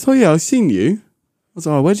bloke goes, oh yeah, I've seen you. I was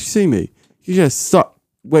like, oh, where'd you see me? You just stuck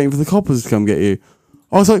waiting for the coppers to come get you.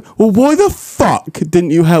 I was like, well, why the fuck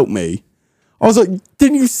didn't you help me? I was like,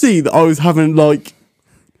 didn't you see that I was having like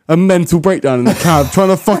a mental breakdown in the cab trying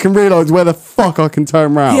to fucking realise where the fuck I can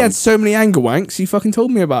turn around? He had so many anger wanks, he fucking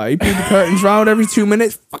told me about it. He pulled the curtains round every 2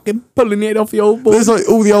 minutes, fucking pulling it off the old board. There's like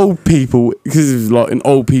all the old people, because it was like an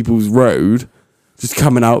old people's road, just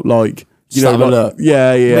coming out like, you know, Just have a like, look.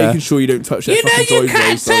 yeah. Making sure you don't touch their fucking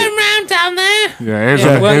driveways. Like, around down there. Yeah, here's,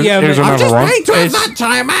 Yeah, well, yeah, here's mate, I'm another one. to have that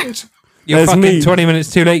time out. You're There's fucking me. 20 minutes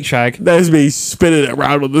too late, Shag. There's me spinning it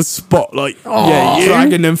around on the spot, like, yeah, you.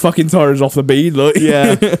 dragging them fucking tires off the bead, like.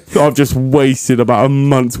 Yeah, I've just wasted about a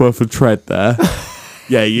month's worth of tread there.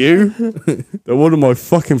 Yeah, you. One of my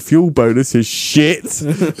fucking fuel bonuses shit.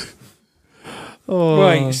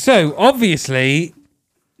 Right, so obviously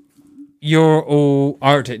you're all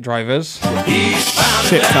Arctic drivers.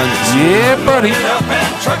 Shit cunts. Yeah, buddy.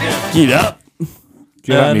 Get up.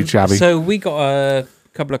 Get at me, Chabby. So we got a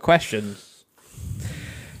couple of questions.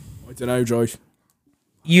 I don't know, Joyce.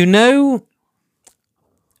 You know,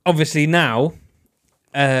 obviously now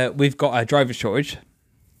we've got a driver shortage.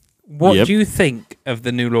 What Yep. do you think of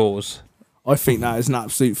the new laws? I think that is an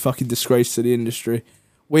absolute fucking disgrace to the industry.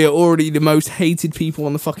 we are already the most hated people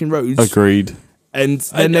on the fucking roads. Agreed. And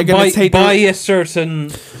then they're going to take by a certain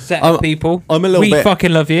set of people. I'm a little we bit-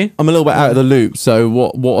 fucking love you. I'm a little bit out of the loop. So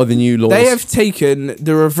what are the new laws? They have taken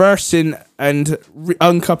the reversing and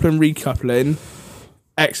uncoupling, recoupling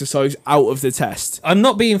exercise out of the test. I'm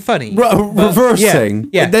not being funny. reversing.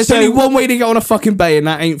 Yeah. There's so- only one way to get on a fucking bay, and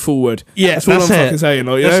that ain't forward. Yeah, that's what that's I'm it. fucking saying.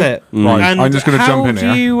 Like, you That's know? it. Right, And I'm just going to jump in how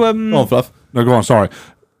here. do you, Go on, Fluff. No, go on. Sorry,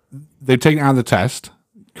 they've taken it out of the test,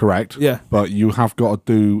 correct? Yeah. But you have got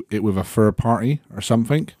to do it with a third party or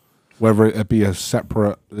something, whether it be a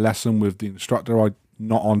separate lesson with the instructor,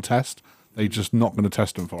 not on test. They're just not going to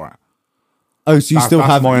test them for it. Oh, so you That's- still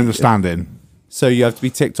that's have my understanding. So you have to be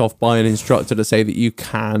ticked off by an instructor to say that you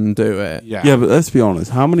can do it. Yeah. Yeah, but let's be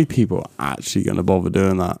honest. How many people are actually going to bother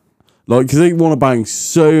doing that? Like, because they want to bang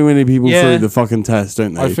so many people Yeah. through the fucking test,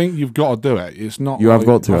 don't they? I think you've got to do it. It's not. You have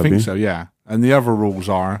got to, I have think you? so. Yeah. And the other rules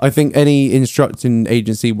are. I think any instructing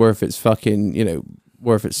agency worth its fucking,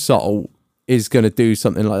 worth its salt is going to do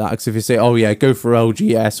something like that. Because if you say, oh yeah, go for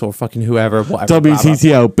LGS or fucking whoever, whatever. blah, blah.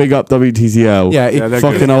 WTTL, big up WTTL. Yeah, Yeah, they're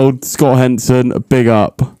fucking good. old Scott Henson, big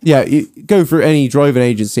up. Yeah, you go for any driving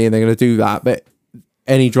agency and they're going to do that. But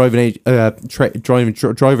any driver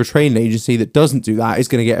training agency that doesn't do that is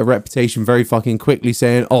going to get a reputation very fucking quickly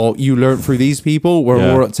saying, oh, you learned through these people, we're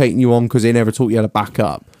not taking you on because they never taught you how to back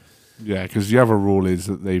up. Yeah, because the other rule is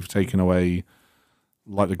that they've taken away,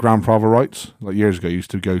 like the grandfather rights. Like years ago,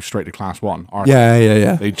 used to go straight to class 1.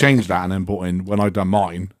 Yeah. They changed that and then brought in, when I done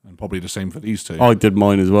mine, and probably the same for these two. I did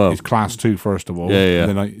mine as well. It's class 2 first of all. Yeah.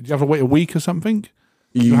 And then do you have to wait a week or something?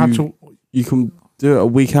 You had to You can do it a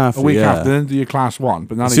week after. a week yeah. after, then do your class 1.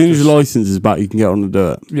 But now As they soon as just, your license is back, you can get on and do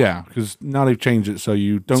it. yeah, because now they've changed it so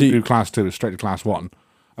you don't So you- do class 2, it's straight to class 1.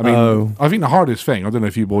 I mean, Oh. I think the hardest thing, I don't know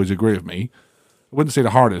if you boys agree with me, I wouldn't say the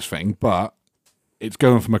hardest thing, but it's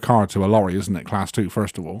going from a car to a lorry, isn't it? Class 2,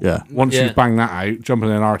 first of all. Yeah. Once Yeah. you bang that out, jumping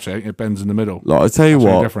in an Arctic, it bends in the middle. Like I tell you That's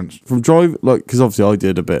the what, difference. from drive, like, because obviously I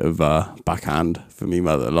did a bit of backhand for me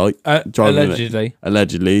mother, like driving Allegedly.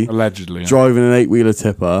 Allegedly. Yeah. driving an 8-wheeler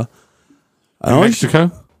tipper. In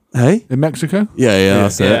Mexico? Hey, In Mexico? yeah,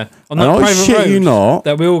 that's Yeah. it. On And that I private shit road you not,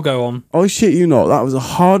 that we all go on. I shit you not, that was the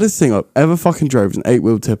hardest thing I've ever fucking drove, was an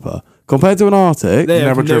 8-wheel tipper compared to an Arctic. They have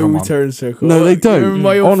Never driven no one. turn circle. No, they You don't. remember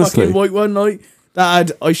my old Honestly. fucking white one, like that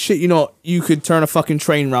had, I shit you not, you could turn a fucking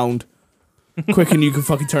train round. Quick and you can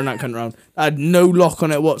fucking turn that cunt round. That had no lock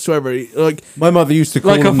on it whatsoever. Like, My mother used to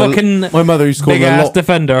call Like a them fucking my mother used to call big them ass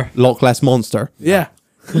defender. Loch Ness Monster. yeah.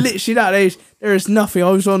 Literally that age, there is nothing.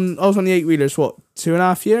 I was on the 8-wheelers,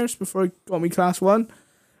 2.5 years before I got me class 1.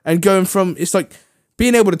 And going from, it's like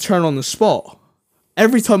being able to turn on the spot.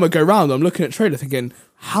 Every time I go round, I'm looking at trailer thinking,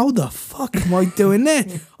 how the fuck am I doing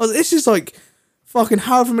this? This is like fucking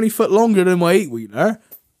however many foot longer than my 8-wheeler.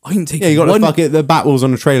 I ain't taking Yeah, you got one. the bat wheels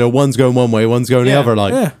on the trailer. One's going one way, one's going the other.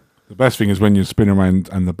 Like, Yeah. The best thing is when you spin around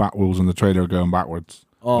and the back wheels on the trailer are going backwards.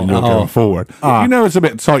 Oh. And you're going forward. You know it's a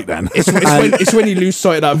bit tight then. It's when you lose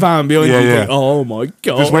sight of that van behind Yeah, you. yeah. Think, oh my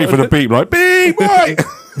god! Just wait for the beep, like, beep, right?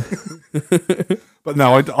 But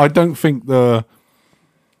no, I don't think the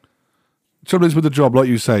trouble is with the job, like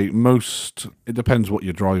you say, it depends what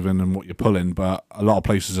you're driving and what you're pulling, but a lot of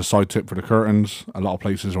places are side tip for the curtains, a lot of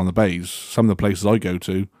places are on the bays. Some of the places I go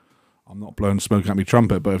to, I'm not blowing smoke at me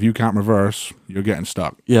trumpet, but if you can't reverse, you're getting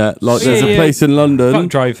stuck. Yeah, like Yeah, there's a yeah. place in Fuck London.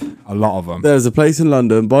 drive. A lot of them. There's a place in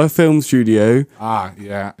London by a film studio,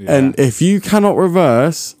 Yeah. and if you cannot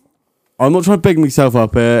reverse, I'm not trying to big myself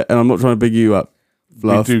up here, and I'm not trying to big you up,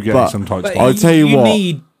 Fluff. we do get but some tight But spots. I'll tell you what.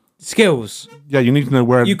 need skills. Yeah, you need to know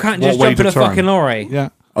where. You can't what just way jump in to a turn. fucking lorry. Yeah.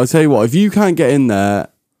 I'll tell you what, if you can't get in there,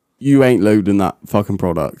 you ain't loading that fucking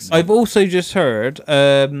products. I've also just heard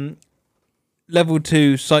level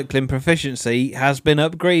 2 cycling proficiency has been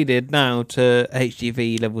upgraded now to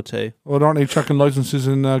HGV level 2. Well, aren't they chucking licenses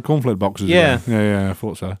in cornflake boxes? Yeah. again? Yeah, I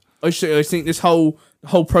thought so. I think this whole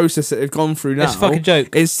process that they've gone through now, It's a fucking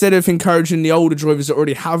joke. Instead of encouraging the older drivers that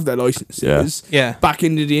already have their licenses, Yeah. back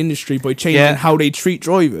into the industry by changing Yeah. how they treat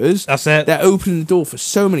drivers, That's it. they're opening the door for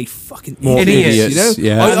so many fucking More idiots. idiots,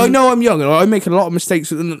 You know, yeah. I know I'm young and I make a lot of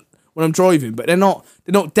mistakes when I'm driving, but they're not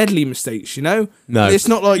deadly mistakes. You know, No. it's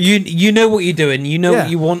not like You know what you're doing. You know Yeah. what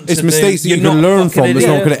you want it's to mistakes do. that you You're can not learn fucking from. That's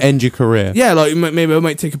idiot. not going to end your career. Yeah, like maybe I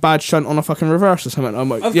might take a bad shunt on a fucking reverse or something. I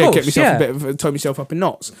might Of get course, myself yeah. a bit of tie myself up in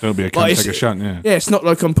knots. Don't be a Like, cunt, it's- take a shunt, yeah. Yeah, it's not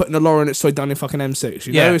like I'm putting a lorry on its side down in fucking M6.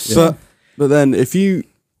 You know, Yeah. it's, But then if you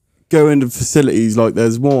go into facilities like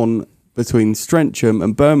there's one between Strencham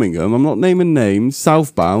and Birmingham, I'm not naming names,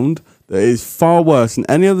 southbound, that is far worse than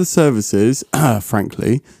any other services,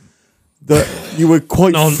 frankly, that you would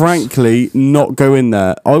quite Nonce. frankly not go in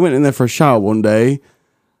there. I went in there for a shower one day.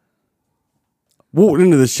 Walked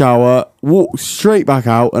into the shower, walked straight back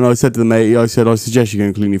out, and I said to the mate, I suggest you go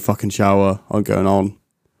and clean your fucking shower. I'm going on.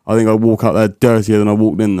 I think I walk out there dirtier than I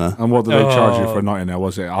walked in there. And what did they charge you for a night in there,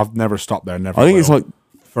 was it? I've never stopped there, never I think will. it's like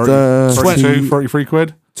 32, 33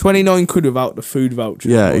 quid? 29 quid without the food voucher.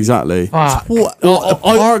 yeah, exactly. Fuck. What?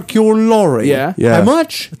 Park your lorry. Yeah. Yeah. How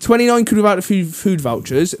much? 29 quid without the food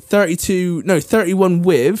vouchers. 31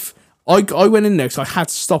 with. I went in there because I had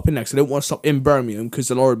to stop in there because I don't want to stop in Birmingham because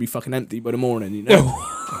the lorry would be fucking empty by the morning, you know?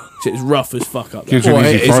 So it's rough as fuck up there. Gives you an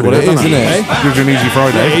Well, easy it is Friday, what it is, doesn't isn't it? it? Gives you an easy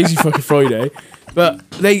Friday. Yeah, easy fucking Friday. But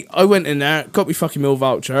I went in there, got me fucking meal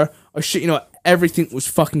voucher. I shit, you know, everything was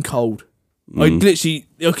fucking cold. I could see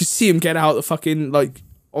him get out the fucking, like,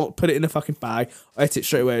 put it in a fucking bag. I ate it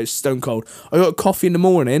straight away. It's stone cold. I got coffee in the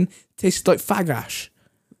morning. Tasted like fag ash.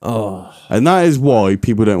 And that is why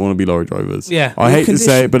people don't want to be lorry drivers. Yeah. I hate to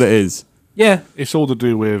say it, but it is. Yeah. It's all to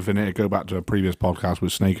do with, and it'll go back to a previous podcast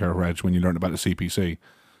with Snaker Reg when you learned about the CPC.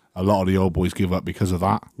 A lot of the old boys give up because of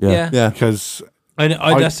that. Yeah. Yeah. Because, I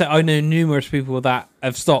know numerous people that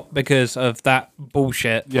have stopped because of that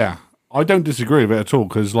bullshit. yeah, I don't disagree with it at all.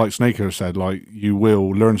 Because, like Snaker said, like you will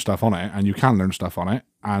learn stuff on it, and you can learn stuff on it.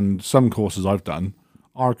 And some courses I've done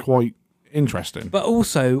are quite interesting. But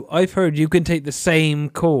also, I've heard you can take the same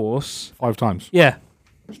course. 5 times. Yeah.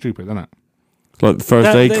 Stupid, isn't it? It's like the first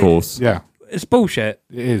That- aid they- course. Yeah, It's bullshit.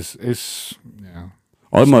 it is. It's, yeah.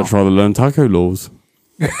 I'd much rather learn taco laws.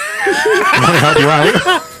 Help you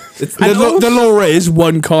out. The law is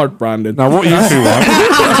one card, Brandon. Now, what you two want?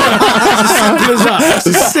 Simple as that.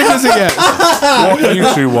 As simple as it gets. What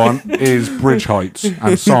you two want is bridge heights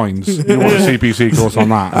and signs. You want a CPC course on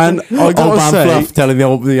that? And I Old gotta man say, Fluff telling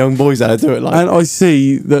the young boys how to do it. Like, and I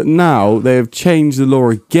see that now they have changed the law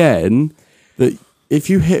again. That if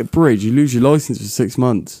you hit a bridge, you lose your license for 6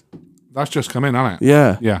 months. That's just come in, hasn't it?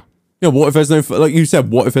 Yeah. Yeah. yeah, what if there's no, like you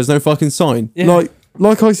said, what if there's no fucking sign? Yeah.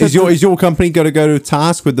 Like I said, Is your company going to go to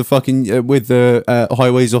task with the fucking with the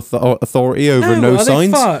highways authority over no are they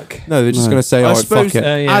signs? Fuck. No, they're just going to say, I "All right, suppose fuck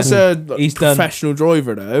it." yeah. as a He's done. professional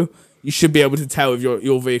driver, though, you should be able to tell if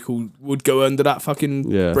your vehicle would go under that fucking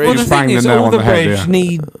Yeah. bridge. Well, the just bang thing is, the nail all on the the head, bridge yeah.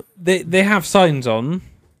 need they have signs on.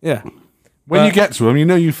 Yeah. When you get to them, you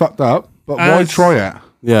know you fucked up, but why As- try it?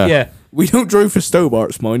 yeah. Yeah, We don't drive for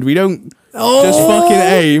Stobart's, mind. We don't just fucking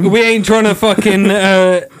aim. we ain't trying to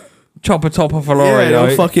fucking chop a top off a lorry. Yeah, no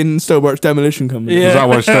right? fucking Stobart's demolition company. Yeah. Is that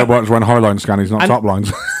why Starbucks run highline scannies, not And- top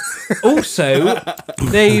lines? Also,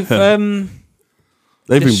 they've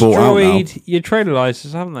They've been bought out now. destroyed your trailer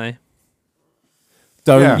license, haven't they?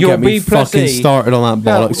 Don't Yeah. get Your me B plus fucking E. started on that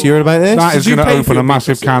bollocks. You heard about this? That is you going to pay for open your a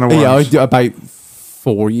massive B+C? can of worms. Yeah, I did about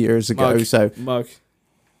 4 years ago. Mug. So Mug.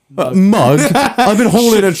 mug. I've been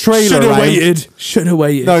holding a trailer. Should have around. waited. Should have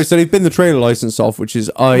waited. No, so they've been the trailer license off, which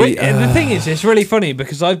is Wait, and the thing is, it's really funny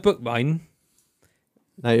because I've booked mine.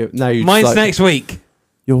 now you Mine's next week.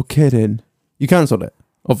 You're kidding. You cancelled it,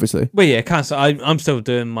 obviously. Well, yeah, cancel. I'm still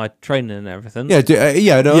doing my training and everything. Yeah,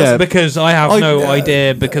 yeah, no, Yeah. because I have I- no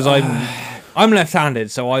idea because I'm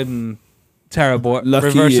left-handed, so I'm terrible at Lucky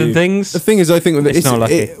reversing you. things. The thing is, I think with It's not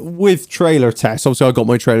lucky. with trailer tests. Obviously, I got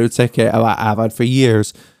my trailer ticket. I've had for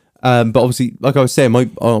years. But obviously, like I was saying, my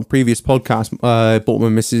on previous podcast, I bought my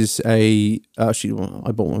missus I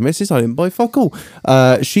bought my missus. I didn't buy fuck all.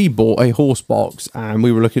 She bought a horse box, and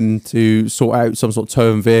we were looking to sort out some sort of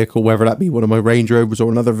towing vehicle, whether that be one of my Range Rovers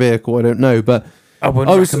or another vehicle. I don't know, but I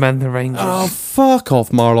wouldn't I was- recommend the Rangers. oh fuck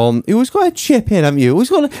off, Marlon! You always got to chip in, haven't you?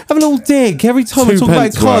 Always got to have a little dig every time I 2 talk about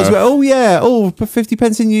pence cars. worth. But, oh yeah, put 50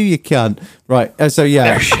 pence in you can. Right. So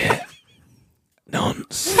yeah. Shit.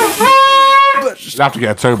 Nonce. You'd have to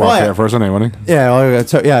get a tow bar Quiet. here first, anyway, wouldn't he?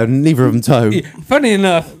 Yeah, neither of them tow. Funny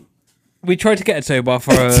enough, we tried to get a tow bar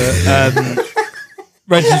for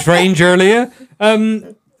Reggie's Range earlier.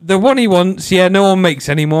 The one he wants, no one makes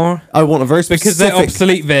anymore I want a very specific because they're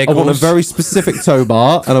obsolete I vehicles. want a very specific tow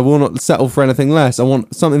bar, and I will not settle for anything less. I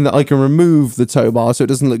want something that I can remove the tow bar so it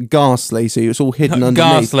doesn't look ghastly, so it's all hidden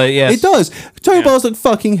underneath. Ghastly, yes. It does. Tow bars look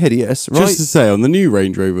fucking hideous, right? Just to say, on the new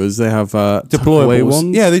Range Rovers, they have deployable Deployables.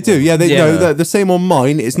 ones. Yeah, they do. Yeah, they Yeah. know the same on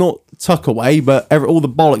mine. It's not tuck away, but all the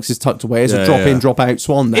bollocks is tucked away. It's a Yeah, drop in, yeah. drop out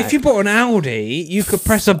swan there. If you bought an Audi, you could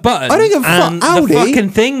press a button. I don't give a fuck. and Audi? the fucking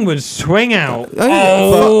thing would swing out. I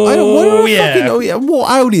don't yeah. what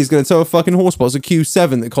Audi is going to tow a fucking horse box, a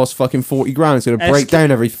Q7 that costs fucking 40 grand. It's going to break down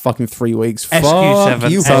every fucking 3 weeks. SQ7. Fuck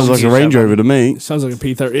you, Sounds like a Range Rover to me. Sounds like a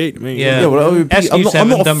P38 to me. Yeah. Yeah, well, I'm SQ7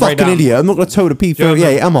 not a done very fucking down. idiot. I'm not going to tow the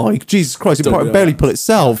P38, am I? Jesus Christ, it Don't might do barely that. pull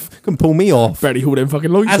itself. Can pull me off. Barely hold them fucking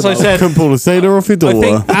lights. As I about. said, Couldn't pull a sailor off your door. I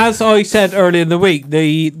think, as I said earlier in the week,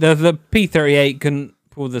 the P38 can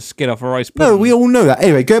pull the skid off a rice No, pudding. we all know that.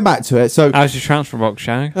 Anyway, going back to it. So, How's your transfer box,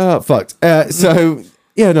 Shag? fucked. So,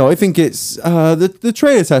 yeah, no, I think it's the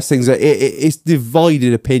trailer test things. It's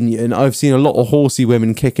divided opinion. I've seen a lot of horsey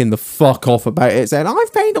women kicking the fuck off about it, saying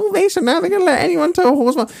I've paid all this and now they're gonna let anyone tow a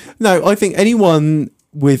horse. No, I think anyone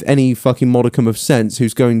with any fucking modicum of sense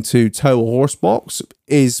who's going to tow a horse box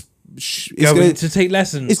is Going to take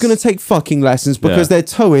lessons. it's going to take fucking lessons because they're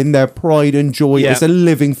towing their pride and joy. Yeah. It's a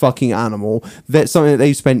living fucking animal. That's something that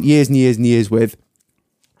they've spent years and years and years with.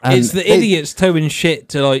 And It's the idiots towing shit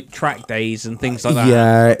to like track days and things like that.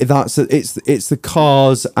 Yeah, it's the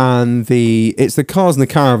cars and the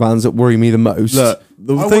caravans that worry me the most. Look,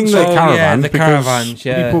 the I thing wouldn't say that caravan the because caravans,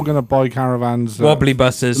 yeah. people are going to buy caravans. Wobbly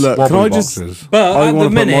buses. Look, can wobbly I just boxes. But I at wanna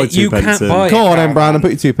the put my minute, 2 you pence can't in. buy. Go on, a then, caravan. Brandon,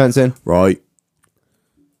 put your 2 pence in. right?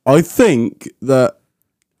 I think that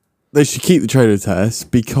they should keep the trailer test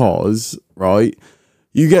because, right,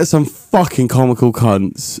 you get some fucking comical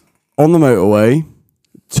cunts on the motorway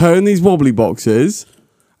towing these wobbly boxes,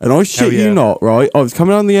 and I shit yeah. you not, right? I was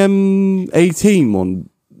coming on the M18 one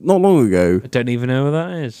not long ago. I don't even know where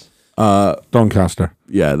that is. Doncaster.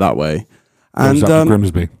 Yeah, that way. Goes And up to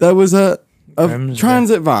Grimsby. there was a Grimsby.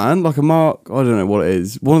 transit van, like a Mark, I don't know what it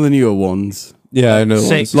is, one of the newer ones, Yeah, I know.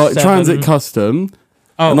 Six. like 7. Transit Custom.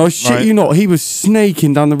 Oh, And I shit right. you not, he was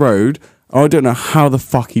snaking down the road. And I don't know how the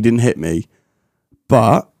fuck he didn't hit me.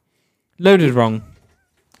 But Loaded wrong.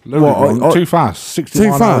 Too fast. 61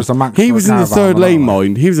 too hours fast. the max He for a was in the caravan third on lane, that one.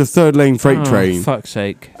 mind. He was a third lane freight Oh, train. fuck's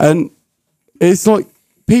sake. And it's like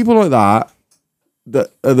people like that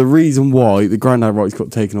are the reason why the Grandad rights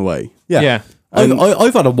got taken away. Yeah.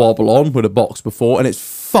 I've had a wobble on with a box before, and it's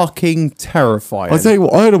fucking terrifying. I tell you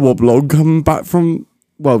what, I had a wobble on coming back from,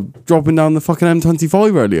 dropping down the fucking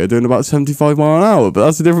M25 earlier, doing about 75 mile an hour, but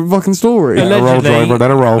that's a different fucking story. Allegedly- A roll driver,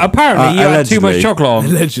 then a roll. Apparently, you had too much allegedly. chocolate on.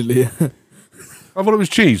 Allegedly. I thought it was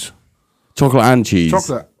cheese. Chocolate and cheese.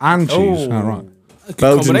 Chocolate and cheese. Oh. Oh, right.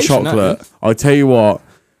 Belgian Combination, chocolate. I tell you what,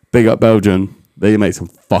 big up Belgian. They make some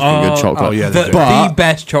fucking good chocolate. oh, yeah, they do. But The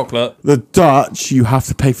best chocolate. the Dutch, you have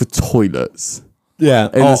to pay for toilets. yeah,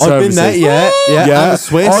 In the I've been there. services. Yeah, and the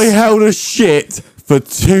Swiss. I held a shit for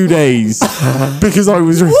 2 days because I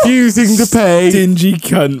was refusing to pay Dingy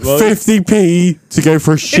cunt, right? 50p to go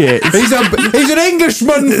for a shit. he's an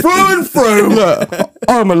Englishman through and through. Look,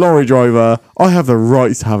 I'm a lorry driver. I have the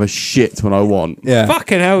right to have a shit when I want. Yeah,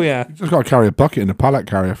 Fucking hell, yeah. Just got to carry a bucket in a pallet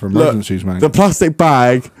carrier for Look, emergencies, mate. the plastic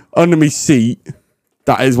bag under my seat,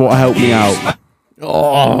 that is what helped me out.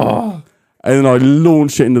 And then I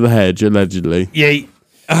launched it into the hedge, allegedly. Yeah.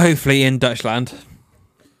 Hopefully in Dutchland.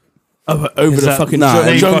 Over Is the that- fucking Nah,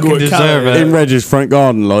 they jungle fucking at deserve Calais. it. In Reg's front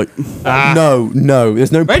garden, like, no,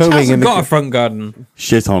 there's no Reg pooing in hasn't the got a front garden.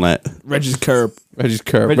 shit on it. Reg's curb. Reg's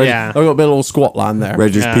curb. But yeah. I've got a bit of little squat land there.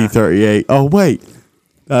 Reg's Yeah. P38. Oh, wait.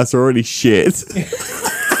 That's already shit.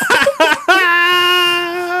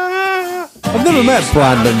 I've never met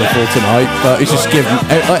Brandon before tonight, but he's just given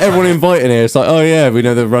everyone inviting here. It's like, oh yeah, we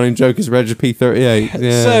know the running joke is Reg P38.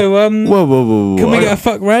 Yeah. So, Whoa, whoa, whoa, whoa. can we get a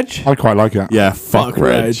fuck Reg? I quite like it. Yeah, fuck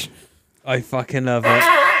Reg. I fucking love it.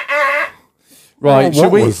 right, Oh, should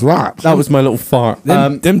what we? was that? That was my little fart.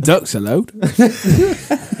 Them ducks are loud.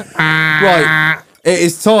 Right, it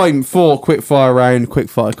is time for quickfire round,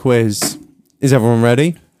 quickfire quiz. Is everyone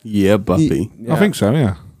ready? Yeah, Buffy. I think so,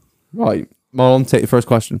 yeah. Right, Marlon, take the first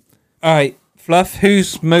question. All right, Fluff,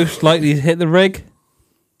 who's most likely to hit the rig?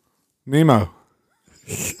 Nemo.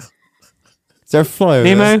 Is there a fly over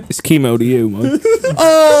Nemo? there? It's chemo to you, man.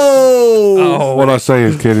 Oh, What I say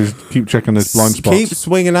is, kid, is keep checking this blind spots. Keep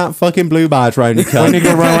swinging that fucking blue badge round, you When you cunt.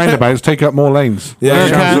 go round roundabouts, take up more lanes. Yeah,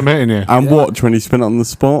 There's a okay. chance of them hitting you. And watch when you spin it on the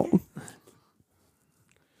spot.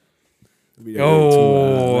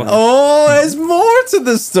 oh. Oh, there's more to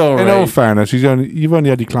the story. In all fairness, you've only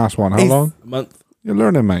had your class one. How He's- long? A month. You're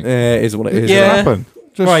learning, mate. It is what it is. Yeah. What happened?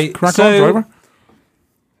 Just Right, crack so- on, driver.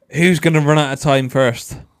 Who's going to run out of time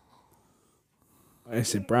first? I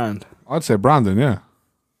said brand. I'd say Brandon, yeah.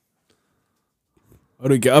 I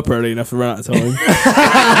didn't get up early enough to run out of time.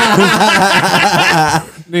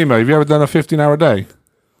 Nemo, have you ever done a 15-hour day?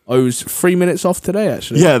 I was 3 minutes off today,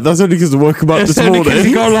 actually. Yeah, that's only because I woke him up this only 'cause morning.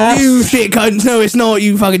 you got lost. You shit cunt. No, it's not,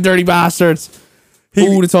 you fucking dirty bastards.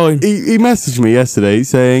 All the time. He messaged me yesterday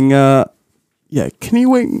saying, yeah, can you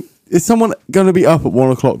wait? Is someone going to be up at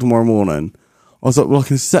 1 o'clock tomorrow morning? I was like, well, I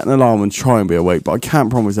can set an alarm and try and be awake, but I can't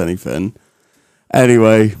promise anything.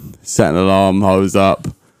 Anyway, set an alarm. I was up.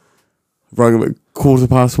 Rang him at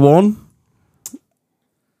 1:15.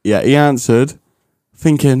 Yeah, he answered,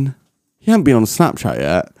 thinking he hadn't been on Snapchat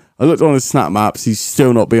yet. I looked on his Snap Maps. He's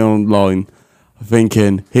still not been online.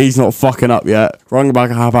 Thinking he's not fucking up yet. Rang him back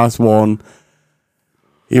at 1:30.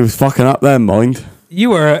 He was fucking up there, mind.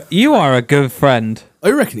 You are a good friend.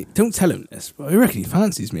 I reckon. Don't tell him this, but I reckon he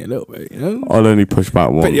fancies me a little bit. You know. I'll only push back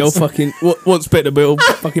once. Bit the old fucking. Once bit the old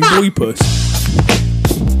fucking boy puss.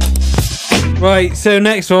 Right. So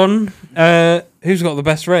next one. Who's got the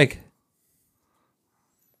best rig?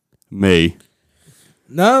 Me.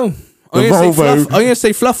 No. The I'm Volvo. gonna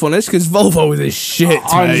say fluff on this because Volvo is a shit.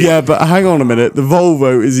 Mate. Yeah, but hang on a minute. The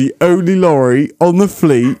Volvo is the only lorry on the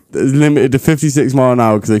fleet that is limited to 56 mile an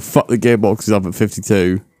hour because they fucked the gearboxes up at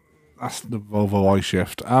 52. That's the Volvo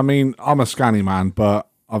I-Shift. I mean, I'm a Scania man, but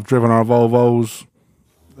I've driven our Volvos.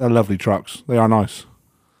 They're lovely trucks. They are nice.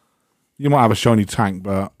 You might have a shiny tank,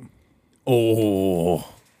 but... Oh.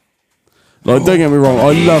 Like, don't get me wrong.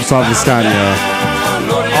 I love to have the Scania.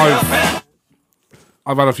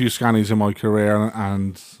 I've had a few Scanias in my career,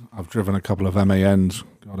 and I've driven a couple of MANs.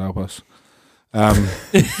 God help us. But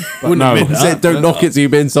no, Don't knock it till you've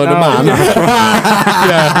been inside a man.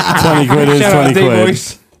 yeah, 20 quid is Shout out 20 to quid.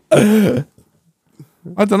 D-Boys.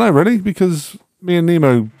 I don't know really, because me and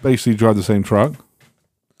Nemo basically drive the same truck.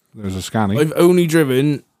 There's a Scania. I've only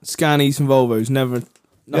driven Scanis and Volvos,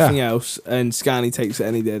 nothing else, and Scani takes it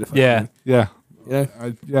any day. To fucking, Yeah. Yeah, You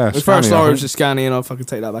know. yeah. The first lorry was a Scania, and I'll fucking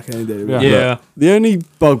take that back any day. Yeah. Yeah. The only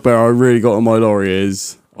bugbear I really got on my lorry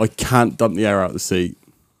is I can't dump the air out the seat.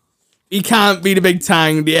 He can't be the big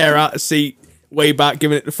tang, the air out the seat, way back,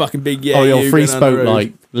 giving it the fucking big yeah. Oh, your you free going down the spoke road.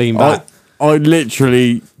 like lean back. I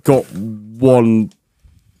literally got one,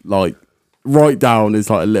 like, right down is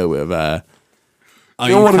like a little bit of air.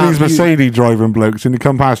 You're one of these Mercedes driving blokes, and you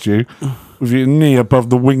come past you with your knee above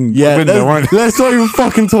the window, let's, right? let's not even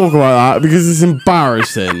fucking talk about that because it's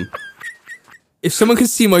embarrassing. If someone can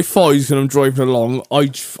see my thighs when I'm driving along,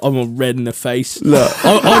 I'm a red in the face. Look,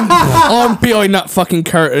 I'm behind that fucking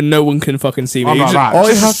curtain. No one can fucking see me. I'm like that. I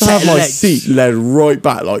Just have to set have my legs. seat led right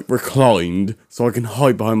back, like reclined, so I can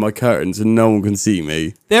hide behind my curtains and no one can see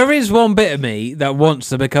me. There is one bit of me that wants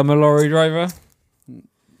to become a lorry driver.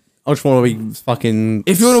 I just want to be fucking.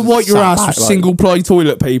 If you want to wipe your sat ass back, with like, single ply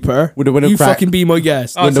toilet paper, With a window you crack. fucking be my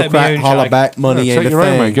guest. I'll window take my crack, own holler jag. back, money Yeah, ain't take a your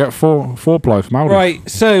own, mate. thing. Get four ply from Aldi. Right,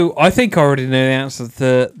 so I think I already know the answer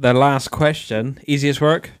to the last question. Easiest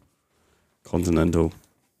work? Continental.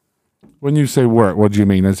 When you say work, what do you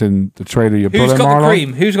mean? As in the trailer you're Who's pulling got the Marlon?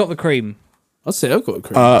 cream? Who's got the cream? I'll say I've got a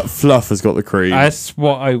cream. Fluff has got the cream. That's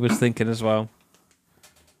what I was thinking as well.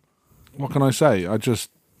 What can I say? I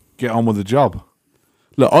just get on with the job.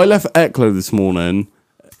 Look, I left Ecklo this morning.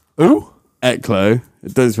 Who? Ecklo. I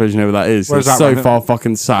don't suppose you know where that is. Where's It's that, so man? far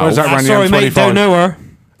fucking south. Where's that? Around the Sorry, mate, M25. don't know her.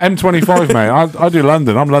 M25, mate. I do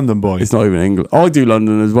London. I'm London boy. It's not even England. I do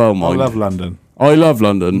London as well, I mind. love London. I love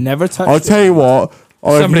London. Never touched I'll it. tell you what.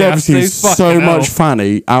 I've Somebody never has to. seen so Fucking hell. much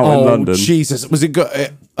fanny out in Oh London. Jesus! Was it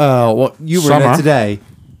good? What you were in Summer. it today?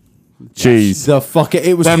 Jeez. The fuck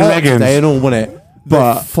it was Them hot leggings. today and all, wasn't it?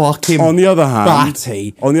 But The fucking on the other hand,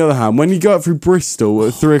 batty. when you go up through Bristol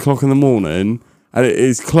at 3:00 in the morning and it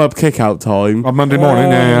is club kick-out time, On Monday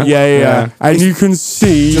morning, yeah, and you can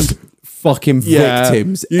see Just fucking Yeah.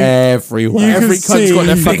 victims You- everywhere. you can Every cunt's got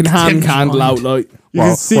their see fucking hand victims, candle mind. out, like. you Well,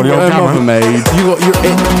 can see what what the her old mother gammon? made. you got your.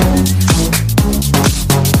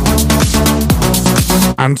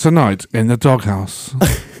 And tonight in the doghouse.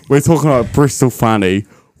 We're talking about Bristol fanny.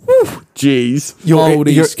 Whew, jeez.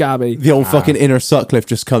 Holy scabby. The old fucking inner Sutcliffe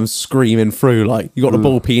just comes screaming through like you got the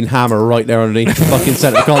ball peen hammer right there underneath the fucking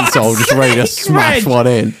centre console, just ready to smash one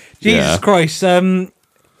in. Jesus Yeah. Christ.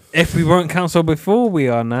 If we weren't cancelled before, we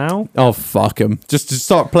are now. Oh fuck him! Just to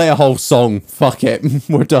start play a whole song. Fuck it,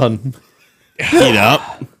 we're done. Get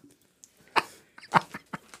up.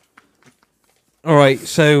 All right,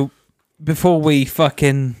 so before we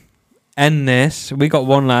fucking end this, we got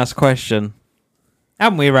one last question.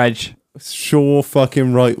 Haven't we, Reg? Sure,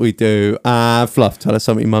 fucking right we do. Fluff, tell us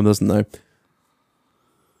something your mum doesn't know.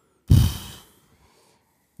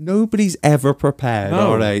 Nobody's ever prepared,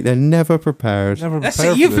 No. are they? They're never prepared. Never That's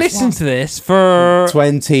prepared it. for You've this listened to this for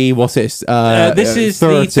 20, what's this? This is the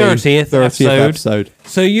 30th episode.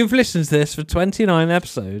 So you've listened to this for 29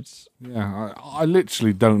 episodes. one. Yeah, I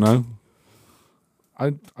literally don't know. I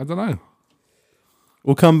don't know.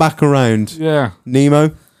 We'll come back around. Yeah.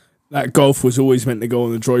 Nemo? That golf was always meant to go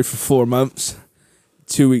on the drive for 4 months.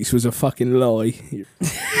 2 weeks was a fucking lie.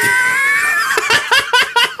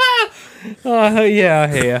 Oh, yeah, I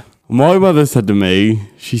hear. My mother said to me,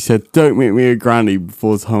 she said, "Don't make me a granny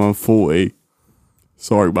before the time I'm 40."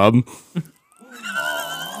 Sorry, mum.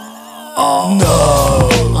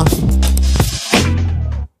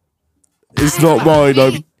 It's not mine,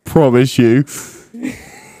 I promise you.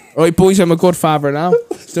 Alright, boys, I'm a godfather now.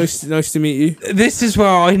 It's nice to meet you. This is where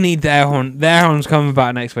I need the air horn. The air horn's coming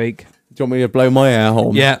back next week. you want me to blow my air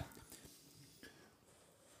horn? Yeah.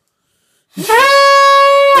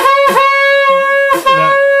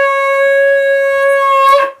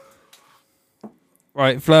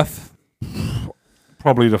 Right, Fluff.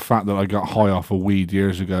 Probably the fact that I got high off of weed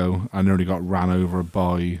years ago and nearly got ran over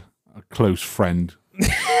by a close friend. And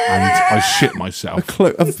I shit myself.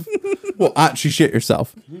 What, actually shit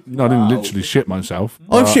yourself? No, I didn't literally shit myself.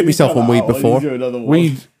 I've shit myself on weed before.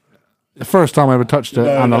 Weed, the first time I ever touched it,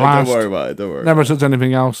 and the last. Don't worry about it. Don't worry. Never touched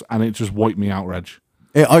anything else, and it just wiped me out, Reg.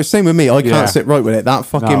 Same with me. I Yeah. can't sit right with it. That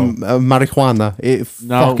fucking marijuana, it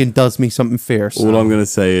No. fucking does me something fierce. All I'm gonna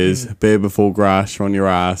say is beer before grass, you're on your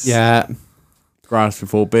ass. Yeah. Grass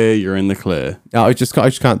before beer, you're in the clear. Yeah, I just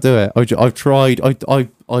can't do it. I've tried. I think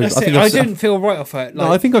I I've, didn't feel right off it.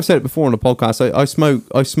 No, I think I've said it before on the podcast.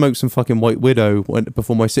 I smoked some fucking White Widow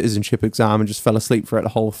before my citizenship exam and just fell asleep for it the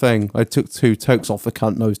whole thing. I took 2 tokes off the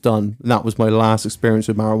cunt and I was done. And that was my last experience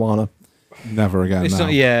with marijuana. Never again. It's now.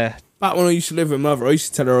 not, yeah. Back when I used to live with mother, I used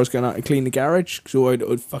to tell her I was going out to clean the garage because I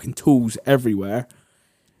had fucking tools everywhere.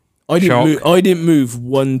 I didn't move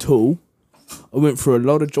one tool. I went through a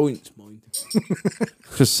lot of joints, mind.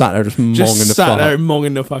 Just sat there, just monging Just the sat fuck. there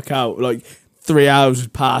monging the fuck out. Like 3 hours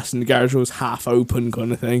had passed and the garage was half open,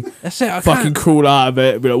 kind of thing. That's it. I Fucking can't. crawl out of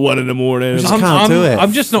it, be like 1 a.m. Just can't do it.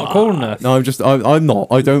 I'm just not cool enough. No, I'm not.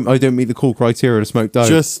 I don't meet the cool criteria to smoke dope.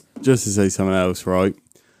 Just to say something else, right?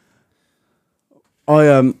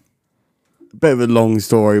 I bit of a long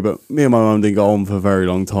story, but me and my mum didn't get on for a very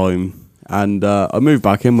long time, and I moved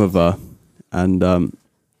back in with her, and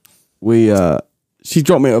she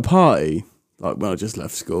dropped me at a party, like when I just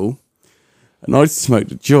left school, and I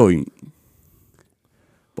smoked a joint,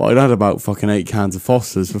 but I'd had about fucking 8 cans of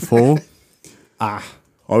Fosters before. I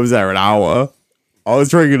was there an hour. I was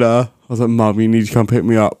drinking her. I was like, Mum, you need to come pick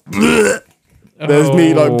me up. There's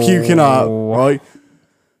me like puking up, right?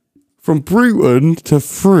 From Bruton to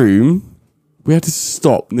Froome, we had to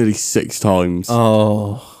stop nearly 6 times.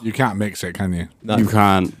 Oh, You can't mix it, can you? no. You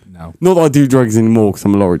can't. No. Not that I do drugs anymore because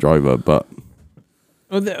I'm a lorry driver, but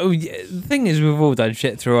Well, the thing is, we've all done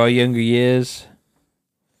shit through our younger years.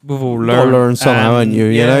 We've all Gotta learned. learn somehow, ain't you,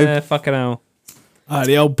 you know? Yeah, fucking hell.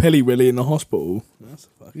 The old Pilly Willy in the hospital. That's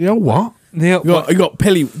Yeah, what? you got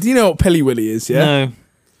Pilly. Do you know what Pilly Willy is? Yeah. No.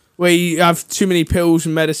 Where you have too many pills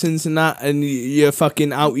and medicines and that, and your fucking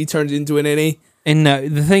outie turns into an innie. And no,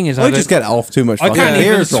 the thing is, I just get it off too much. I fucking can't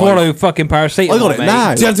beer even drive. swallow fucking paracetamol. I got it mate.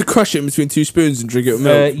 now. Do you have to crush it in between 2 spoons and drink it with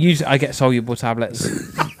milk? I get soluble tablets.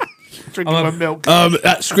 Drinking I'm a- my milk.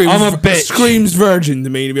 That screams. I'm a bitch. Screams virgin to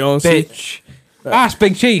me, to be honest. Bitch. Ask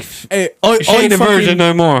Big Chief. Hey, She ain't a virgin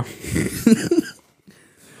no more.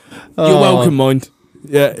 You're welcome, mind.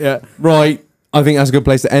 Yeah. Right. I think that's a good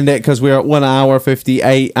place to end it because we're at 1 hour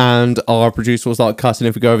 58 and our producer will start cussing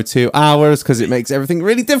if we go over 2 hours because it makes everything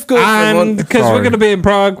really difficult. for everyone. And because we're Sorry. going to be in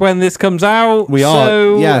Prague when this comes out. We are,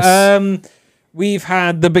 So, yes. we've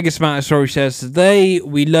had the biggest amount of story shares today.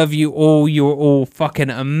 We love you all. You're all fucking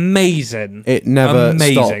amazing. It never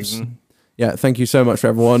Amazing. stops. Yeah, thank you so much for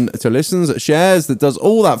everyone to listens, that shares, that does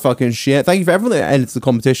all that fucking shit. Thank you for everyone that enters the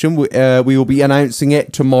competition. We will be announcing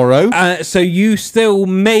it tomorrow. So you still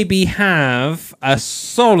maybe have a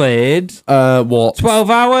solid What? 12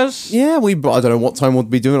 hours? Yeah, I don't know what time we'll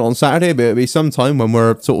be doing it on Saturday, but it'll be sometime when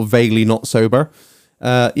we're sort of vaguely not sober.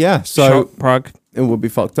 Yeah, so Shot Prague. it will be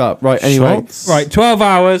fucked up. Right, anyway. Shots. Right, 12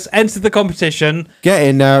 hours. Enter the competition. Get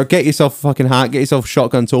in there, get yourself a fucking hat, get yourself a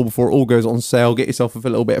shotgun tool before it all goes on sale, get yourself a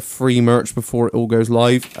little bit of free merch before it all goes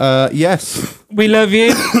live. Yes, We love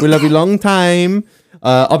you. we love you long time.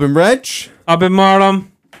 I've been Reg. I've been Marlon.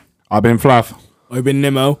 I've been Fluff. I've been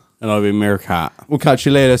Nemo. and I've been Meerkat. We'll catch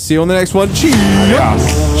you later. See you on the next one. Cheers.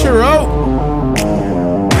 Yes. Cheerio.